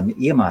mēs esam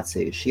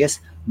iemācījušies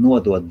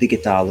nodot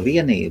digitālu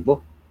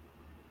vienību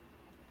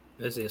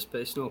bez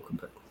iespējas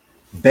nokopēt.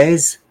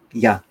 Bez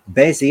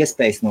bez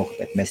iespējas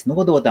nokopēt. Mēs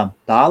nododam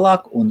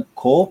tālāk un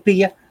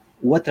kopija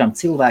otram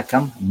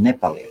cilvēkam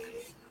nepaliek.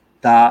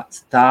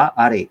 Tā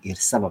arī ir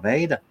sava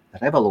veida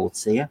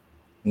revolūcija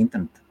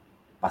interneta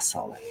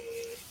pasaulē.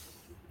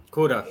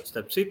 Kurā,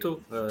 starp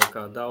citu,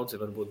 kā daudzi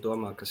varbūt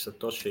domā, ka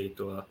Satoshi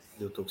to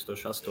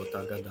 2008.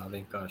 gadā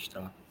vienkārši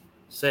tā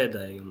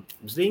sēdēja un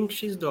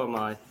bziņš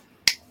izdomāja.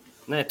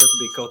 Nē, tas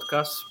bija kaut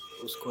kas,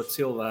 uz ko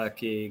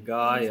cilvēki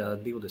gāja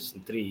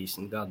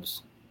 20-30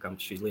 gadus, kam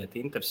šī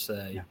lieta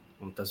interesēja.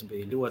 Un tas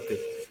bija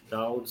ļoti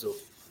daudzu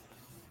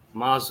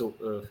mazu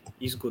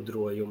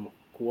izgudrojumu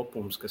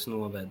kopums, kas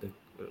noveda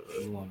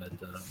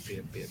pie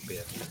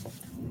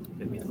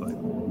Bitcoina.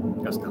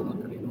 Kas tālāk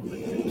arī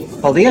noveda.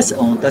 Paldies,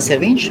 un tas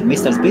ir viņš,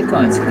 Mr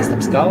Bitkoins,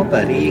 Kristaps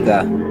Kaupa,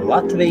 Rīga,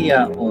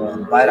 Latvija,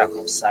 un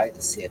vairākums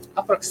saites ir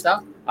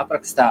aprakstā.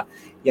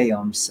 Ja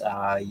jums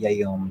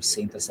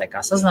interesē,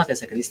 kā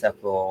sazināties ar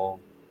Kristapu,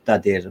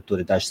 tad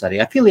tur ir dažas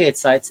arī affiliate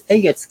sites.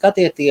 Ejiet,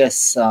 skatieties,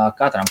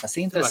 katram, kas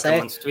interesē.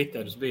 Mans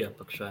Twitteris bija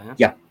apakšā, ja?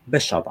 Jā,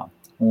 bez šaubām.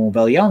 Un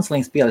vēl jauns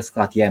links pieliks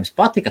klāt, ja jums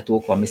patika to,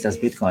 ko Mr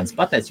Bitkoins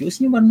pateica, jūs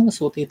viņu var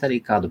nosūtīt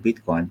arī kādu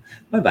bitkoinu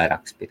vai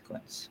vairākus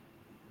bitkoinus.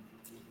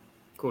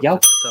 Jau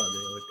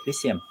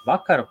visiem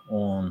vakaru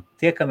un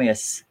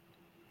tiekamies.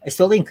 Es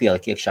to linku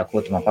ieliku iekšā,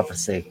 ko tu man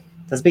paprasīji.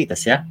 Tas bija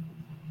tas, ja?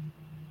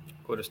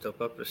 Kur es tev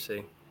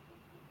paprasīju?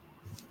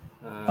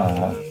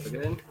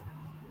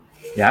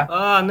 Jā?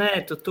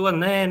 Nē,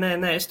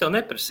 es tev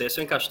neprasīju. Es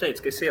vienkārši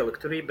teicu, ka es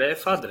ieliku tur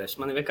IBF adresi.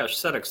 Man ir vienkārši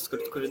saraksts,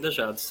 kur ir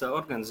dažādas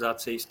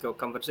organizācijas,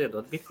 kam var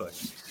ziedot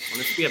bitkoinus.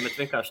 Un es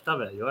piemetu vienkārši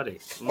tavēju arī.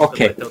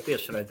 Okay. Tev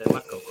tieši raidēm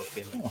ar kaut ko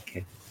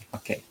piemetu.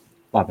 Okay.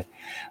 Labi,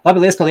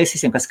 liels paldies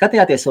visiem, kas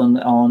skatījāties, un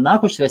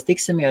nākošais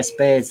tiksimies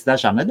pēc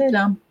dažām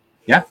nedēļām.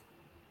 Ja?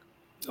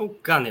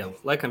 Gan jau,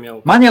 laikam jau.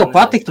 Man jau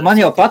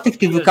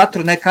patiktu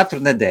katru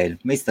nedēļu,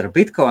 Mr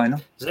Bitkoinu.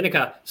 Zini,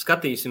 kā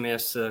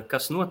skatīsimies,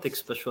 kas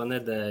notiks pa šo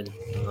nedēļu,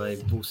 vai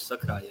būs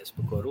sakrājies,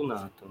 pa ko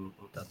runāt un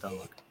tā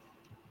tālāk.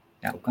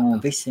 Jā, un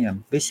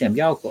visiem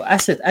jauku.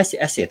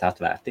 Esiet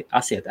atvērti,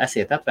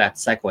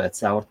 sekojiet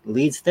cauri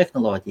līdz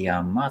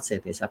tehnoloģijām,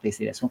 mācieties,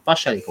 attīstīties un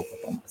paši arī kaut ko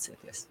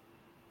pamācieties.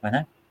 Vai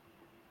ne?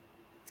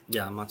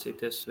 Jā,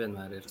 mācīties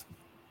vienmēr ir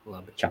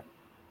labi. Čau.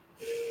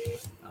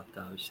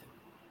 Tā visiem.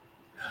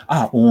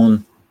 Un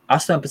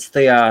 18.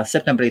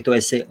 septembrī tu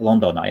esi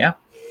Londonā, ja?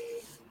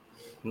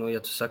 Nu, ja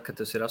tu saki, ka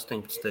tas ir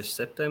 18.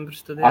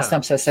 septembris, tad jā.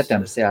 18.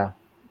 septembris, jā.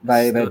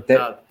 Vai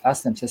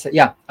 18.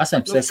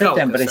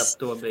 septembris.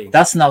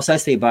 Tas nav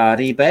saistībā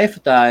ar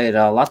IBF, tā ir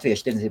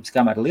Latviešu tirdzniecības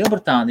kamera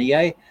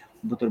Lielbritānijai.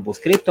 Tur būs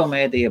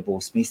kriptomēdija,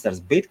 būs Mr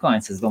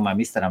Bitkoins. Es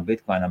domāju, Mr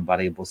Bitkoinam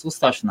arī būs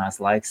uzstāšanās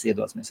laiks.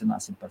 Iedosimies,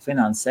 runāsim par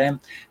finansēm.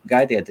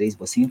 Gaidiet, drīz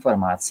būs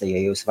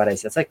informācija, jūs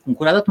varēsiet sekt. Un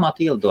kurā datumā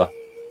tu ielido?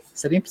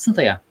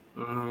 17.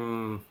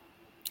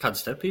 Kāda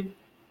starpība?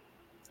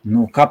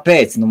 Nu,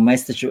 kāpēc?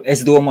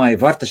 Es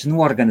domāju, var taču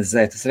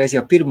noorganizēt uzreiz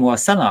jau pirmo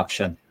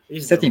sanākšanu.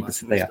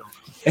 17.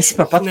 Es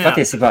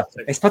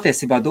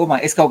patiesībā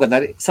domāju, es kaut gan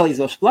arī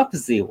salīdzoši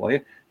blakus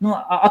dzīvoju. Nu,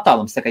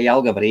 attālums tā kā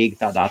Jelgava Rīga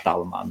tādā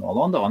attālumā no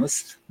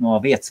Londonas, no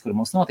vietas, kur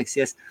mums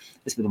notiksies.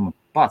 Es domāju,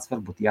 pats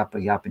varbūt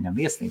jāpaņem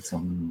viesnīca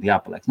un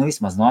jāpaliek. Nu,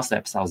 vismaz no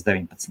 18. uz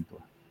 19.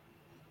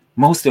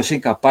 Mums to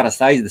šī kā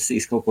parasti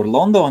aizdasīs kaut kur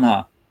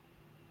Londonā.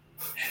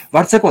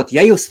 Var sakot,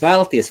 ja jūs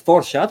vēlaties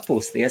forši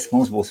atpūsties,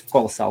 mums būs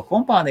kolosāla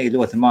kompānija,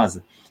 ļoti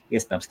maza.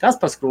 Iespējams,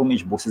 Kaspars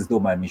Krūmiņš būs, es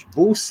domāju, viņš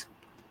būs.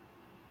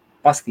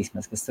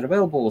 Paskatīsimies, kas tur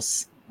vēl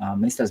būs.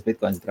 Mr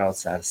Bitkoins brauc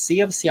ar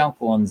sievas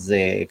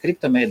Jankundzi,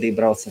 kriptomēdija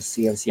brauc ar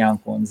sievas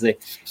Jankundzi.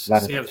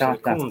 Sievas vai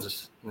kundzes,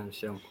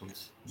 nevis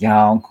Jankundzes.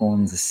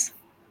 Jankundzes.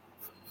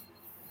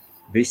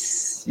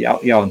 Viss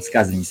jaunas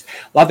kaziņas.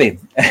 Labi,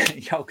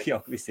 jauki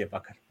visiem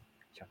vakar.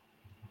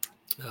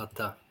 Jā,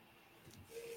 tā.